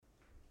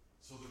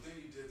So the thing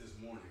you did this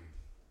morning,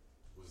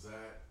 was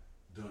that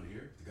done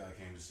here? The guy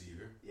came to see you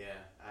here? Yeah,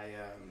 And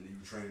you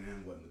were training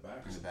him, what, in the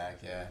back? in the back,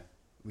 yeah.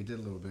 We did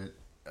a little bit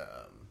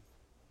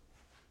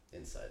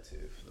inside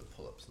too for the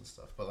pull-ups and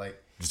stuff. But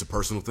like, Just a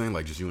personal thing,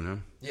 like just you and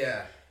him?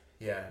 yeah.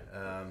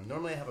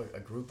 Normally I have a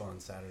group on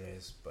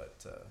Saturdays,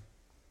 but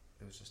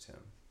it was just him.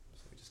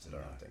 So we just did our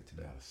own thing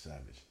today. Not a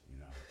savage, you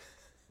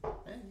know.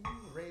 And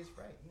you were raised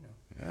right, you know.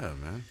 Yeah,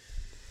 man.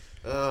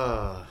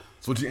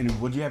 So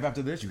what'd you have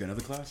after this? You got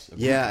another class?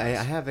 Yeah,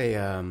 I have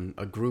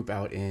a group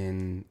out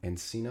in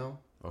Encino.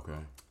 Okay.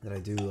 That I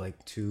do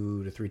like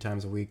 2 to 3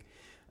 times a week.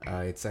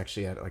 It's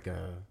actually at like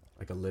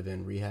a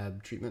live-in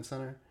rehab treatment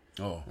center.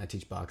 Oh. I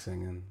teach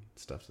boxing and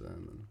stuff to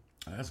them.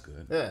 Oh, that's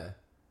good. Yeah.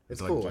 It's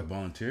like, cool. Like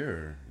volunteer,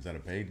 or is that a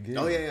paid gig?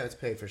 Oh, yeah, it's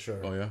paid for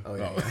sure. Oh, yeah? Oh,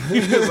 yeah.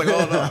 It's like,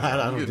 oh, no.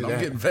 I'm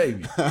getting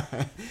paid.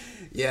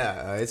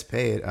 Yeah, it's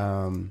paid.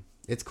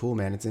 It's cool,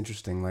 man. It's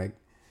interesting. Like,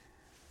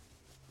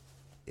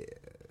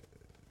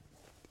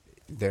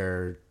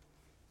 they're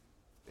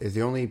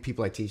the only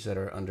people I teach that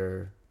are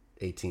under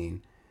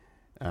 18.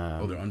 They're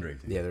under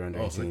 18? Yeah, they're under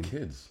 18. Oh, it's like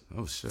kids.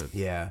 Oh, shit.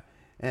 Yeah.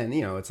 And,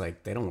 you know, it's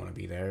like they don't want to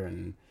be there.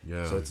 And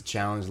so it's a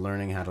challenge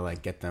learning how to,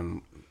 like, get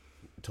them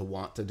to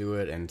want to do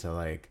it and to,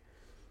 like,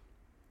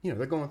 you know,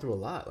 they're going through a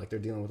lot. Like, they're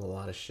dealing with a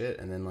lot of shit.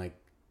 And then, like,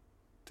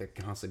 they're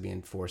constantly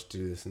being forced to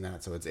do this and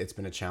that. So it's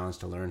been a challenge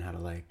to learn how to,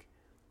 like,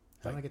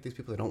 how do I get these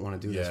people that don't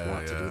want to do this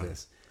want to do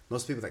this?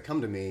 Most people that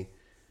come to me,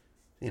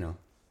 you know,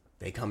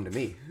 they come to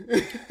me.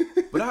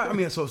 But I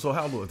mean, so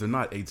how old? If they're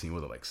not 18, what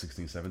are they, like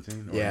 16,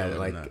 17? Or yeah,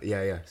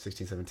 like,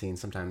 16, 17.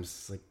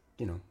 Sometimes, like,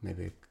 you know,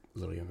 maybe a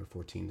little younger,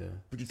 14 to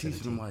But you're 17.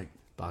 teaching them, like...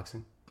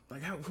 Boxing?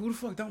 Like, who the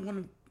fuck don't want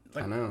to...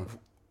 Like, I know.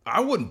 I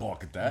wouldn't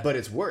balk at that. But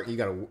it's work. You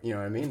gotta, you know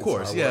what I mean? Of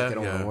course, it's yeah. Work. They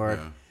don't want to work.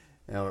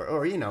 Yeah.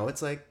 Or, you know,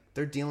 it's like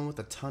they're dealing with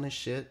a ton of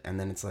shit, and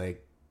then it's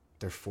like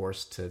they're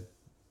forced to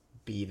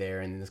be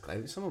there in this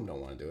class. Some of them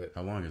don't want to do it.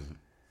 How long is it?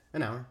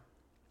 An hour.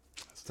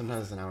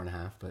 Sometimes it's an hour and a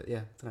half, but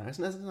yeah, it's an hour. It's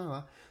not a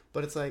lot.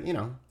 But it's like, you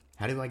know,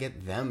 how do I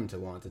get them to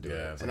want to do it?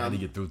 Yeah, and how do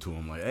you get through to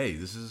them? Like, hey,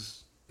 this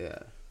is... Yeah.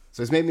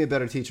 So it's made me a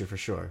better teacher for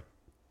sure.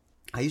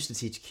 I used to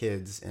teach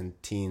kids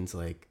and teens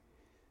like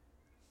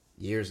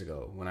years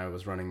ago when I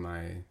was running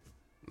my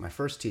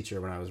first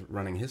teacher, when I was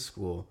running his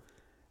school.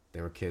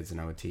 There were kids and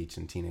I would teach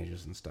and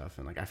teenagers and stuff.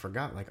 And like, I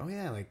forgot, like, oh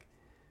yeah, like,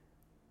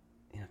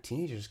 you know,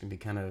 teenagers can be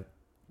kind of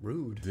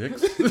rude.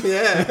 Dicks?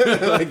 Yeah.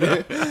 Like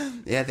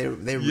they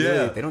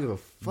really, they don't give a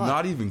fuck.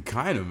 Not even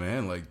kind of,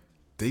 man. Like,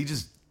 they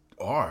just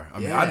are. I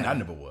mean, Yeah. I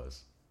never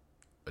was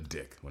a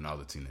dick when I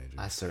was a teenager.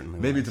 I certainly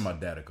Maybe was. to my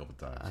dad a couple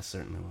times. I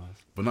certainly was.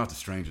 But not to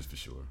strangers for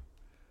sure.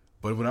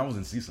 But when I was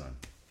in CSUN,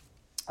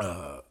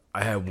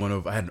 I had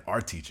an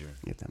art teacher.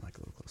 Get that mic a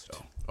little closer.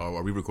 Oh,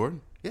 are we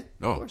recording? Yeah,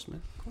 Oh. of course,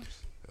 man. Of course.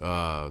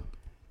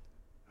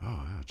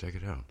 Yeah, check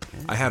it out.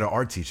 Yeah. I had an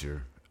art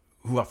teacher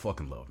who I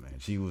fucking love, man.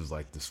 She was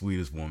like the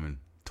sweetest woman,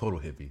 total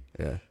hippie.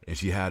 Yeah. And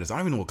she had us, I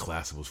don't even know what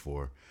class it was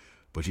for,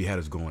 but she had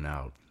us going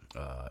out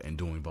and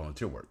doing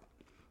volunteer work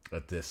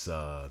at this,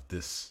 I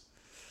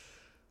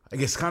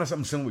guess kind of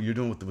something similar to what you're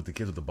doing with the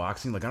kids with the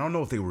boxing. Like, I don't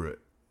know if they were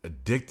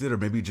addicted or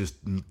maybe just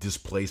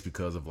displaced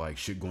because of like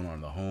shit going on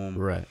in the home.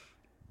 Right.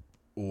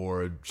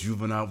 Or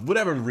juvenile,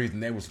 whatever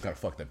reason, they were some kind of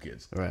fucked up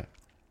kids. Right.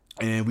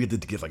 And we had to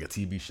get like a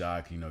TB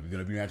shot. You know, if you're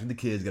going to be interacting with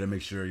the kids, got to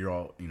make sure you're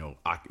all, you know,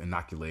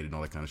 inoculated and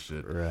all that kind of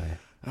shit. Right. And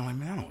I'm like,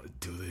 man, I don't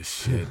want to do this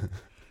shit.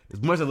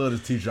 As much as I love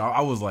this teacher,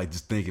 I was like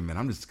just thinking, man,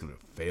 I'm just going to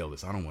fail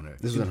this. I don't want to.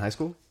 This was in high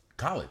school?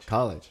 College.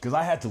 College. Because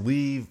I had to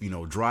leave, you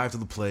know, drive to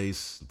the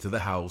place, to the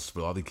house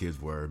where all the kids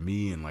were,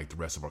 me and like the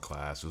rest of our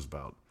class. It was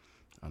about,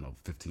 I don't know,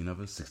 15 of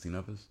us, 16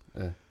 of us.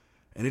 Yeah.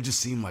 And it just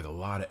seemed like a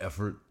lot of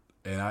effort.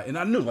 And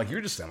I knew, like you're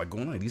just saying, like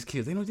going on, these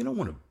kids, they don't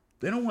want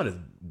to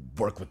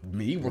work with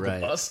me, work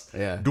with us,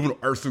 doing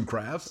arts and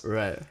crafts.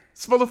 Right.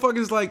 This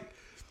motherfucker's like,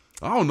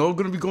 I don't know,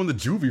 going to be going to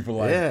juvie for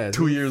like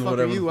 2 years or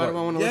whatever. You? Why do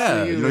I want to listen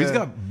to you? You know, he's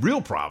got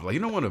real problems. Like, you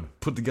don't want to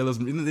put together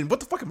some, and then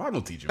what the fuck am I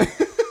going to teach him?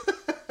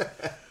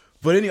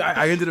 But anyway,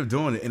 I ended up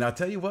doing it. And I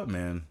tell you what,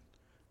 man,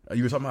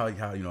 you were talking about like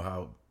how, you know,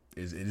 how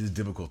it is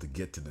difficult to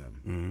get to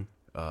them.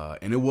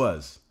 Mm-hmm. And it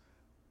was.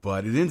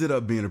 But it ended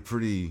up being a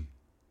pretty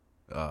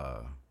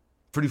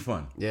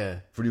fun. Yeah.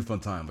 Pretty fun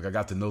time. Like, I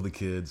got to know the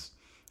kids.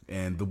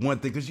 And the one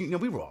thing, because, you know,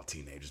 we were all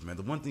teenagers, man.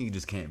 The one thing you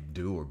just can't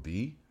do or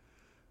be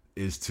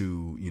is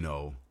to, you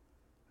know,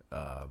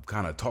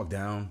 kind of talk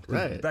down.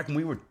 Right. Back when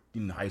we were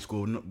in high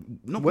school,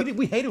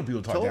 we hated when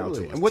people talk down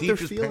to us. And what Teachers,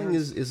 they're feeling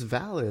parents. is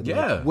valid.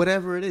 Yeah. Like,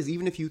 whatever it is,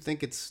 even if you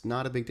think it's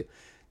not a big deal,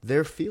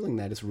 they're feeling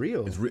that. It's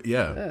real.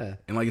 Yeah.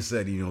 And like I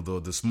said, you know,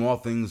 the small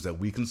things that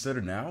we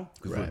consider now,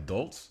 because we're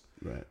adults.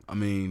 Right. I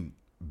mean,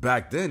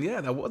 back then,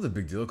 yeah, that was a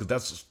big deal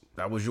because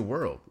that was your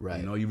world.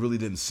 Right. You know, you really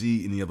didn't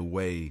see any other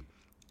way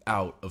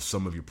out of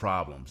some of your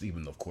problems,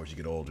 even though, of course, you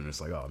get older and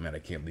it's like, oh, man, I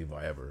can't believe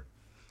I ever,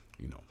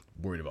 you know,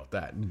 worried about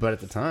that. But at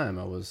the time,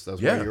 that was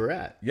where you were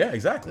at. Yeah,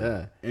 exactly.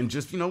 Yeah. And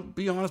just, you know,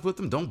 be honest with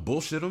them. Don't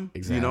bullshit them,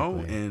 exactly. You know?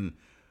 And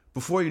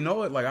before you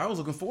know it, like, I was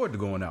looking forward to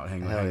going out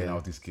hanging out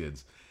with these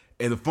kids.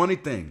 And the funny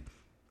thing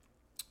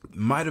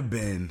might have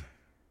been,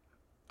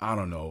 I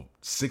don't know,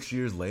 7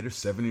 years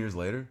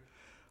later,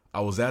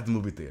 I was at the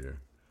movie theater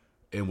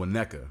in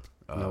Winnetka.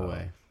 No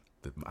way.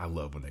 I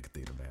love Winnetka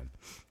Theater, man.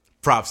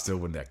 Props to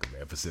Winnetka,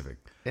 man. Pacific.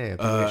 Yeah,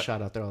 people get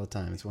shot out there all the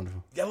time. It's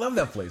wonderful. Yeah, I love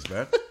that place,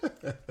 man.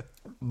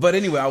 But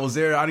anyway, I was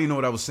there. I didn't know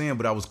what I was saying,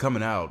 but I was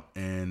coming out,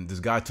 and this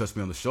guy touched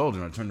me on the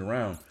shoulder, and I turned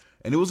around,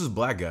 and it was this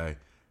black guy,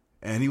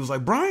 and he was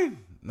like, "Bryan."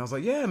 And I was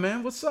like, "Yeah,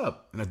 man, what's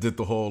up?" And I did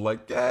the whole,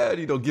 like, yeah,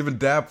 giving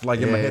dap,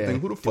 like, in my head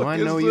thing. Who the fuck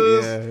is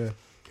this? Yeah.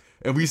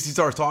 And we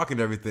started talking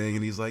and everything,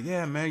 and he's like,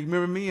 "Yeah, man, you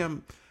remember me?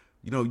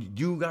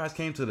 You guys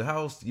came to the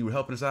house. You were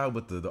helping us out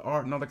with the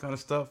art and all that kind of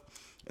stuff."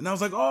 And I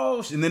was like,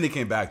 "Oh," and then he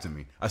came back to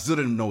me. I still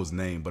didn't know his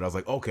name, but I was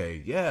like,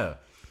 "Okay, yeah."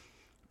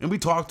 And we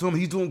talked to him.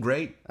 He's doing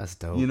great. That's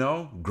dope.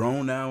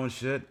 Grown now and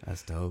shit.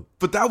 That's dope.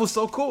 But that was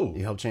so cool.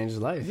 You helped change his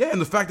life. Yeah, and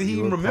the fact that he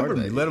even remembered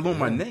me, let alone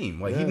my name.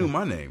 Like, he knew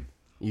my name.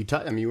 You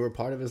were a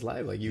part of his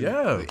life. Like,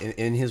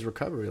 in his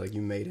recovery, like,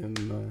 you made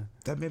him.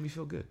 That made me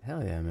feel good.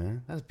 Hell yeah,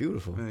 man. That's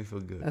beautiful. Made me feel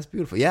good. That's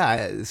beautiful.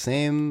 Yeah,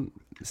 same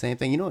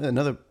thing.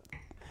 Another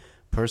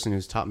person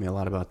who's taught me a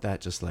lot about that,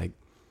 just like,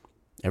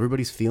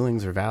 everybody's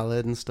feelings are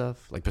valid and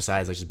stuff. Like,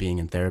 besides, like, just being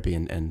in therapy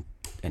and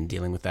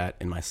dealing with that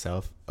in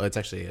myself. Oh, it's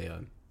actually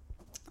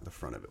the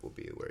front of it will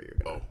be where you're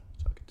going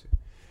talking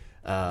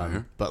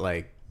to. But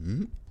like,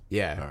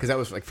 yeah, because that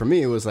was like, for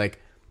me, it was like,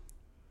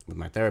 with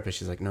my therapist,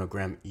 she's like, "No,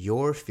 Graham,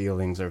 your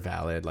feelings are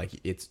valid. Like,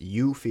 it's,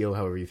 you feel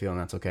however you feel, and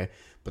that's okay."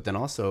 But then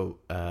also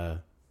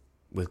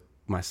with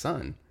my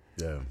son,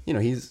 he'll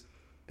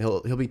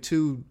be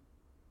 2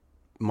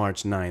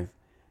 March 9th,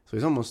 so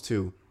he's almost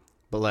 2.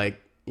 But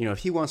like, if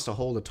he wants to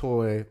hold a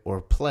toy or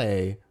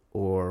play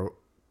or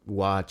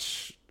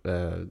watch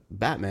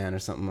Batman or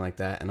something like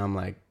that, and I'm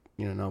like,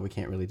 no, we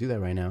can't really do that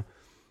right now.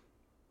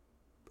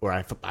 Or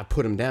I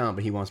put him down,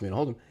 but he wants me to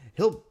hold him.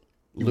 He'll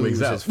lose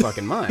his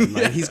fucking mind.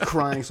 Like, he's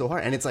crying so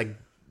hard, and it's like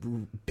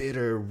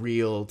bitter,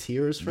 real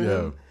tears for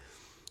him.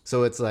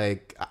 So it's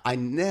like, I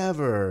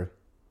never,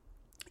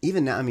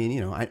 even now, I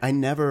mean, I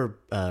never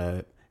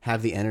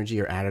have the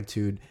energy or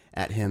attitude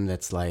at him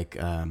that's like,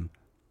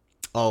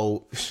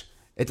 oh,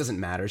 it doesn't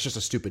matter. It's just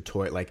a stupid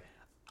toy. Like,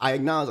 I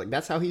acknowledge, like,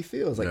 that's how he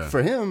feels. Like,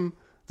 for him,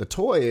 the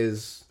toy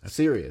is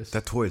serious.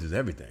 That toy is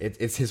everything.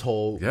 It's his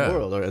whole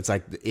world. Or it's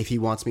like, if he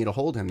wants me to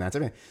hold him, that's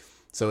everything.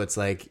 So it's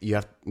like, you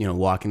have,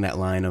 walking that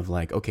line of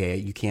like, okay,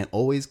 you can't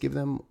always give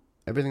them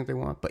everything that they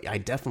want, but I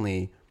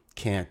definitely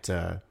can't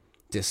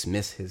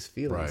dismiss his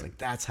feelings. Right. Like,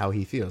 that's how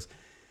he feels.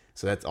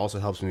 So that also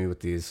helps me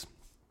with these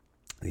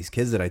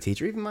kids that I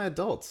teach, or even my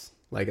adults.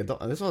 Like,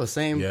 it's all the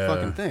same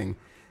fucking thing.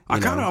 I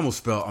kind of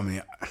almost felt,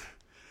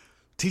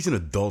 teaching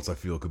adults, I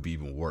feel, could be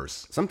even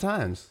worse.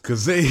 Sometimes.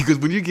 Because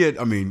when you get,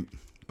 I mean,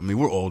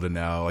 we're older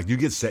now. Like, you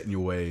get set in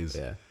your ways.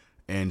 Yeah.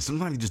 And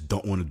sometimes you just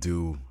don't want to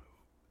do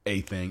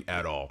a thing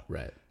at all.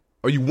 Right.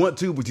 Or you want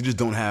to, but you just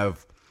don't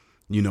have,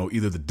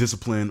 either the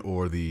discipline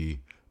or the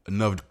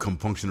enough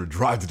compunction or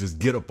drive to just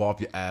get up off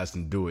your ass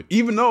and do it.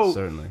 Even though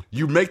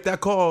you make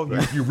that call,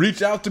 you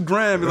reach out to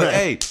Graham, you're like,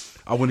 "Hey,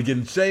 I want to get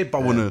in shape. I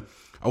want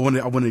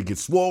to get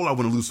swole. I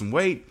want to lose some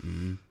weight.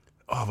 Mm-hmm.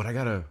 Oh, but I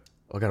gotta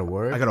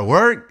work. I gotta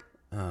work.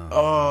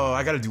 Oh,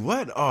 I gotta do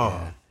what? Oh."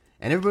 Yeah.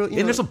 And everybody,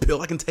 and there's a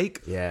pill I can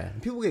take. Yeah.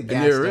 And people get gassed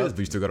up. And there is, but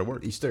you still gotta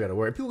work. You still gotta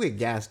work. People get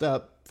gassed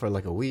up for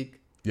like a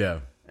week. Yeah.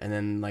 And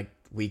then like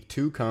week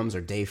 2 comes, or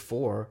day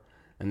 4,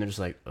 and they're just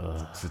like,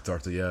 ugh. It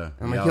starts to,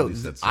 I'm like, yo,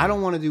 I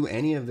don't want to do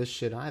any of this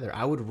shit either.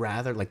 I would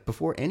rather, like,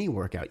 before any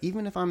workout,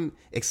 even if I'm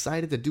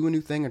excited to do a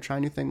new thing or try a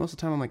new thing, most of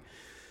the time I'm like,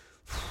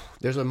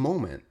 there's a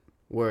moment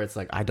where it's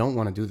like, I don't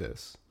want to do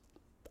this.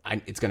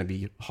 It's going to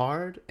be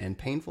hard and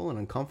painful and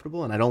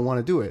uncomfortable, and I don't want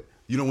to do it.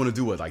 You don't want to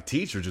do what, like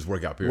teach, or just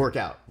work out? Period? Work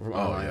out.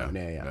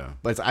 Yeah.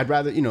 But I'd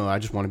rather, I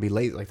just want to be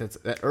lazy. Like,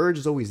 that urge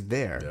is always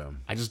there. Yeah.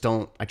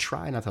 I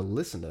try not to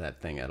listen to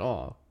that thing at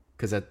all,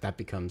 because that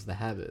becomes the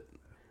habit.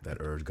 That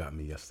urge got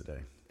me yesterday.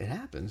 It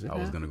happens. I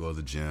was going to go to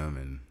the gym,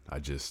 and I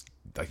just,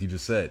 like you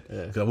just said,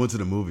 because I went to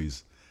the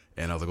movies,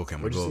 and I was like, okay,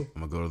 I'm going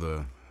to go to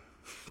the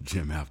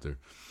gym after.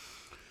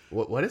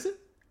 What is it?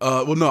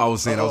 Well, no, I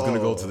was saying I was going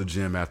to go to the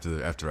gym after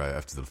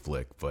the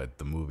flick, but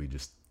the movie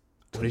just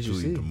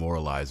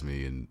demoralized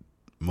me, and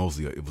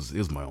mostly it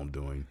was my own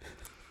doing.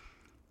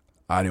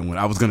 I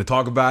was going to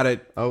talk about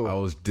it.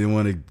 Didn't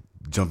want to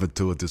jump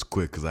into it this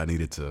quick, because I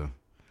needed to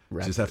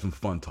just have some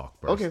fun talk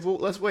first. Okay, well,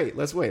 let's wait.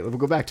 We'll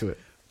go back to it.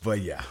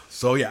 But yeah,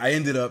 so yeah, I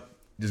ended up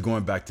just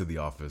going back to the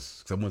office,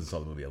 because I went to saw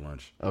the movie at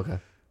lunch. Okay.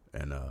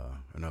 And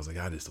I was like,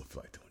 I just don't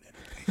feel like doing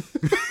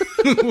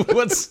anything.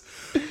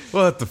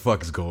 What the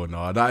fuck is going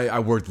on? I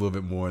worked a little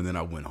bit more, and then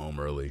I went home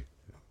early.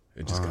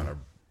 It just kind of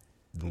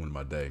ruined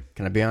my day.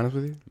 Can I be honest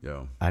with you?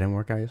 Yo, I didn't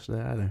work out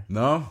yesterday either.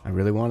 No? I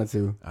really wanted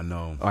to. I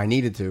know. I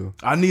needed to.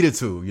 I needed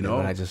to, you know?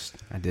 But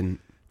I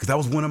didn't. Because that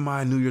was one of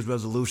my New Year's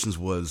resolutions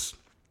was,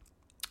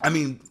 I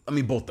mean,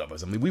 both of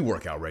us. I mean, we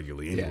work out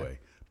regularly anyway.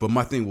 Yeah. But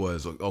my thing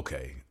was,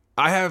 okay,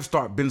 I have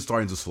been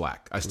starting to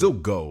slack. I still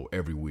go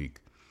every week,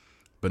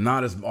 but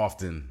not as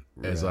often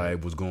as I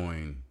was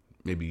going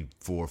maybe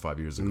 4 or 5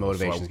 years ago.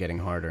 Motivation's getting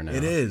harder now.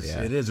 It is.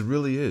 Yeah. It is. It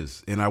really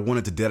is. And I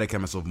wanted to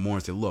dedicate myself more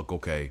and say, look,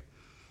 okay,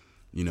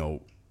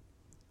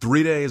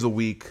 3 days a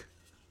week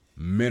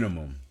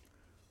minimum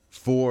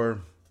for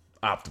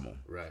optimal.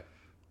 Right.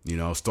 You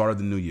know, started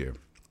the new year.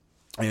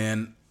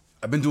 And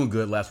I've been doing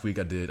good. Last week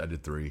I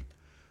did 3.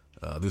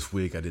 This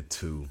week I did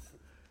 2.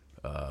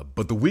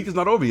 But the week is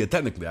not over yet,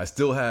 technically. I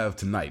still have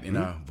tonight. And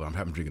but I'm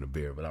having drinking a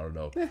beer, but I don't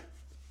know.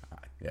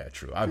 Yeah,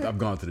 true. I've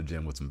gone to the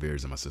gym with some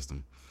beers in my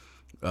system.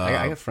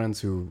 I have friends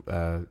who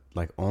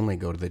like only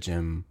go to the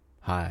gym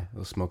high.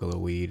 They'll smoke a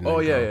little weed.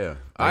 And yeah.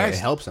 It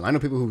helps them. I know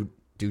people who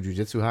do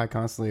jujitsu high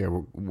constantly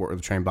or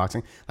train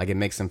boxing. Like it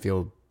makes them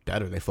feel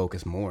better. They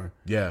focus more.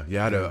 Yeah. I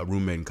had a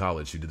roommate in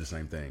college who did the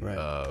same thing.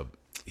 Right.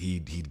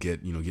 He'd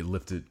get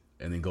lifted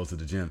and then go to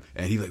the gym,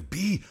 and he's like,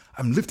 "B,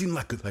 I'm lifting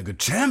like a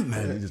champ,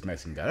 man." He's just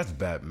Mexican guy. That's a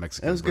bad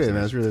Mexican. That was good, man.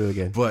 That was really, really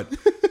good. But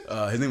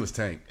his name was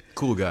Tank.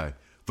 Cool guy.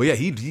 But yeah,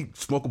 he'd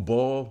smoke a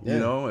ball, you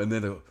know, and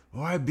then, all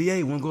right,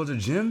 BA, want to go to the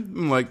gym?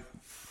 I'm like,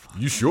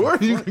 you sure?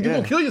 You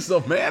gonna kill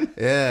yourself, man.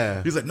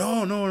 Yeah. He's like,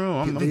 no,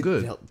 I'm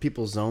good. Help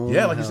people zone.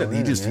 Yeah, like you said,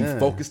 he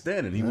focused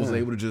in, and he was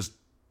able to just,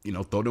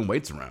 throw them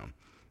weights around.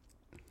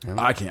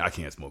 Yeah. I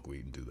can't smoke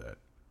weed and do that.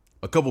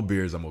 A couple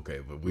beers, I'm okay,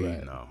 but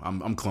weed, no.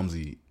 I'm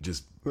clumsy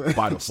just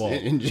by default.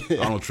 I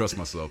don't trust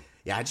myself.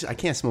 Yeah, I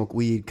can't smoke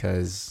weed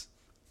because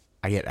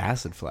I get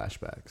acid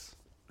flashbacks.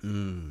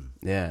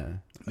 Yeah.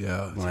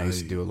 When I used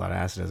to do a lot of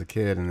acid as a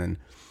kid, and then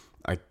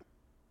I've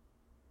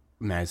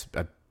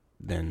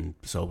been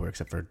sober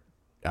except for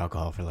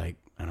alcohol for like,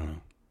 I don't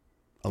know,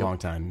 a long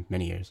time,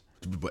 many years.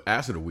 But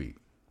acid or weed?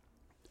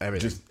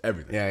 Everything. Just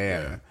everything.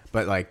 Yeah.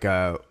 But like,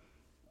 I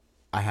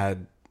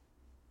had,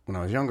 when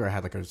I was younger, I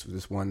had like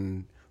this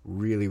one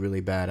really,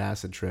 really bad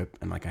acid trip,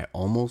 and like I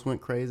almost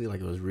went crazy,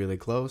 like it was really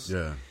close.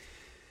 Yeah.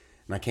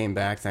 And I came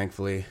back,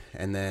 thankfully,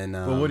 and then...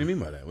 well, what do you mean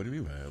by that? What do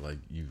you mean by that? Like,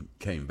 you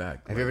came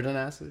back. Have you ever done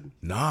acid?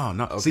 No,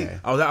 not... Okay. See,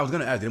 I was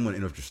going to ask, I didn't want to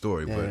interrupt your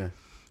story, but...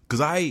 Because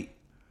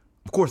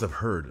of course, I've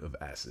heard of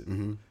acid.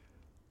 Mm-hmm.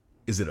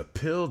 Is it a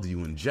pill? Do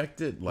you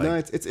inject it? Like, no,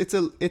 it's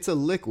a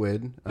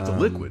liquid. It's a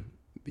liquid?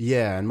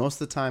 Yeah, and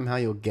most of the time how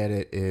you'll get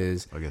it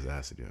is... I guess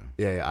acid, yeah.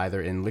 Yeah, either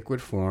in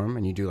liquid form,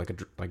 and you do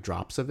like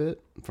drops of it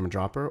from a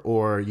dropper,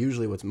 or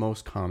usually what's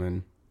most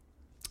common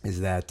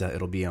is that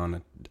it'll be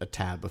on a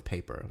tab of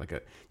paper.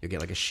 You'll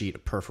get like a sheet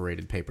of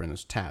perforated paper, and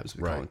there's tabs.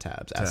 We call them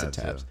tabs, acid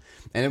tabs.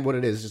 Yeah. And what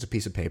it is just a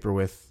piece of paper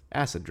with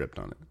acid dropped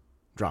on it.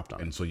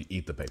 And so you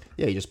eat the paper?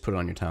 Yeah, you just put it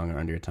on your tongue or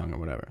under your tongue or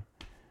whatever,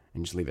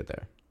 and just leave it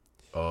there.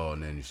 Oh,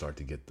 and then you start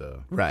to get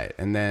the... Right,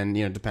 and then,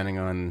 depending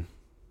on,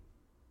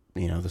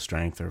 the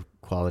strength or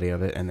quality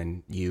of it, and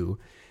then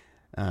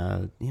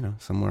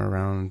somewhere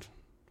around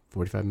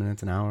 45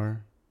 minutes, an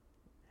hour.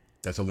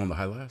 That's how long the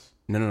high lasts?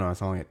 No, that's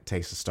how long it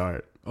takes to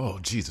start. Oh,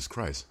 Jesus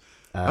Christ.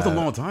 That's a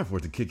long time for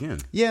it to kick in.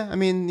 Yeah, I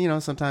mean,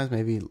 sometimes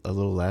maybe a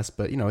little less,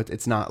 but,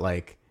 it's not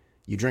like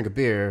you drink a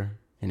beer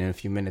and in a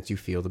few minutes you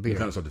feel the beer. You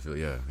kind of start to feel,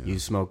 yeah. You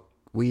smoke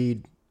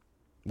weed,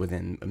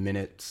 within a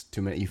minute,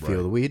 2 minutes, you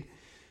feel the weed.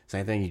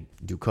 Same thing, you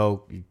do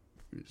coke,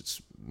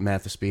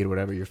 meth or speed or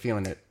whatever, you're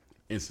feeling it.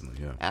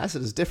 Instantly, yeah.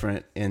 Acid is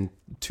different in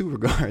 2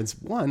 regards.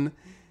 One,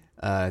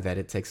 that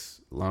it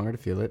takes longer to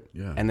feel it.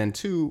 Yeah. And then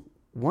 2,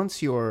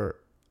 once you're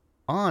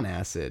on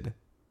acid,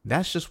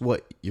 that's just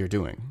what you're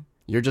doing.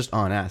 You're just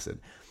on acid.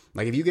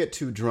 Like if you get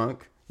too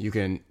drunk, you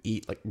can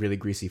eat like really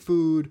greasy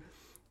food,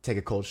 take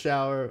a cold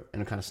shower,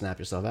 and kind of snap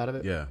yourself out of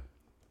it. Yeah.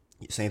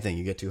 Same thing.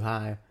 You get too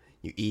high,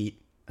 you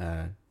eat,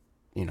 there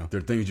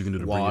are things you can do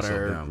to water, bring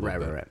yourself down.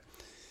 Right.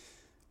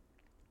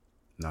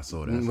 Not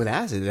so with acid. With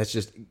acid, that's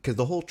just because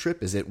the whole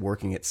trip is it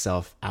working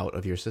itself out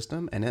of your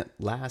system, and it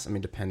lasts,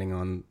 depending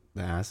on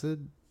the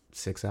acid,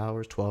 6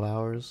 hours, 12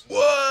 hours.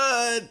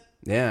 What?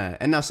 Yeah,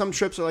 and now some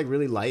trips are like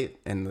really light,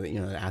 and the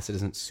acid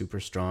isn't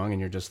super strong, and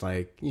you're just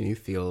like you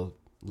feel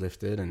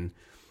lifted, and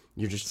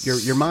you're just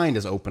your mind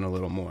is open a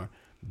little more.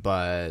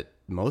 But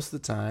most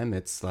of the time,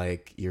 it's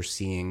like you're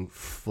seeing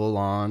full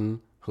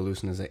on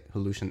hallucinations.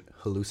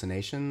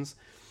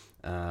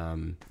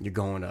 You're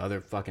going to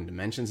other fucking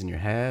dimensions in your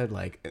head,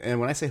 and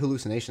when I say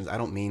hallucinations, I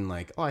don't mean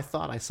like, oh, I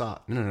thought I saw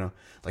it. No.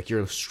 Like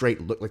you're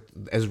straight look, like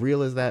as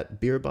real as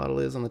that beer bottle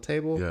is on the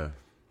table.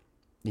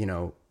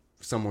 Yeah.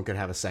 Someone could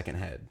have a second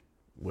head,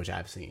 which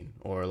I've seen,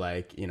 or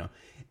like,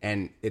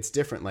 and it's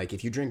different. Like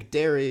if you drink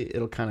dairy,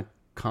 it'll kind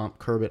of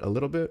curb it a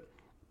little bit,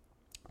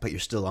 but you're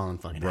still on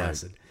fucking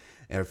acid.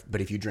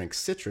 But if you drink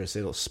citrus,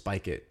 it'll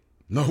spike it.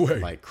 No way.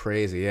 Like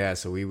crazy. Yeah.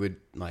 So we would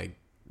like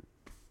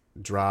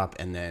drop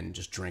and then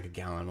just drink a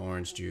gallon of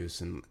orange juice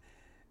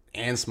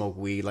and smoke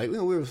weed. Like we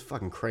were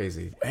fucking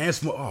crazy. And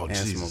smoke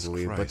Jesus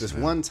weed. Christ, but this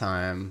man. one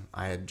time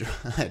I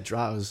had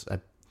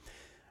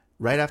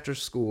right after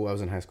school. I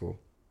was in high school,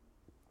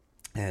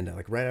 and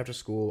like right after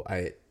school,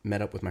 I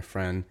met up with my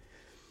friend.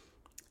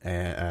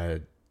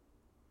 And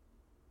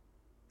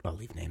I'll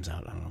leave names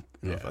out. I don't know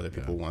if other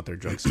people want their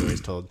drug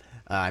stories told.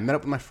 I met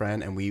up with my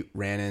friend, and we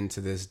ran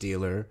into this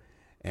dealer,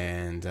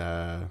 and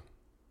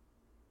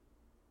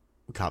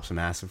we copped some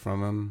acid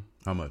from him.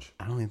 How much?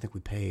 I don't even think we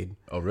paid.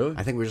 Oh, really?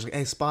 I think we were just like,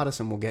 hey, spot us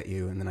and we'll get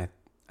you. And then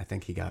I I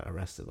think he got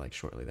arrested like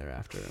shortly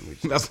thereafter. And we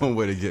that's one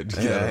way to get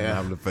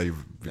having to pay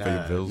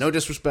your bills. No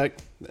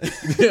disrespect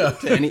to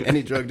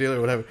any drug dealer or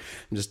whatever.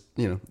 I'm just,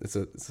 it's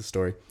a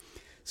story.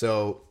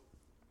 So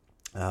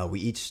we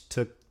each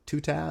took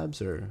 2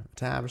 tabs or a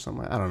tab or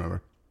something. I don't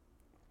remember.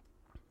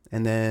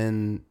 And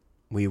then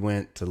we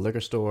went to the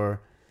liquor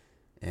store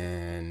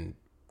and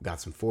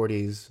got some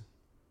 40s.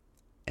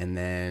 And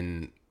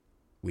then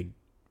we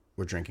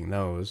were drinking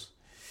those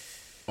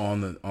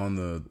on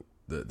the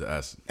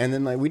acid. And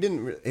then like we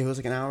didn't. It was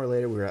like an hour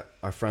later. We were at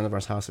our friend of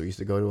ours' house that we used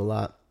to go to a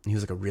lot. He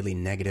was like a really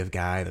negative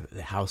guy.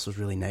 The house was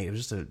really negative. It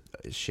was just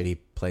a shitty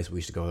place. We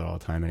used to go there all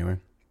the time anyway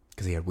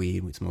because he had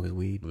weed. We'd smoke his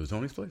weed. Was it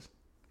Tony's place?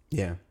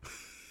 Yeah.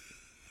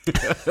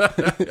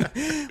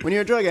 When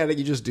you're a drug addict,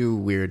 you just do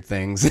weird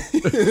things.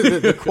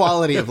 The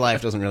quality of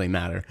life doesn't really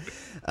matter.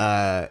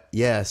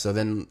 Yeah. So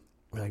then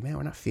we're like, man,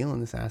 we're not feeling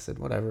this acid.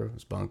 Whatever. It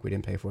was bunk. We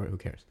didn't pay for it. Who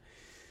cares?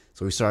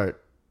 So we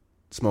start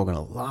smoking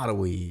a lot of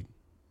weed.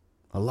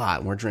 A lot.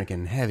 And we're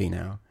drinking heavy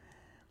now.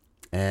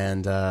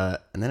 And then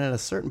at a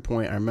certain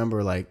point, I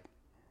remember like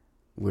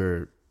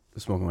we're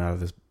smoking out of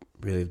this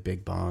really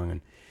big bong and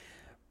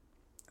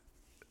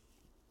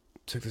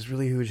took this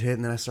really huge hit.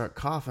 And then I start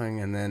coughing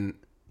and then,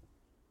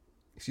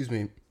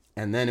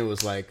 and then it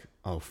was like,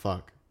 oh,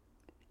 fuck.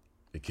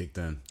 It kicked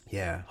in.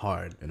 Yeah,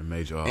 hard. And a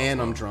major.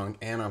 I'm drunk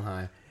and I'm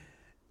high.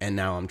 And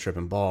now I'm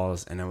tripping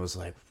balls. And I was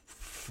like,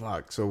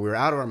 fuck. So we were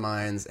out of our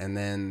minds. And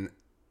then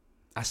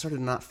I started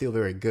to not feel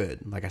very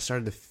good. Like I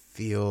started to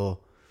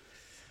feel,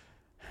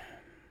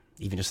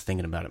 even just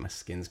thinking about it, my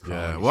skin's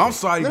crawling. Yeah. Well, I'm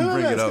sorry you can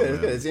bring it up. It's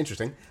good. It's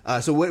interesting.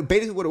 So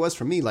basically what it was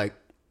for me, like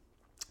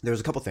there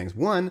was a couple things.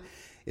 One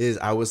is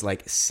I was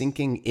like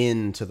sinking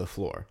into the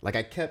floor. Like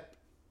I kept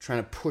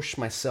trying to push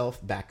myself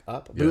back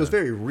up, but it was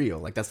very real.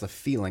 Like that's the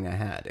feeling I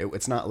had.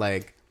 It's not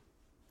like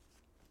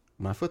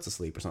my foot's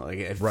asleep or something. Like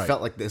it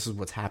felt like this is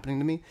what's happening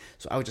to me.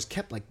 So I just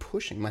kept like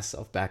pushing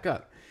myself back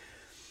up.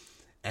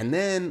 And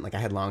then, like, I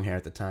had long hair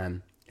at the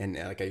time, and,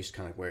 like, I used to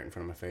kind of wear it in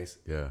front of my face.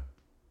 Yeah.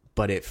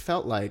 But it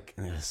felt like,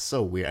 and it's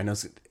so weird. I know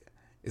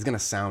it's going to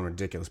sound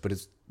ridiculous, but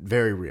it's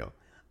very real.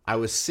 I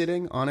was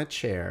sitting on a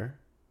chair,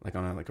 like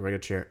on a regular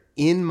chair,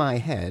 in my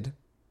head,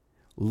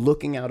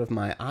 looking out of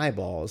my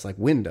eyeballs, like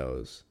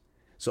windows.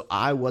 So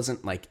I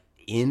wasn't, like,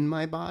 in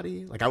my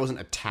body. Like, I wasn't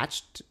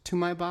attached to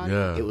my body.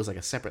 Yeah. It was, like,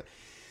 a separate...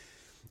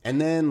 And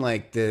then,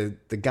 like, the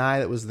guy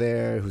that was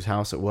there, whose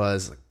house it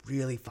was, like,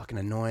 really fucking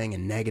annoying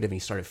and negative, and he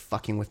started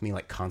fucking with me,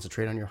 like,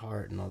 concentrate on your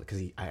heart and all that,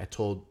 because I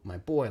told my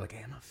boy, like,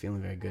 hey, I'm not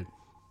feeling very good.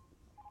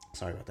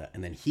 Sorry about that.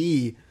 And then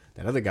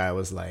that other guy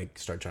was, like,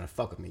 started trying to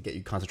fuck with me, get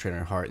you concentrate on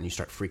your heart, and you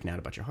start freaking out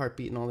about your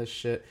heartbeat and all this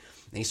shit.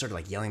 And he started,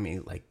 like, yelling at me,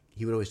 like,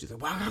 he would always do that.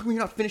 Wow, how come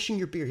you're not finishing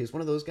your beer? He was one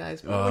of those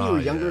guys. When you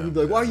were younger, he'd be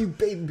like, why are you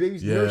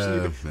baby's nursing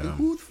your beer? Like,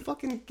 who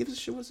fucking gives a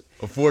shit?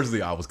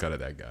 Unfortunately, I was kind of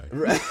that guy.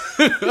 Right.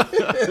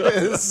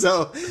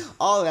 So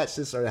all that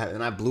shit started happening.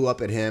 And I blew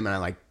up at him and I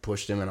like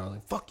pushed him and I was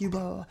like, fuck you,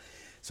 blah, blah.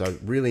 So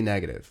really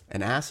negative.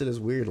 And acid is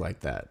weird like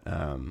that.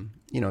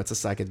 It's a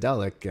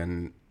psychedelic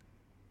and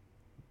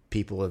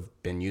people have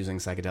been using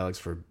psychedelics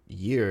for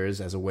years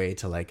as a way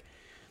to like,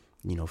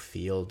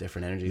 feel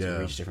different energies and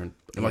reach different.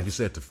 And like you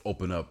said, to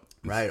open up.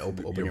 Right,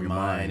 open your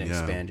mind,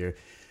 expand your...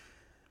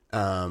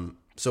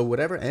 So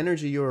whatever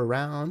energy you're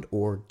around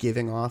or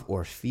giving off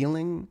or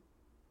feeling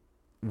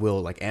will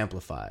like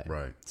amplify.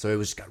 Right. So it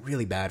just got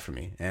really bad for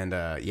me. And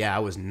I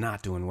was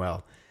not doing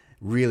well.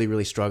 Really,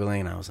 really struggling.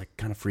 And I was like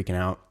kind of freaking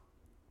out.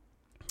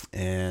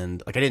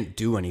 And like I didn't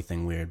do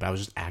anything weird, but I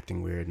was just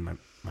acting weird. And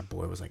my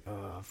boy was like,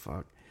 oh,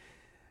 fuck.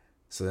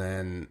 So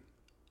then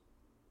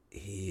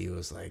he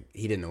was like,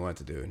 he didn't know what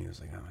to do. And he was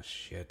like, oh,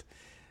 shit.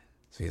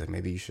 So he's like,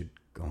 maybe you should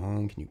go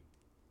home. Can you...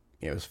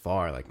 it was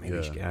far. Like, maybe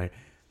you should get out of here.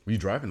 Were you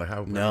driving? Like,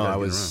 how? No, I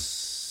was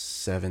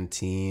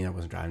 17. I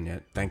wasn't driving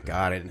yet. Thank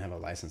God I didn't have a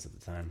license at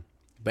the time.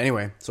 But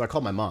anyway, so I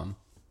called my mom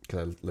because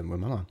I lived with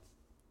my mom.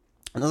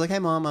 And I was like, hey,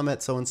 Mom, I'm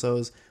at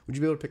so-and-so's. Would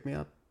you be able to pick me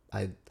up?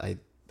 I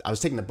was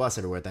taking the bus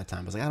everywhere at that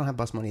time. I was like, I don't have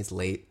bus money. It's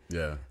late.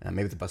 Yeah.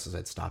 Maybe the buses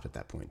had stopped at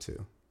that point,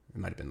 too. It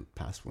might have been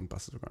past when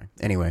buses were going.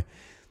 Anyway,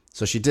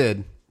 so she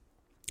did.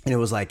 And it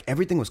was like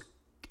everything was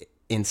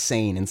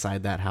insane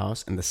inside that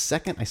house. And the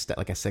second I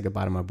said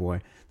goodbye to my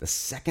boy, the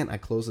second I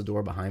closed the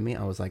door behind me,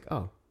 I was like,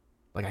 oh,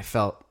 like I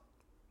felt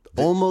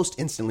almost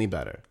instantly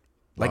better.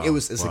 Like it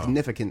was a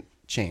significant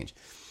change.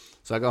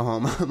 So I go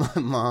home.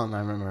 My mom, I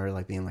remember her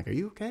like being like, are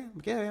you okay? I'm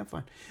like, yeah, I'm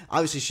fine.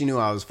 Obviously she knew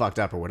I was fucked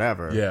up or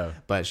whatever. Yeah.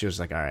 But she was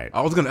like, all right.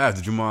 I was going to ask,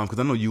 did your mom, because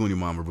I know you and your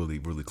mom are really,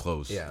 really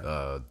close.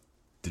 Yeah.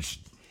 Did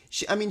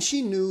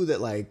she knew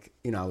that like,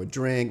 I would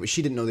drink, but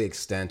she didn't know the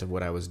extent of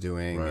what I was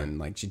doing. Right. And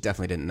like, she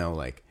definitely didn't know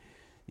like,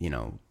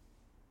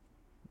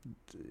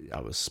 I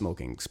was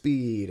smoking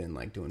speed and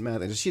like doing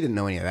meth. And she didn't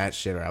know any of that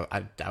shit, or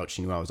I doubt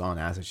she knew I was on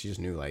acid. She just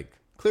knew like,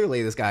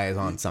 clearly this guy is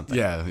on something.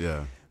 Yeah,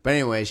 yeah. But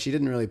anyway, she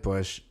didn't really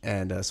push.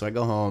 And so I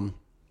go home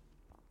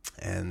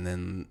and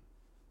then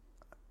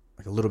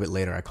like a little bit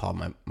later, I called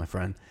my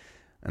friend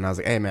and I was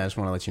like, hey man, I just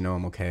want to let you know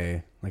I'm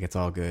okay. Like, it's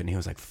all good. And he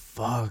was like,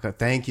 fuck,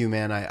 thank you,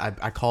 man.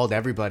 I called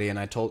everybody and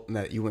I told them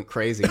that you went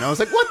crazy. And I was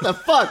like, what the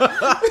fuck?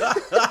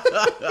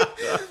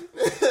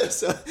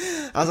 So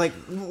I was like,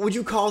 would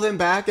you call them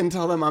back and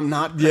tell them I'm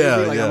not crazy?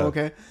 I'm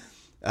okay.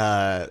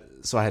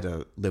 So I had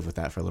to live with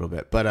that for a little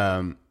bit. But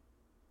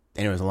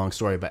anyways, a long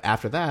story. But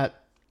after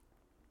that,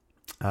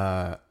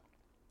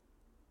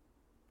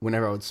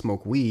 whenever I would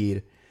smoke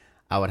weed,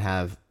 I would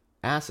have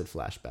acid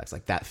flashbacks.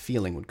 Like, that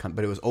feeling would come,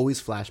 but it was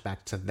always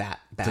flashback to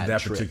that bad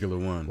trip particular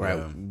one where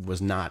I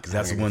was not, because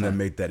that's the one that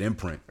made that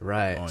imprint,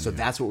 right? So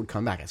that's what would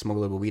come back. I'd smoke a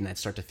little bit of weed and I'd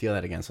start to feel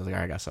that again. So I was like, all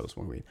right, I gotta stop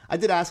smoking weed. I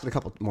did ask it a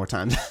couple more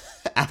times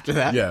after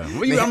that. Yeah,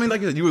 well, I mean, like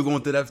you were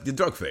going through the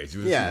drug phase.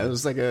 It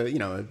was like a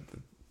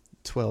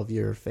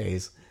 12-year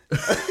phase.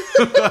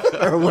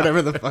 Or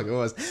whatever the fuck it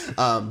was.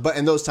 But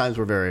and those times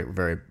were very,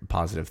 very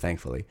positive,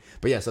 thankfully.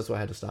 But yes, that's why I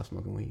had to stop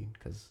smoking weed,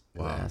 because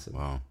of acid.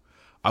 Wow.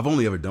 I've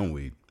only ever done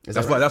weed.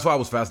 That's why I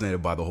was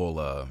fascinated by the whole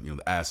the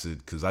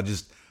acid, because I've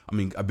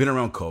been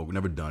around coke,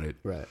 never done it.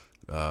 Right.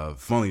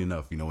 Funnily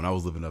enough, when I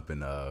was living up in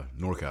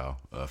NorCal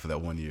for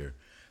that 1 year,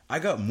 I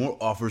got more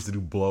offers to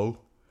do blow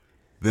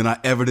than I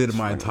ever did in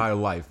my entire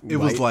life. It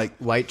was like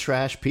white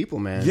trash people,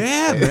 man.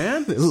 Yeah,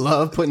 man. They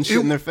love putting shit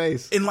in their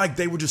face. And like,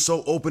 they were just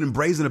so open and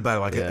brazen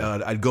about it.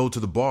 Like, I'd go to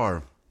the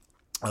bar.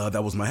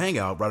 That was my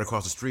hangout right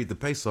across the street, the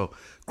Peso.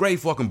 Great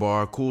fucking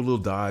bar, cool little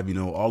dive.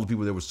 All the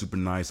people there were super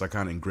nice. I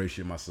kind of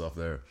ingratiated myself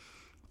there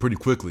pretty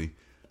quickly,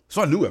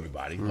 so I knew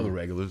everybody, all the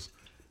regulars,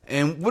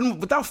 and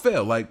without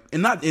fail, like,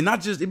 and not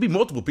just, it'd be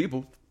multiple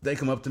people. They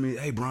come up to me,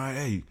 hey Bryan,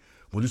 hey,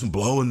 we'll do some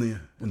blow in the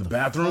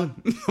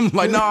bathroom. I'm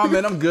like, nah,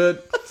 man, I'm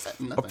good.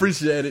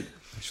 Appreciate it.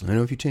 Actually, let me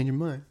know if you change your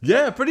mind.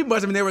 Yeah, pretty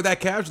much. I mean, they were that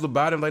casual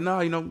about it. I'm like,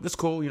 nah, that's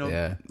cool.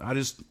 Yeah.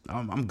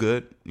 I'm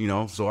good.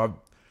 So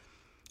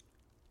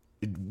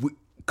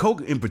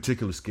coke in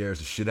particular scares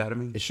the shit out of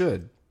me. It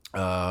should.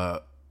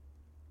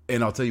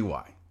 And I'll tell you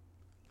why.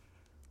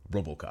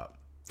 RoboCop.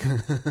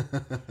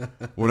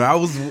 When I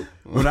was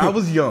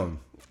young,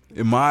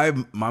 and my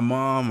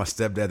mom, my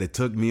stepdad, they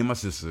took me and my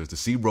sister to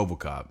see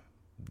RoboCop.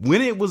 When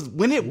it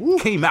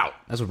came out.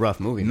 That's a rough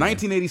movie.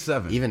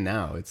 1987. Man. Even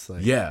now, it's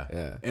like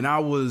yeah. And I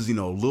was,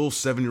 little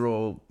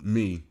 7-year-old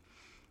me.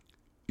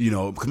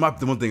 Because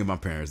the one thing of my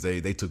parents,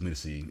 they took me to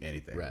see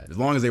anything. Right. As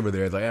long as they were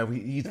there, like,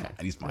 he's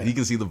fine. He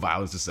can see the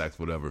violence, the sex,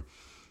 whatever.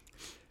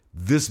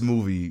 This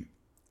movie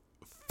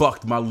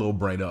fucked my little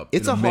brain up.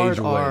 It's in a hard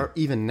major R way.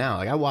 even now.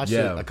 Like, I watched it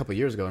a couple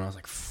years ago and I was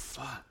like,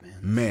 fuck,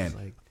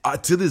 man.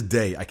 To this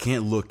day, I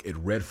can't look at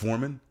Red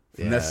Foreman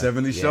from that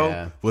 70s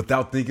show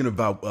without thinking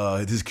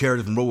about his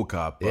character from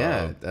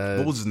RoboCop.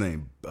 What was his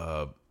name?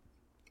 I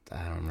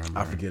don't remember.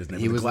 I forget his name.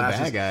 He was the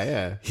bad guy,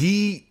 yeah.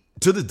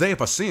 To this day,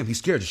 if I see him, he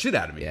scared the shit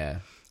out of me. Yeah.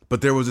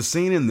 But there was a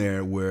scene in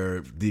there where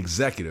the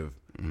executive,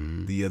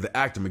 the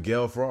actor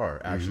Miguel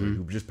Ferrer, actually,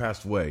 who just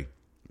passed away,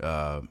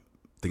 I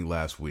think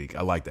last week.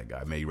 I like that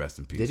guy. May he rest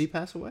in peace. Did he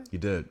pass away? He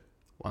did.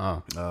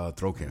 Wow.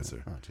 Throat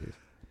cancer. Oh, jeez.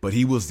 But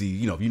he was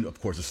the,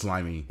 of course, a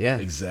slimy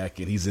exec,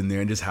 and he's in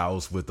there in this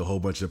house with a whole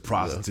bunch of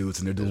prostitutes,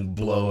 and they're doing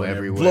blow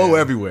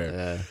everywhere.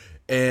 Yeah.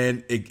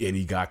 And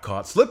he got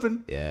caught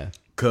slipping. Yeah.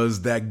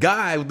 Because that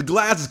guy with the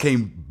glasses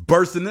came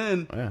bursting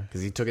in. Yeah,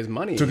 because he took his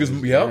money. Told what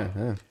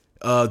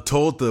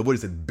he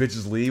said,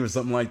 bitches leave or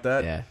something like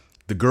that. Yeah.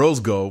 The girls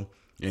go,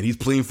 and he's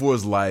pleading for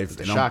his life. With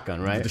the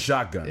shotgun, right? With the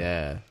shotgun.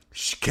 Yeah.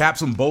 Caps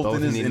them both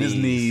in his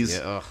knees.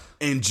 Yeah,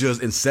 and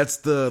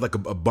sets a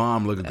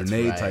bomb, like a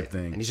grenade type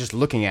thing. And he's just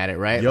looking at it,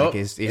 right? Yep. Like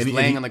he's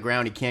laying on the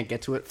ground. He can't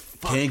get to it.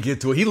 Fuck. Can't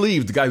get to it. He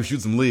leaves. The guy who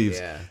shoots him leaves.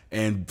 Yeah.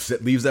 And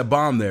leaves that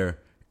bomb there.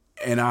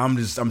 And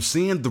I'm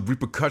seeing the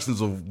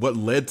repercussions of what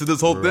led to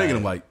this whole thing. And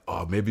I'm like,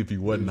 oh, maybe if he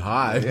wasn't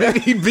high, maybe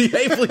he'd be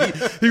able,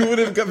 he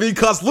wouldn't be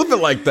caught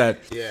slipping like that.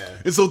 Yeah.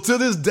 And so to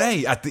this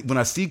day, I think when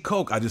I see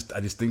coke, I just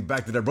think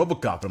back to that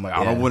RoboCop. I'm like,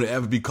 I don't want to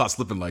ever be caught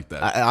slipping like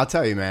that. I'll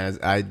tell you, man.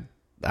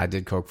 I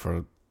did coke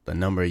for a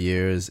number of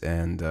years,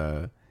 and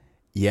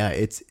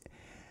it's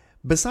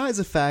besides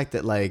the fact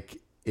that, like,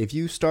 if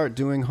you start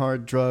doing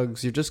hard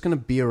drugs, you're just gonna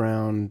be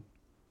around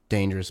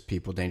dangerous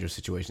people, dangerous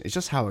situations. It's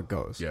just how it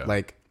goes. Yeah.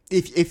 Like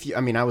if you,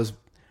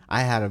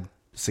 I had a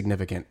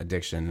significant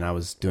addiction, and I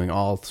was doing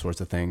all sorts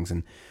of things,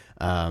 and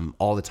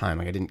all the time,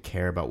 like, I didn't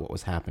care about what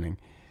was happening.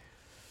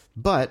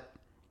 But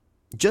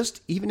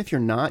just even if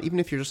you're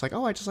just like,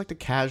 oh, I just like to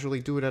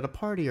casually do it at a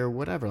party or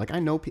whatever. Like, I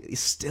know people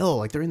still,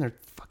 like, they're in their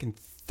fucking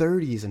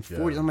 30s and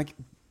 40s. I'm like,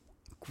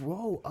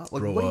 grow up.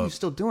 Like, what are you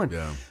still doing?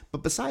 Yeah.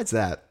 But besides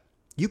that,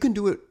 you can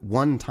do it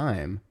one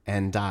time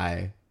and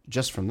die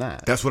just from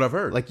that. That's what I've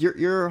heard. Like,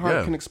 your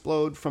heart can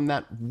explode from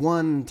that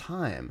one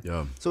time.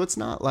 Yeah. So it's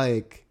not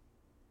like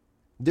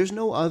there's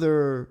no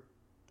other.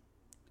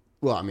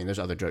 Well, I mean, there's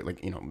other drugs,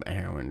 like,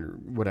 heroin or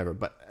whatever,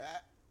 but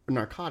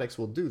narcotics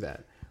will do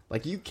that.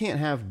 Like, you can't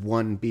have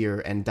one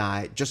beer and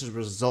die just as a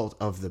result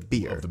of the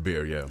beer.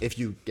 Yeah. If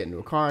you get into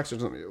a car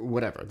accident or something,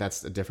 whatever,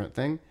 that's a different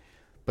thing.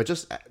 But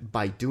just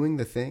by doing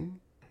the thing,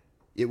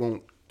 it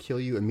won't kill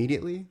you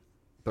immediately,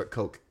 but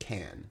coke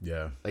can.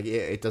 Yeah. Like,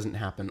 it doesn't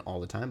happen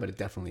all the time, but it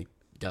definitely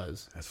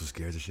does. That's what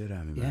scares the shit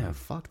out of me, man. Yeah,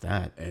 fuck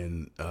that.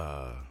 And,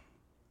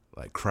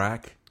 like,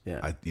 crack.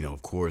 Yeah.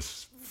 Of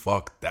course,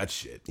 fuck that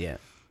shit. Yeah.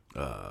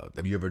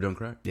 Have you ever done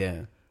crack?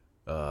 Yeah.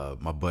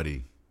 My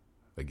buddy,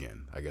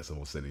 again, I guess I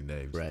won't say any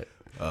names. Right.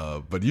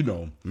 But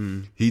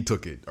he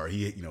took it, or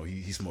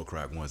he smoked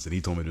crack once, and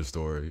he told me this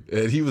story,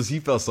 and he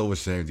felt so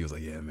ashamed. He was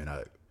like, "Yeah, man,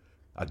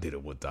 I did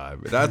it one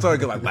time," and I started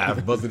to like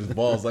laugh, busting his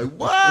balls, like,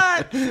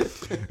 "What?"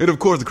 And of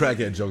course, the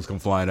crackhead jokes come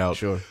flying out.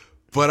 Sure.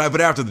 But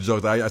after the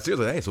jokes, I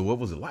seriously, hey, so what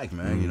was it like,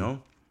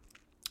 man?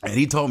 And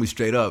he told me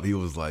straight up, he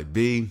was like,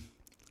 "B,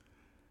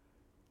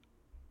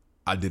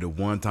 I did it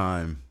one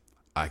time.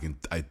 I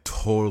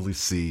totally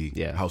see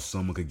how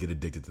someone could get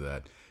addicted to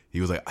that." He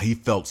was like, he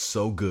felt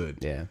so good.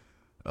 Yeah.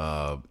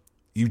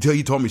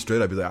 He told me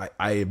straight up, he's like,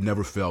 I have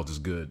never felt as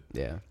good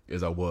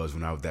as I was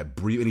when I was that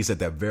brief. And he said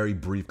that very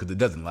brief, because it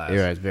doesn't last.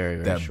 Yeah, it's very,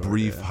 very that short,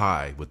 brief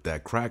high with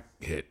that crack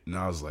hit. And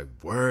I was like,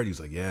 word? He was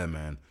like, yeah,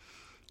 man.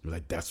 He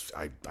was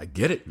like, I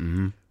get it.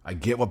 Mm-hmm. I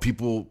get why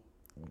people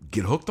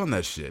get hooked on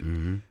that shit.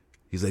 Mm-hmm.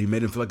 He said he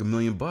made him feel like $1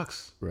 million,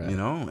 right.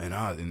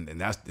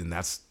 And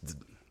that's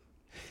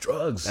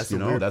drugs. That's the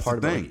weird that's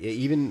part the thing. About it.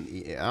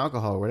 Even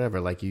alcohol or whatever,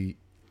 like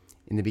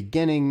in the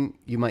beginning,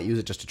 you might use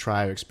it just to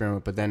try or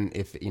experiment, but then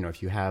if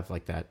you have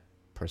like that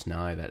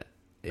personality that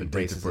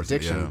embraces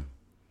addiction,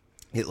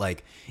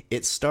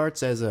 it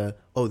starts as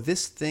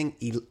this thing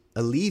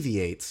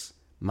alleviates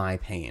my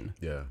pain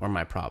or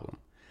my problem.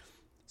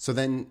 So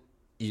then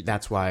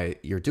that's why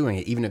you're doing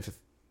it, even if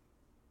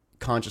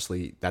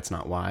consciously that's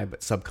not why,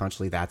 but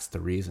subconsciously that's the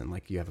reason.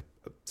 Like you have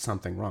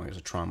something wrong, there's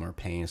a trauma or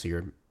pain, so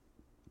you're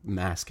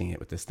masking it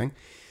with this thing.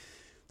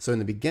 So in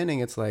the beginning,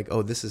 it's like,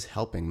 oh, this is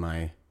helping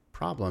my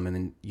problem, and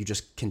then you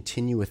just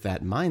continue with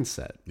that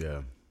mindset,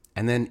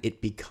 and then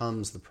it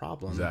becomes the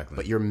problem. Exactly.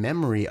 But your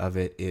memory of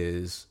it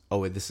is,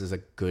 oh, this is a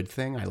good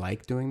thing, I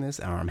like doing this,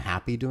 or I'm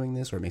happy doing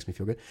this, or it makes me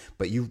feel good.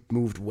 But you've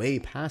moved way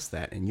past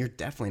that, and you're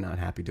definitely not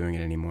happy doing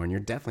it anymore, and you're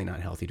definitely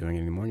not healthy doing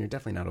it anymore, and you're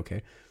definitely not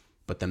okay.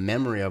 But the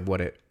memory of what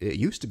it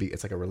used to be,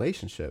 it's like a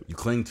relationship. You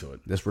cling to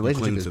it. This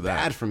relationship is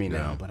bad for me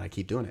now, but I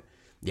keep doing it.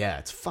 Yeah,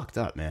 it's fucked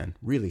up, man.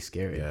 Really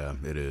scary. Yeah,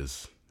 it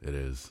is.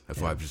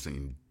 That's why I'm just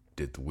thinking,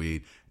 did the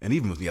weed, and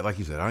even like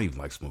you said, I don't even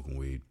like smoking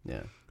weed.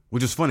 Yeah,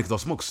 which is funny because I'll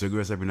smoke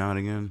cigarettes every now and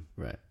again.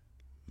 Right.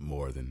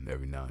 More than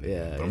every now and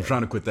again. But I'm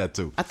trying to quit that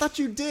too. I thought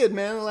you did,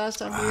 man. The last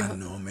time I don't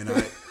know,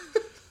 man.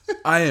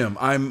 I am.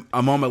 I'm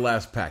on my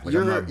last pack. Like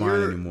I'm not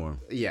buying anymore.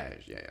 Yeah.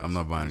 I'm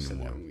not buying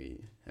anymore.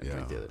 The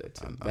other day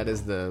too. That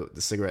is the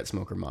cigarette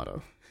smoker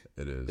motto.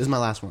 It is. This is my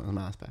last one. This is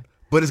my last pack.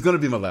 But it's gonna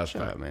be my last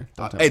pack, up, man.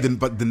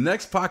 But the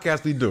next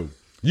podcast we do,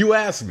 you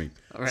ask me.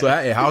 Right. So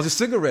hey, how's your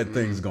cigarette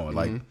things going?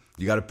 Like,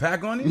 you got a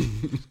pack on you?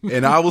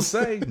 And I will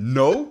say,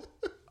 no,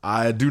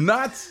 I do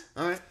not.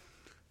 All right.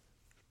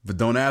 But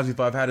don't ask me if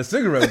I've had a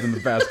cigarette within the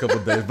past couple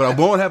of days. But I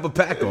won't have a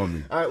pack on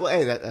me. All right. Well,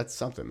 hey, that's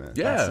something, man.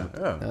 Yeah.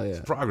 Something. Yeah. Hell yeah.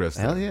 It's progress.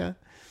 Hell yeah.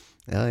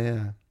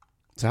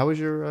 So how was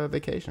your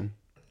vacation?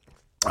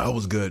 It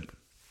was good.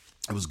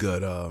 It was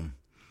good.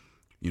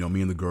 Me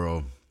and the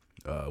girl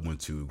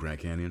went to Grand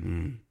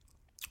Canyon,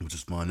 which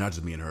was fun. Not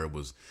just me and her. It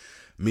was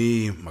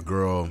me, my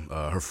girl,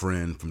 her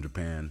friend from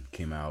Japan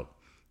came out,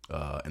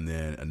 and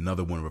then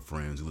another one of her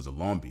friends who lives in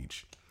Long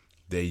Beach.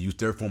 They used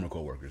their former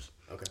coworkers,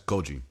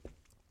 Koji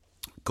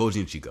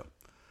and Chico.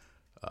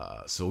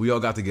 So we all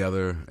got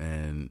together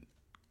and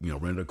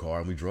rented a car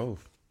and we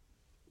drove.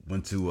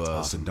 Went to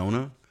awesome.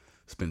 Sedona.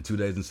 Spent 2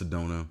 days in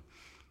Sedona.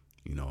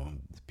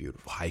 It's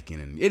beautiful hiking,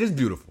 and it is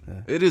beautiful.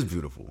 Yeah. It is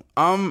beautiful.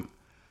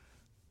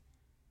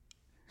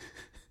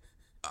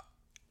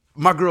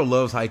 My girl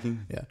loves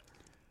hiking. Yeah.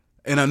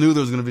 And I knew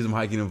there was going to be some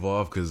hiking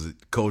involved because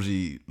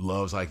Koji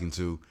loves hiking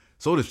too.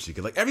 So does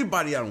Chica. Like,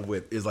 everybody I'm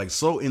with is like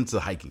so into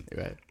hiking.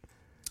 Right.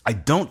 I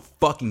don't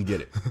fucking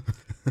get it.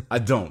 I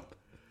don't.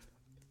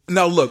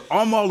 Now, look,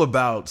 I'm all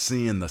about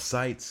seeing the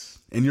sights.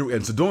 And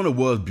Sedona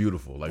was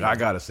beautiful. Like, I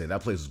got to say,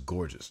 that place was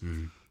gorgeous.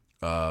 Mm-hmm.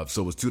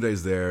 So it was 2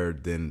 days there,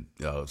 then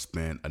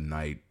spent a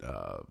night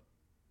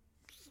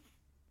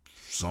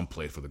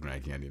someplace where the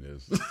Grand Canyon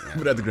is.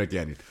 But at the Grand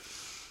Canyon.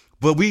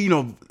 But we,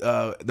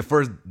 the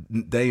first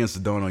day in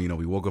Sedona,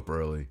 we woke up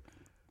early,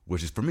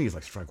 which is, for me, it's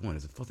like strike one.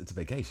 It's a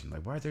vacation.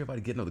 Like, why is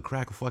everybody getting up the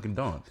crack of fucking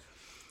dawn?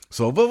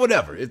 So, but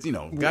whatever. It's,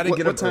 got to get up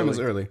early. What time was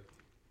early?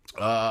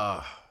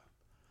 I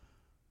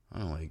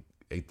don't know, like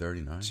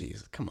 8:30, 9.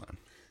 Jeez, come on.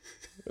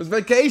 It's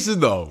vacation,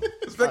 though.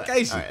 It's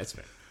vacation. All right, that's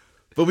fair.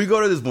 But we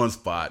go to this one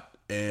spot,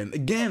 and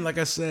again, like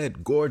I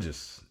said,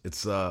 gorgeous. It's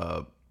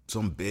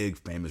some big,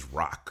 famous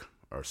rock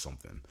or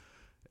something.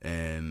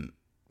 And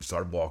we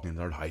started walking,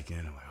 started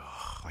hiking.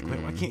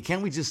 I'm like,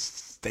 can't we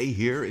just stay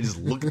here and just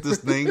look at this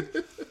thing?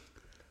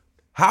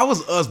 How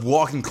is us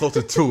walking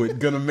closer to it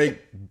going to make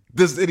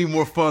this any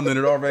more fun than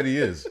it already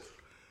is?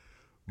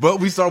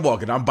 But we start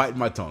walking. I'm biting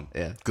my tongue.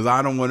 Yeah. Because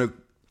I don't want to.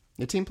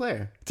 You're a team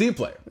player. Team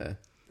player. Yeah.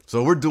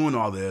 So we're doing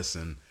all this,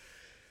 and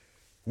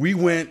we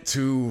went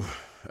to,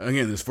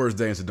 again, this first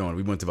day in Sedona,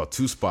 we went to about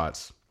 2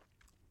 spots,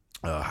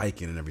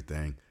 hiking and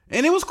everything.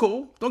 And it was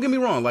cool. Don't get me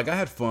wrong. Like, I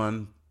had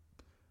fun-ish.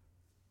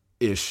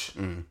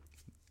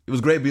 It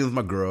was great being with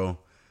my girl.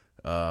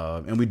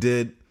 And we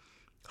did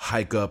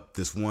hike up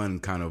this one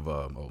kind of,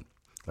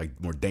 like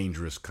more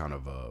dangerous kind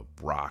of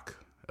rock.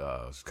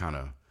 It's kind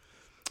of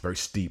very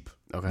steep.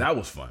 Okay. That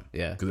was fun.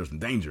 Yeah. Because there's some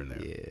danger in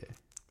there. Yeah.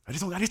 I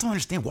just don't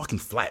understand walking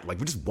flat. Like,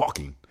 we're just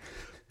walking.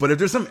 But if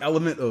there's some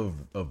element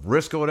of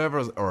risk or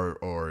whatever,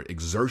 or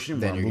exertion,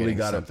 then you're really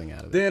getting something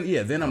out of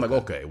it. Then I'm like,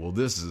 okay, well,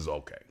 this is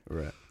okay.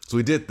 Right. So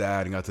we did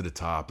that and got to the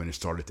top, and it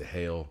started to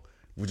hail,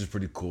 which is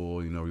pretty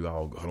cool. You know, we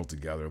all huddled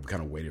together. We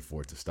kind of waited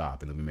for it to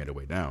stop, and then we made our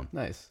way down.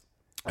 Nice.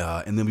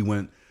 And then we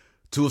went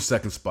to a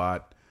second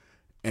spot,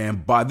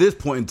 and by this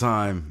point in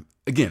time,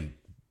 again,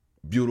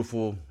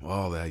 beautiful.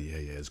 All that, yeah,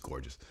 it's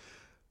gorgeous.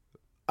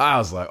 I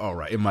was like, all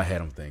right. In my head,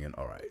 I'm thinking,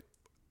 all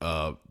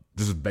right,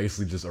 this is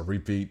basically just a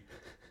repeat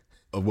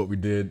of what we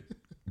did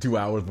 2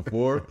 hours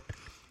before.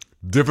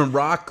 Different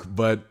rock,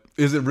 but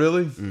is it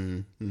really?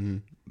 Mm-hmm.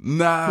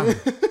 Nah.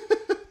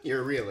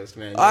 You're a realist,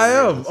 man. I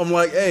am. I'm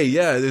like, hey,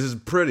 yeah, this is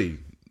pretty.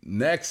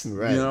 Next,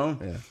 right. you know?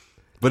 Yeah.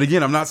 But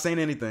again, I'm not saying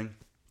anything.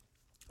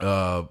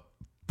 But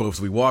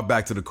so we walked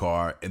back to the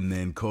car, and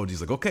then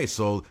Koji's like, okay,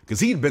 so, because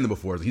he'd been there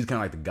before, so he's kind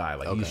of like the guy.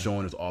 Like, he's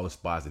showing us all the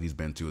spots that he's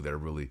been to that are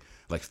really,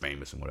 like,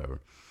 famous and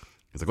whatever.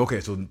 He's like, okay,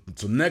 so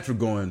next we're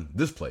going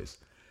this place.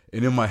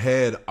 And in my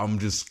head, I'm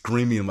just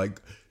screaming,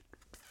 like,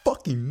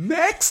 fucking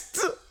next?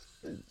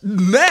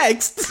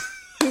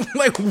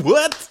 Like,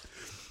 what?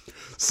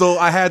 So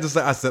I had to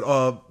say, I said,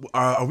 are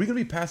we going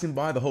to be passing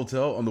by the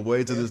hotel on the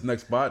way to this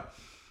next spot?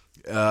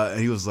 And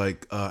he was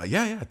like,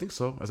 yeah, I think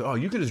so. I said, oh,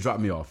 you can just drop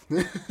me off.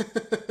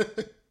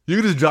 You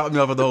can just drop me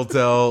off at the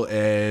hotel,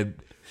 and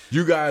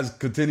you guys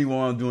continue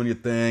on doing your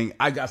thing.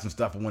 I got some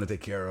stuff I want to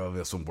take care of.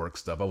 There's some work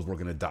stuff. I was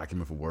working a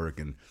document for work,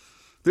 and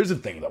there's some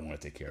things I want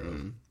to take care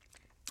of.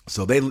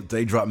 So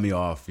they dropped me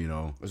off, you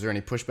know. Was there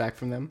any pushback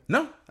from them?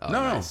 No,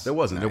 nice. there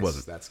wasn't. Nice. There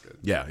wasn't. That's good.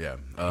 Yeah. I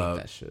hate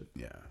that shit.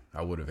 Yeah,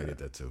 I would have hated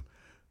that too.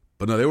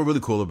 But no, they were really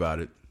cool about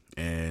it.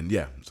 And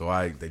yeah, so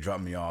they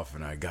dropped me off,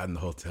 and I got in the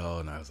hotel,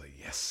 and I was like,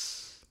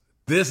 yes,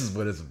 this is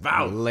what it's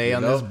about. Lay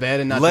on this bed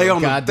and not lay do a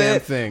on goddamn the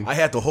bed. thing. I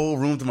had the whole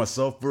room to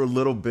myself for a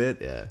little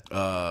bit. Yeah.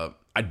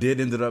 I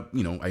ended up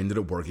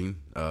working.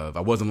 I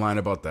wasn't lying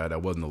about that.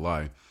 That wasn't a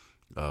lie.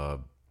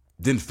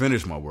 Didn't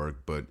finish my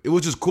work, but it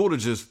was just cool to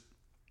just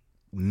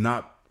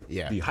not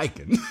be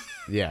hiking.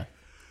 Yeah.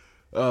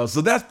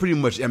 So that's pretty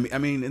much, I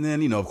mean, and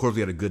then, you know, of course we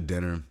had a good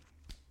dinner.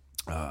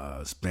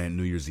 Spent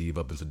New Year's Eve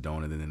up in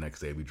Sedona. Then the next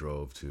day we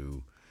drove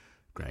to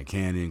Grand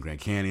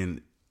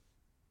Canyon.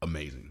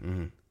 Amazing.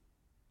 Mm-hmm.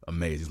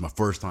 Amazing. It's my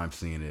first time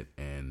seeing it.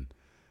 And,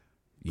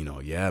 you know,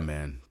 yeah,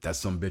 man, that's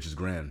some bitch's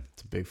grand.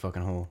 It's a big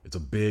fucking hole. It's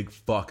a big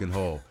fucking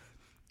hole.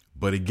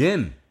 But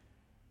again,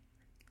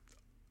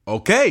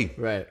 okay.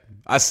 Right.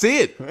 I see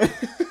it.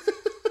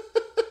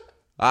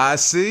 I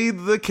see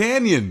the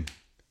canyon.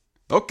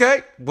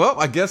 Okay. Well,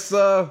 I guess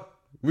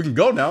we can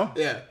go now.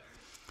 Yeah.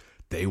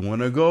 They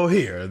want to go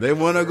here. They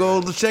want to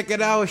go check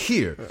it out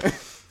here.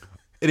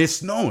 And it's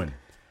snowing.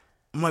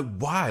 I'm like,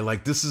 why?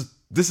 Like, this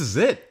is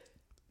it.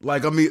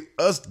 Like, I mean,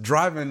 us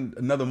driving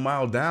another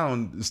mile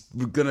down,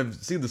 we're going to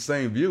see the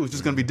same view. It's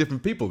just going to be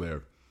different people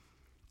there.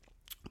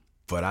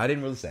 But I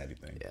didn't really say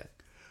anything. Yeah.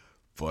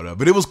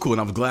 But it was cool,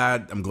 and I'm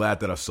glad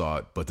that I saw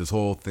it. But this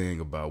whole thing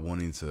about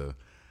wanting to,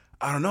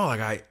 I don't know,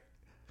 like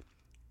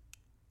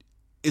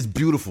it's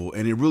beautiful,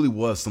 and it really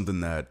was something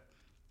that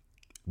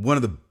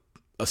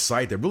a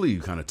sight that really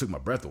kind of took my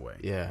breath away.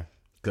 Yeah.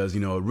 Because,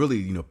 you know, really,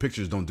 you know,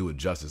 pictures don't do it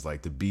justice.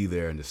 Like, to be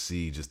there and to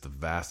see just the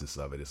vastness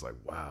of it, it's like,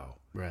 wow.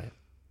 Right.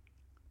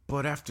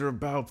 But after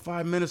about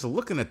 5 minutes of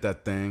looking at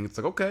that thing, it's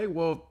like, okay,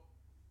 well,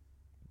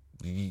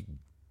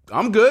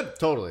 I'm good.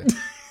 Totally.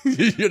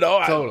 You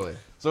know? Totally.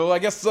 So I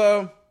guess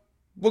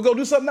we'll go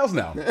do something else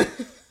now.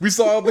 We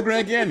saw the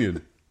Grand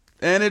Canyon,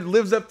 and it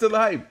lives up to the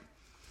hype.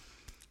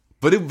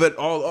 But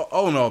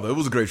all in all, though, it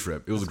was a great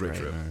trip. It was a great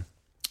trip. Man.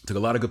 Took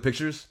a lot of good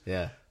pictures.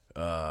 Yeah.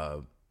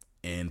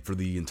 And for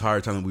the entire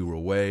time that we were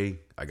away,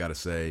 I gotta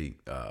say,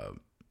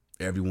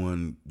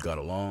 everyone got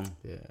along.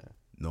 Yeah.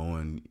 No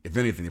one, if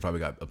anything, they probably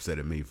got upset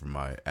at me for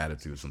my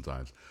attitude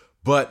sometimes.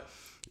 But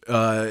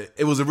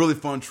it was a really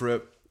fun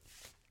trip.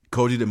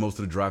 Koji did most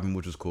of the driving,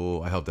 which was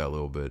cool. I helped out a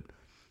little bit.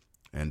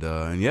 And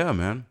yeah,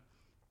 man,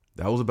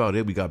 that was about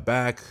it. We got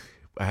back.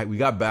 We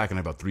got back in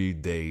about 3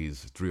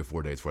 or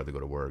 4 days before I had to go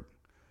to work.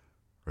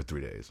 Or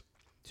 3 days.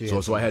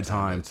 So I had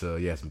time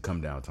to, some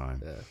come down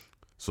time. Yeah.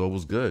 So it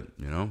was good,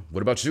 you know.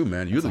 What about you,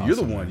 man? You're the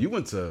one. Man. You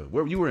went to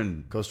where? You were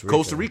in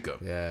Costa Rica.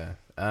 Yeah.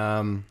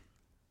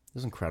 It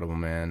was incredible,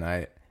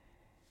 man.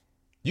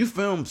 You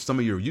filmed some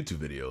of your YouTube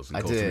videos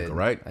in Costa Rica,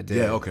 right? I did.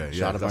 Yeah, okay.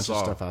 Shot a bunch of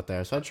stuff out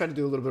there. So I tried to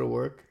do a little bit of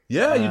work.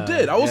 Yeah, you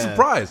did. I was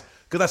surprised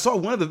because I saw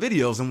one of the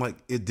videos. I'm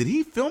like, did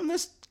he film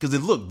this? Because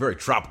it looked very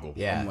tropical.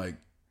 Yeah. I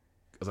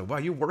was like, wow,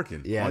 you're working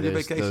on your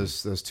vacation.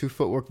 Those 2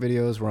 footwork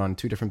videos were on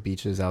 2 different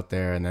beaches out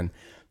there. And then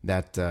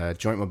that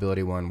joint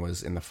mobility one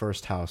was in the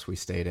first house we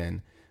stayed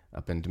in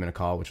up in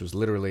Dominical, which was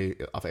literally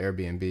off of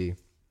Airbnb.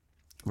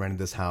 Rented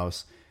this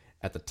house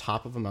at the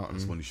top of a mountain.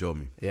 That's when you showed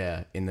me.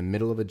 Yeah, in the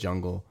middle of a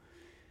jungle.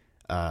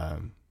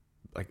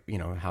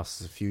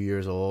 House is a few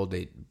years old.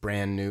 They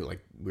brand new.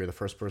 Like, we were the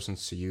first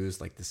persons to use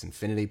like this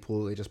infinity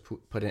pool they just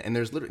put in. And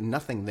there's literally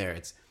nothing there.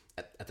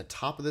 at the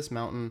top of this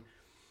mountain,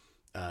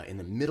 in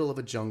the middle of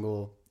a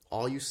jungle.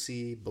 All you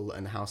see below,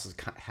 and the house is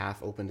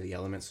half open to the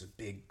elements. There's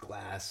big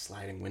glass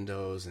sliding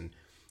windows and,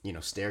 you know,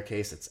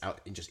 staircase that's out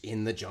just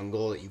in the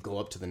jungle that you go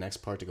up to the next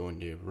part to go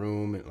into your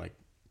room. And like,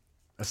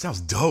 that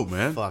sounds dope,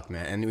 man. Fuck,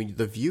 man. And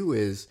the view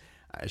is,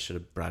 I should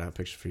have brought out a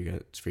picture for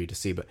you to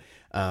see, but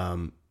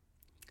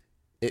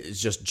it's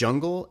just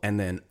jungle and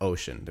then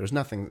ocean. There's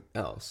nothing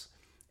else.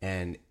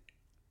 And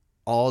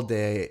all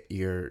day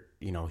you're,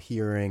 you know,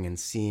 hearing and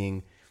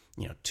seeing,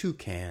 you know,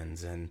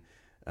 toucans and,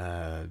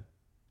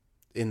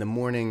 in the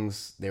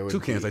mornings there would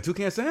toucans, be, like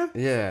Toucan Sam?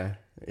 Yeah.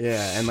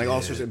 And like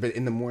all sorts of, but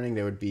in the morning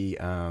there would be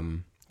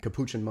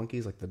capuchin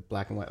monkeys, like the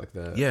black and white, like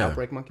the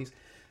outbreak monkeys.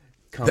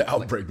 The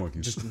outbreak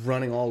monkeys. Just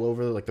running all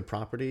over like the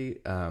property.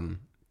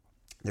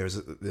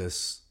 There's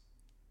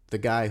the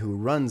guy who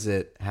runs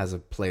it has a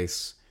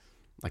place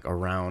like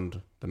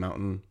around the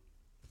mountain.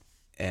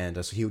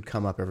 And so he would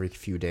come up every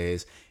few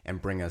days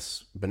and bring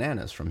us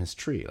bananas from his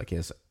tree. Like he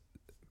has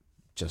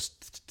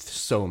just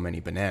so many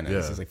bananas.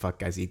 Yeah. He's like, fuck,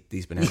 guys, eat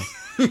these bananas.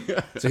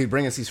 So he'd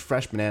bring us these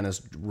fresh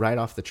bananas right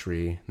off the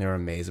tree. They were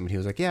amazing. But he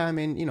was like, yeah, I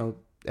mean, you know,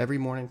 every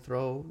morning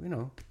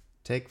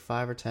take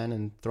 5 or 10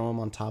 and throw them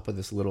on top of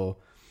this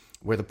little,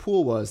 where the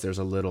pool was, there's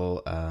a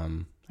little, I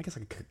guess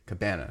like a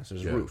cabana. So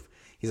there's a roof.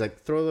 He's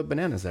like, throw the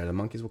bananas there. The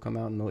monkeys will come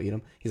out and they'll eat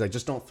them. He's like,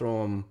 just don't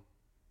throw them,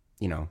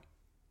 you know,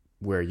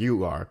 where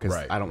you are. Because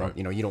I don't want,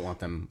 you know, you don't want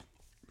them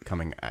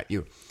coming at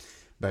you.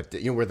 But,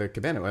 you know, where the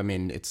cabana, I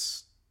mean,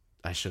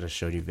 I should have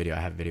showed you video. I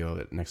have video of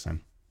it next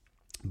time.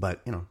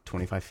 But, you know,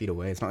 25 feet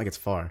away. It's not like it's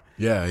far.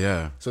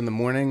 Yeah. So in the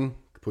morning,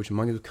 capuchin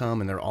monkeys would come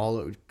and they're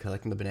all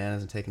collecting the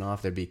bananas and taking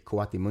off. There'd be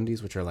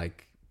coatimundis, which are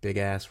like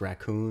big-ass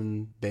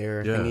raccoon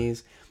bear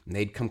thingies. And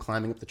they'd come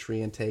climbing up the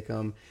tree and take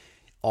them.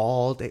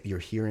 All day, you're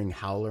hearing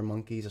howler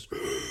monkeys just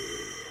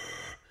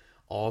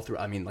all through,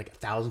 I mean, like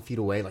 1,000 feet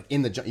away, like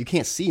in the jungle. You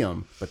can't see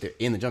them, but they're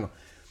in the jungle.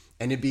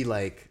 And it'd be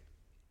like,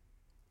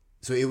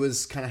 so it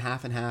was kind of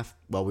half and half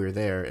while we were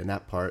there in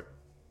that part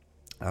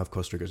of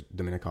Costa Rica's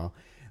Dominical.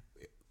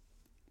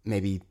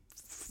 Maybe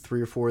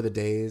 3 of the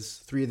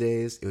days,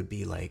 it would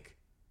be like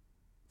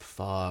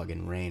fog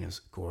and rain. It was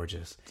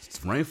gorgeous. It's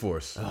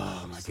rainforest.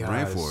 Oh my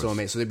God. It was so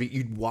amazing. So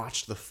you'd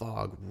watch the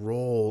fog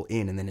roll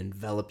in and then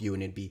envelop you,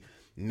 and it'd be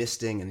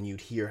misting, and then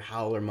you'd hear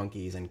howler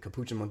monkeys and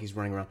capuchin monkeys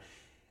running around.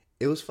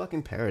 It was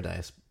fucking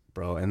paradise,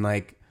 bro. And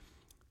like,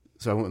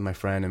 so I went with my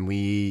friend and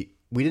we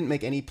didn't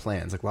make any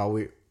plans.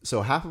 Like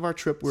so half of our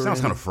trip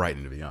sounds kind of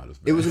frightening, to be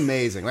honest. Man. It was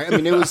amazing. Like, I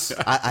mean, it was.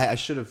 I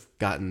should have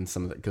gotten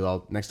some of it,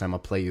 because next time I'll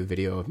play you a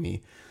video of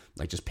me,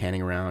 like just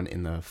panning around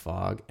in the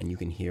fog, and you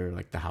can hear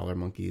like the howler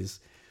monkeys.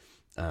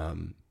 I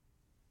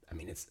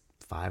mean, it's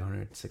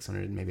 500,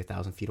 600, maybe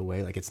 1,000 feet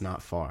away. Like, it's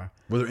not far.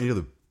 Were there any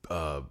other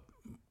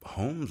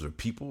homes or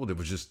people? There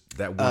was just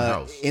that one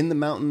house in the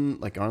mountain.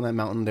 Like on that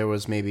mountain, there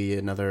was maybe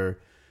another,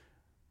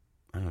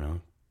 I don't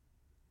know,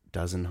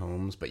 dozen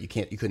homes, but you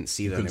couldn't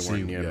see them. They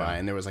weren't nearby.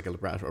 And there was like a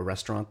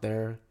restaurant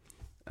there,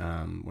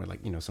 where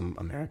like, you know, some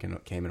American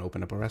came and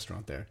opened up a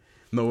restaurant there.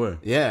 No way.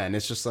 Yeah. And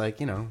it's just like,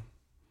 you know,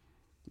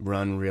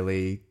 run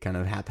really kind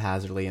of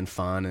haphazardly and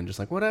fun and just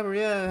like, whatever.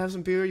 Yeah. Have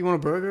some beer. You want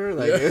a burger?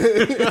 Like,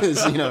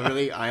 it's, you know,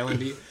 really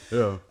islandy.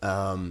 Yeah.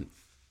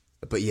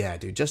 But yeah,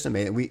 dude, just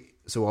amazing.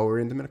 So while we were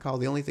in Dominical,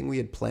 the only thing we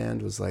had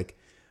planned was like,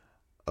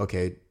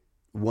 okay,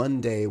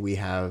 one day we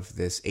have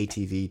this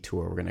ATV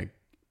tour. We're going to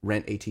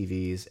rent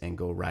ATVs and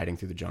go riding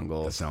through the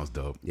jungle. That sounds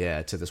dope.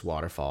 Yeah, to this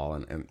waterfall,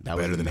 and that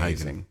better was than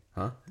amazing. Hiking.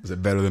 Huh? Is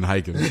it better than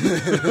hiking?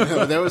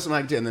 There was some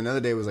hiking, and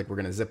another day was like, we're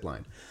gonna zip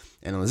line,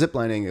 and on the zip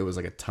lining it was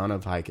like a ton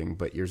of hiking,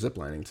 but you're zip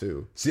lining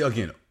too. See,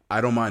 again,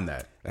 I don't mind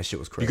that. That shit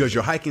was crazy because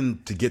you're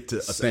hiking to get to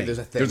a thing. There's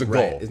a thing. There's a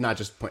right. goal. It's not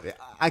just point.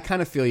 I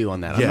kind of feel you on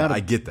that. Yeah, I'm not I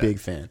get that. Big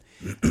fan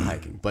of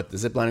hiking, but the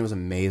zip lining was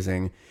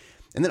amazing.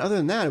 And then other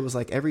than that, it was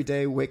like every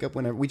day wake up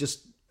whenever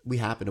we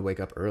happened to wake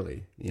up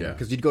early, you know,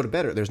 because you'd go to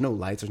bed. There's no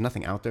lights. There's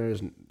nothing out there.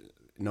 There's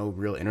no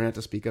real internet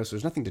to speak of. So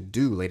there's nothing to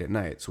do late at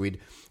night. So we'd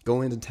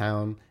go into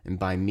town and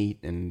buy meat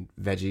and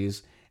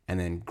veggies and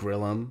then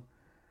grill them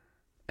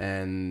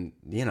and,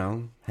 you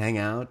know, hang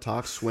out,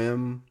 talk,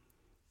 swim,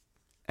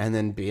 and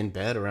then be in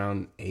bed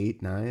around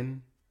 8,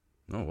 9.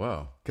 Oh,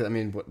 wow. Because, I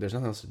mean, there's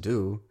nothing else to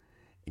do.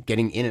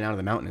 Getting in and out of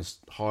the mountain is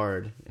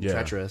hard and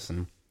treacherous,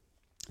 and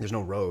there's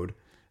no road.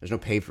 There's no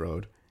paved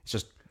road. It's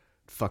just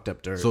fucked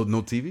up dirt. So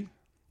no TV?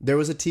 There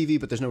was a TV,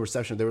 but there's no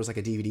reception. There was like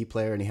a DVD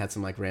player, and he had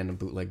some like random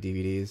bootleg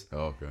DVDs.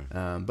 Oh,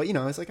 okay. But you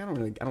know, it's like I don't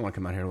want to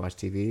come out here to watch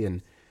TV,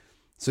 and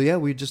so yeah,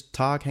 we just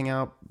talk, hang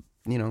out.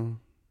 You know,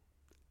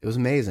 it was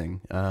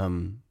amazing.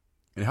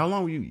 And how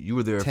long were you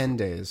were there? 10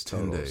 days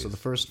total. 10 days. So the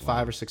first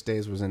 5 or 6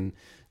 days was in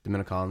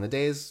Dominical, and the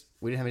days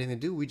we didn't have anything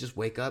to do. We just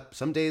wake up.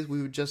 Some days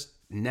we would just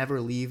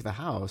never leave the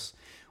house.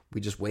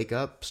 We just wake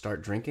up,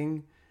 start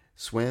drinking,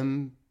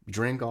 swim,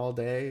 drink all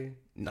day.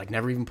 Like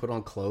never even put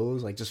on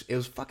clothes. Like just it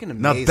was fucking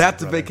amazing. Now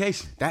that's a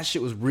vacation. That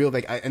shit was real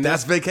vacation. And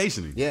that's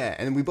vacationing. Yeah,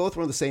 and we both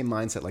were on the same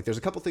mindset. Like there's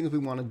a couple things we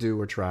want to do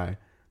or try,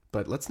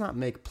 but let's not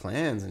make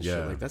plans and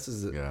shit. Like this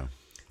is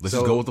Let's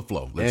just go with the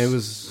flow. It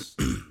was.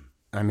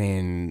 I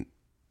mean,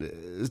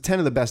 10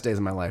 of the best days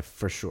of my life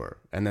for sure.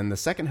 And then the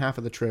second half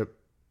of the trip,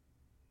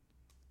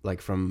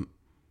 like from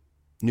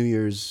New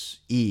Year's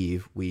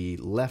Eve, we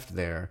left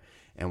there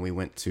and we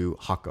went to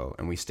Hako,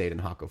 and we stayed in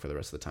Hako for the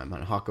rest of the time.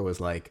 And Hako is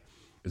like,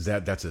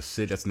 that's a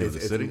city? That's near the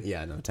city?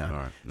 Yeah, no town. All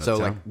right. So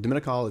town? Like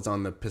Dominical is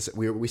on the Pacific.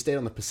 We stayed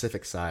on the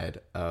Pacific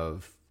side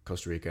of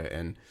Costa Rica,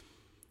 and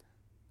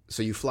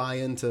so you fly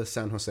into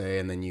San Jose,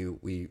 and then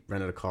we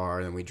rented a car,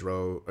 and then we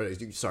drove.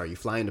 You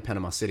fly into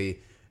Panama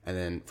City, and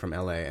then from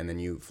LA, and then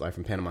you fly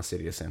from Panama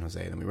City to San Jose.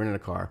 And then we rented a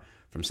car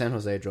from San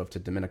Jose, drove to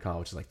Dominical,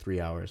 which is like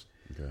 3 hours.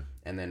 Okay.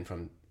 And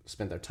then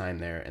spent our time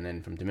there, and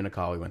then from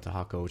Dominical we went to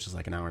Hako, which is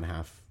like an hour and a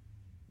half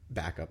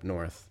back up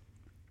north.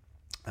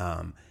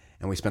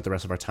 And we spent the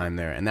rest of our time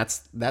there, and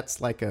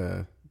that's like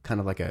a kind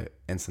of like a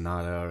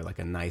Ensenada or like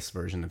a nice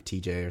version of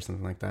TJ or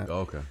something like that.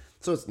 Oh, okay.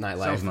 So it's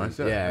nightlife. Sounds nice.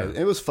 Yeah,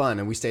 it was fun,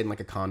 and we stayed in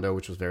like a condo,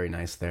 which was very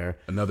nice there.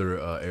 Another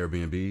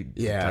Airbnb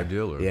type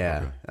deal, or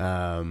yeah.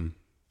 Okay.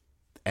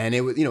 And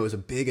it was it was a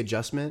big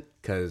adjustment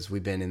because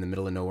we've been in the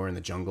middle of nowhere in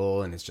the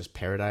jungle, and it's just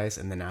paradise,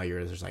 and then now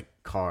there's like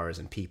cars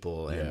and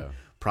people and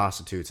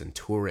prostitutes and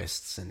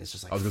tourists, and it's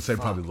just like I was gonna say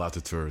probably lots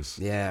of tourists.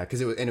 Yeah, because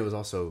it was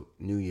also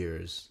New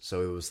Year's,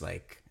 so it was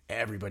like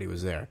everybody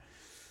was there,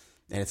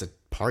 and it's a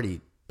party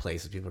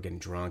place. People are getting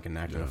drunk and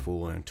acting a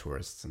fool, and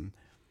tourists. And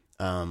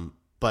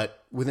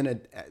but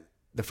within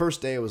the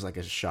first day, it was like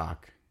a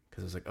shock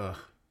because it was like, ugh,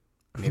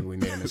 maybe we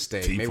made a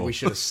mistake. Maybe we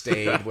should have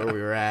stayed where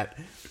we were at.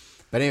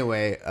 But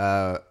anyway,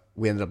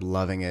 we ended up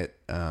loving it.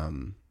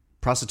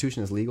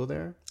 Prostitution is legal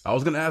there. I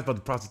was gonna ask about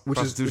the prostitution, which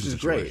is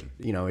situation.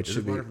 Great. You know, it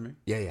should be. For me?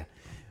 Yeah.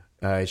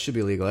 It should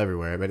be legal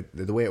everywhere, but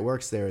the way it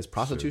works there is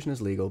prostitution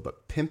is legal,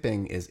 but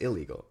pimping is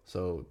illegal.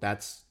 So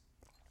that's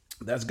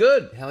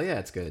good. Hell yeah,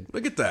 it's good.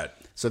 Look at that.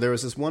 So there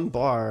was this one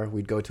bar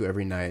we'd go to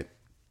every night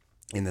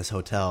in this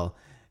hotel,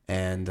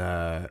 and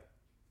that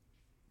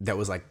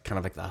was like kind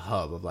of like the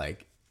hub of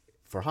like,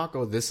 for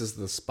Hako, this is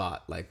the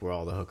spot like where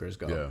all the hookers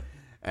go. Yeah.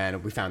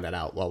 And we found that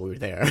out while we were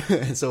there.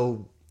 And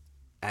so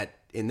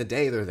in the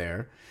day they're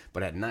there,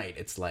 but at night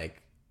it's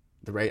like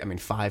the rate,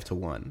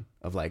 5-1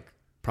 of like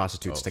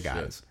prostitutes to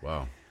guys. Shit.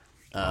 Wow.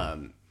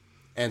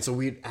 And so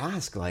we'd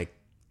ask like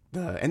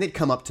and they'd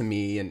come up to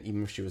me, and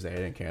even if she was there, I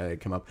didn't care. They'd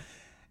come up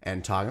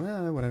and talk,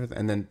 whatever.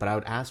 And then, but I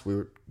would ask,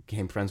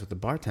 became friends with the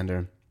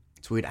bartender.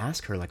 So we'd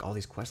ask her like all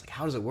these questions, like,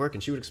 how does it work?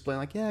 And she would explain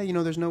like,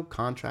 there's no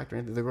contract or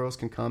anything. The girls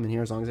can come in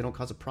here as long as they don't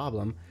cause a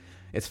problem.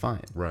 It's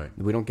fine. Right.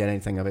 We don't get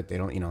anything of it. They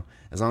don't,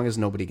 as long as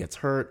nobody gets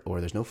hurt or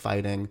there's no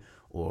fighting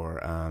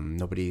or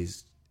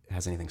nobody's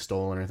has anything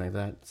stolen or anything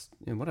like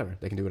that. Whatever.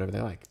 They can do whatever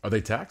they like. Are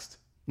they taxed?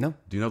 No.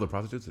 Do you know the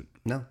prostitutes?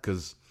 No.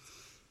 Because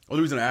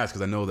only reason I ask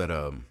is I know that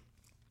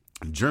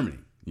in Germany,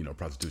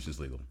 prostitution is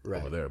legal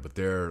over there, but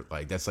they're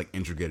like that's like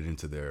integrated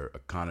into their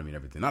economy and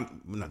everything. Not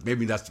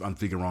maybe I'm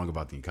thinking wrong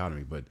about the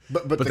economy, but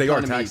the they economy,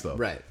 are taxed though.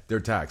 Right. They're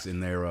taxed,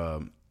 and they're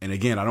and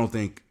again, I don't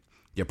think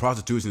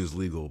prostitution is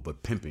legal,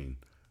 but pimping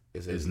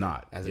is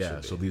not.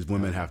 So these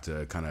women have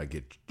to kind of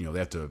get they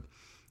have to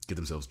get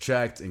themselves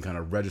checked and kind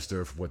of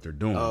register for what they're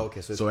doing. Oh,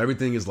 okay. So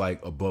everything is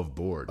like above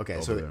board.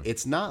 Okay, so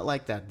it's not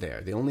like that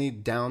there. The only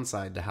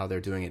downside to how they're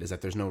doing it is that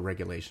there's no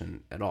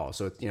regulation at all.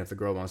 So if the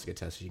girl wants to get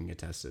tested, she can get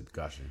tested.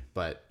 Gotcha.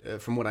 But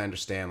from what I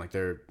understand, like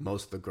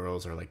most of the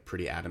girls are like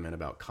pretty adamant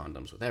about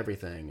condoms with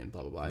everything and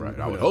blah blah blah. Right.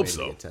 I would hope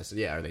so. Get tested.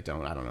 Yeah, or they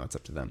don't. I don't know. It's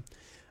up to them.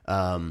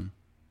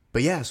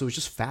 But yeah, so it was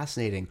just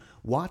fascinating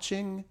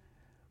watching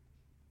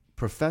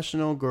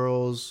professional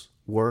girls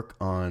work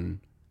on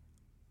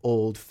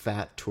old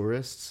fat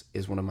tourists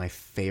is one of my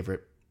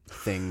favorite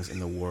things in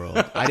the world.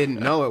 I didn't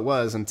know it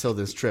was until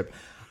this trip.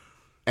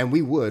 And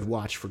we would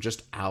watch for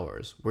just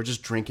hours. We're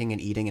just drinking and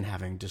eating and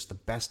having just the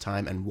best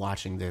time and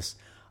watching this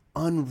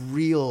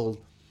unreal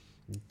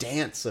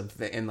dance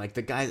and like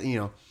the guys,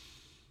 you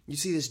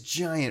see this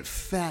giant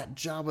fat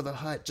Jabba the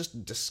Hutt,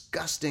 just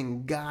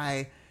disgusting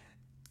guy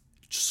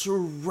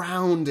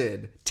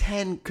surrounded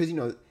 10, because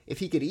if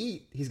he could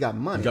eat, he's got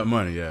money. He's got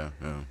money, yeah.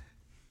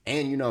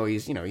 And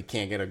he's he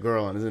can't get a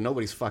girl, and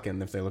nobody's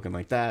fucking if they're looking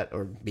like that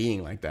or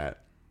being like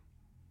that.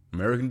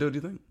 American dude, do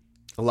you think?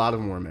 A lot of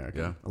them were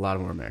American. Yeah. A lot of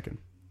them were American.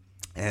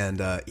 And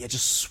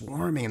just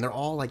swarming, and they're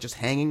all like just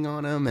hanging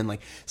on him, and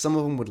like some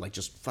of them would like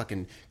just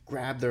fucking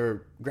grab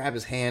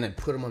his hand and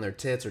put him on their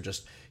tits, or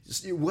just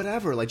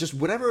whatever, like just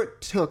whatever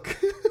it took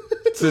to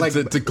close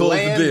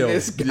the deal.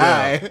 This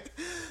guy. Yeah.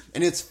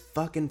 And it's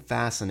fucking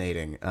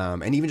fascinating.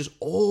 And even just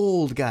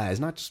old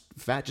guys, not just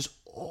fat, just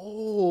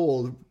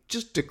old,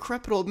 just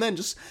decrepit old men,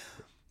 just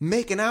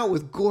making out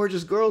with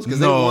gorgeous girls because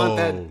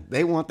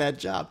they want that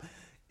job.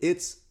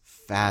 It's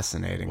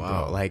fascinating,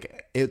 bro.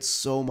 Like it's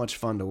so much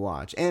fun to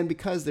watch, and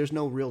because there's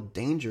no real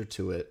danger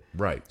to it,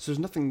 right? So there's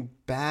nothing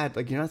bad.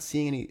 Like you're not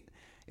seeing any.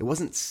 It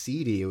wasn't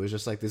seedy. It was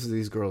just like this is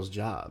these girls'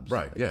 jobs,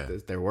 right?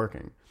 Like, they're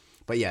working.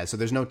 But yeah, so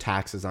there's no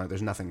taxes on it.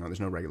 There's nothing.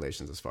 There's no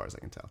regulations as far as I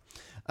can tell.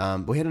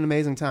 But we had an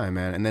amazing time,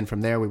 man. And then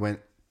from there we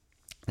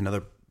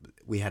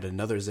had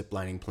another zip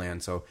lining plan.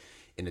 So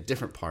in a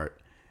different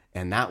part,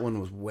 and that one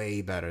was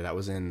way better. That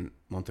was in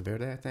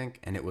Monteverde, I think,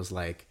 and it was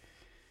like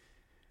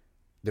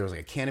there was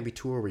like a canopy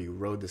tour where you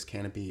rode this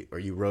canopy or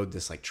you rode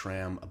this like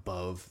tram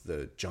above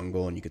the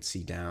jungle and you could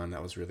see down.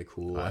 That was really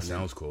cool. That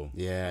sounds cool.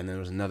 Yeah, and then there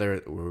was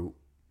another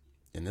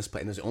in this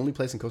place, and it was the only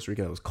place in Costa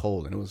Rica that was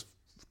cold, and it was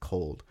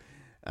cold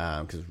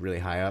because it was really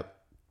high up,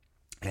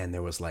 and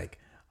there was like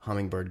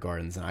hummingbird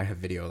gardens, and I have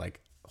video like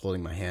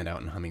holding my hand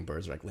out and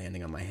hummingbirds are like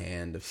landing on my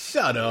hand.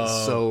 Shut up.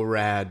 So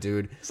rad,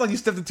 dude. It's like you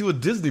stepped into a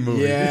Disney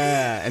movie.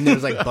 Yeah, and there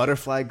was like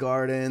butterfly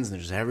gardens, and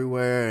they're just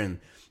everywhere, and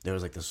there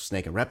was like this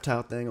snake and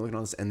reptile thing, looking at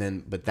all this, and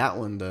then but that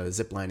one, the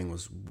zip lining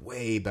was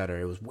way better.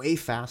 It was way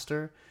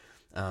faster,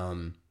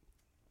 and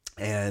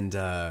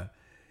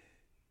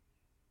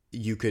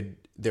you could.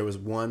 There was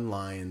one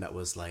line that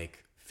was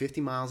like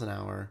 50 miles an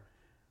hour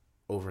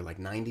over like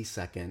 90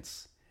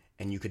 seconds,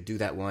 and you could do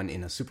that one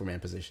in a Superman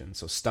position,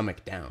 so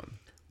stomach down.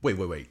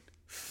 Wait.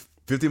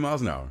 50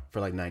 miles an hour for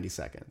like 90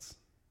 seconds.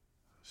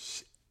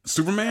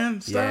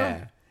 Superman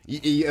style?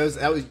 Yeah,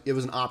 it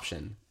was an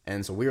option.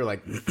 And so we were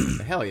like,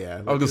 hell yeah.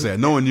 Like, I was going to say,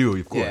 no one knew,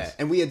 of course. Yeah,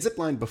 and we had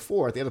ziplined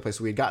before at the other place.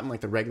 So we had gotten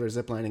like the regular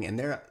ziplining, and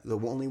the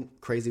only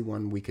crazy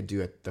one we could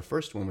do at the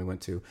first one we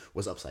went to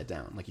was upside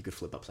down. Like you could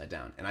flip upside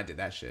down. And I did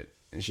that shit.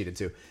 And she did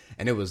too.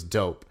 And it was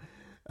dope.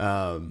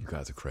 You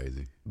guys are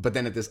crazy. But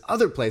then at this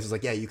other place, it was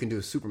like, yeah, you can do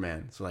a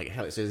Superman. So like,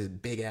 hell, so there's this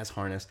big ass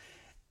harness.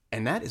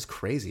 And that is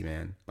crazy,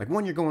 man. Like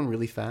one, you're going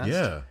really fast.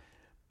 Yeah.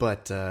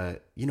 But,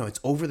 it's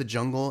over the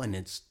jungle, and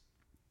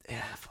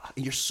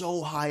you're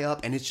so high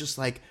up, and it's just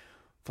like,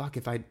 fuck,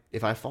 if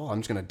I fall, I'm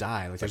just gonna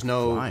die. Like there's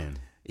no flying.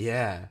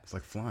 Yeah, it's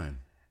like flying.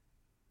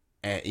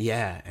 And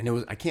it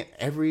was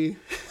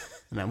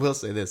and I will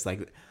say this,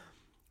 like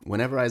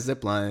whenever I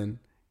zipline,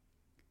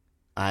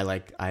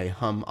 I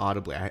hum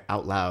audibly,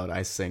 out loud,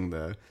 I sing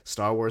the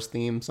Star Wars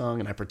theme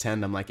song, and I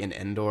pretend I'm like in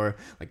Endor,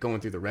 like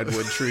going through the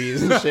redwood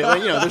trees and shit.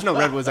 Like, there's no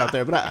redwoods out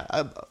there, but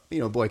I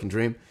boy can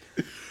dream.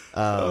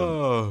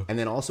 And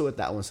then also at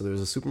that one, so there was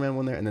a Superman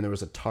one there, and then there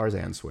was a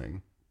Tarzan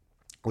swing,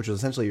 which was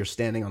essentially you're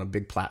standing on a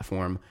big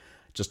platform,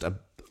 just a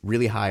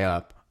really high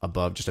up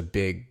above just a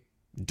big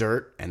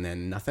dirt and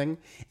then nothing,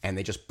 and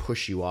they just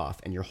push you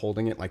off, and you're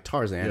holding it like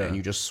Tarzan, and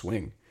you just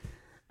swing.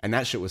 And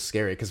that shit was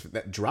scary because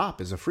that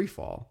drop is a free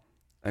fall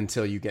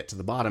until you get to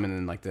the bottom, and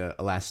then like the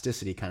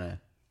elasticity kind of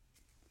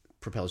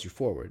propels you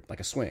forward like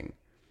a swing.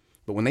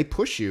 But when they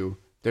push you,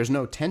 there's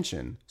no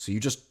tension, so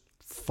you just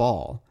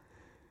fall.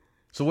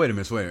 So wait a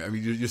minute. I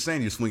mean, you're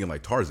saying you're swinging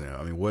like Tarzan.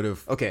 I mean, what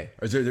if? Okay.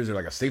 Is there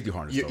like a safety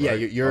harness?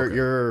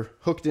 You're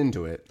hooked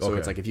into it. So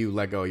it's like if you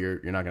let go,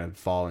 you're not gonna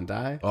fall and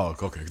die. Oh,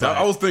 okay.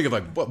 I was thinking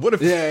like, what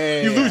if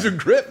you lose your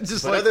grip?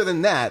 Just but other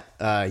than that,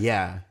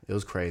 it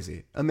was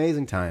crazy.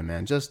 Amazing time,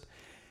 man. Just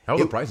how are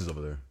the prices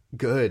over there?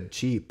 Good,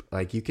 cheap.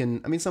 Like you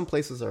can. I mean, some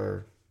places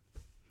are,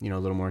 a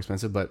little more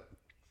expensive, but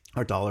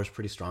our dollar's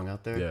pretty strong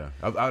out there. Yeah,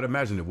 I would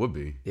imagine it would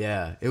be.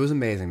 Yeah, it was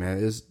amazing, man.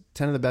 It was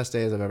 10 of the best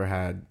days I've ever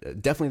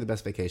had. Definitely the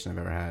best vacation I've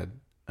ever had.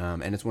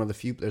 And it's one of the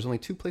few. There's only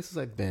 2 places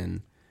I've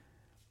been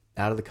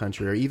out of the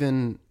country or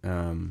even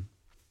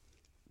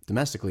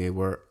domestically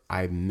where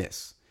I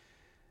miss.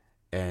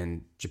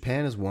 And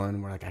Japan is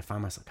one where like I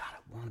find myself, God,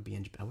 I want to be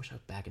in Japan. I wish I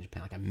was back in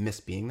Japan. Like I miss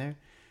being there.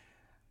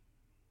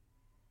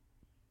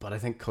 But I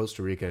think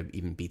Costa Rica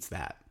even beats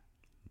that.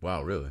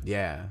 Wow, really?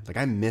 Yeah, like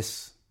I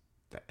miss.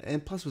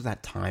 And plus, with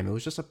that time, it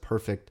was just a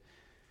perfect,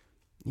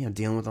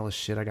 dealing with all the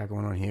shit I got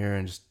going on here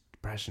and just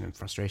depression and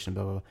frustration,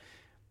 blah, blah, blah.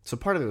 So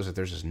part of it was that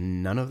there's just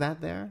none of that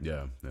there.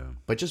 Yeah.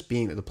 But just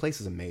being there, the place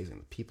is amazing.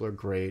 The people are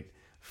great.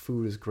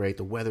 Food is great.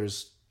 The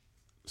weather's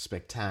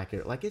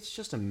spectacular. Like, it's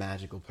just a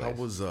magical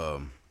place.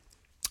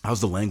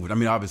 How's the language? I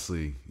mean,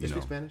 obviously, you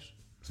speak Spanish?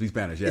 Speak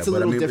Spanish, yeah. It's a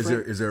little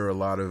different. Is there a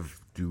lot of,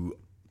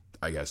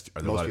 are there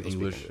a lot of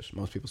English?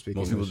 Most people speak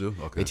English. Most people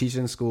do? Okay. They teach it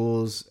in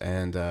schools,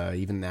 and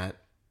even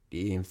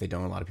if they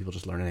don't, a lot of people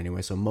just learn it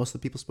anyway. So most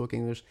of the people spoke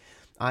English.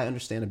 I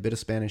understand a bit of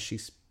Spanish. She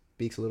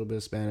speaks a little bit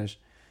of Spanish.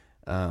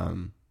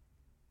 Yeah,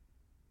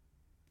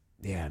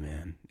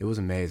 man. It was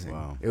amazing.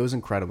 Wow. It was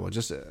incredible.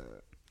 Just,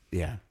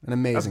 an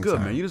amazing That's good,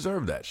 time. man. You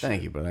deserve that shit.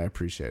 Thank you, brother. I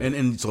appreciate it.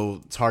 And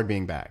so... It's hard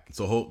being back.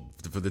 So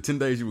for the 10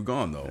 days you were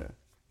gone, though,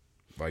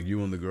 like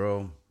you and the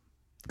girl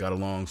got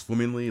along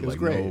swimmingly? It was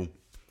great.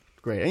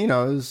 Great. And, it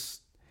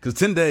was... Because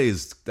 10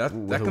 days, that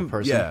can...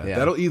 Person,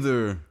 that'll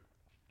either...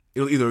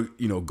 It'll either,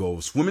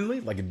 go swimmingly,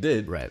 like it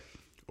did. Right.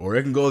 Or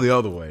it can go the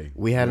other way.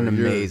 We had an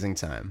amazing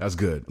time. That's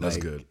good. That's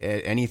good.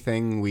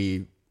 Anything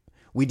we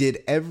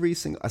did every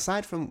single...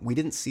 Aside from, we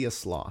didn't see a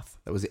sloth.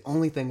 That was the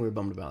only thing we were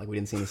bummed about. Like, we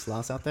didn't see any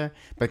sloths out there.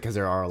 Because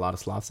there are a lot of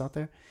sloths out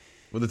there.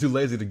 Well, they're too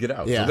lazy to get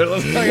out. Yeah. So they're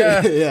like,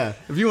 yeah.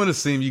 If you want to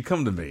see them, you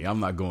come to me. I'm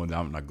not going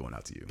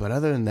out to you. But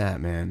other than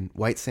that, man,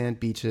 white sand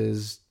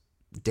beaches,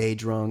 day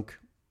drunk,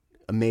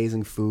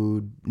 amazing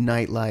food,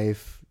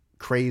 nightlife,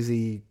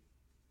 crazy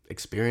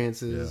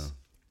experiences.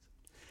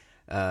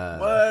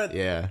 What?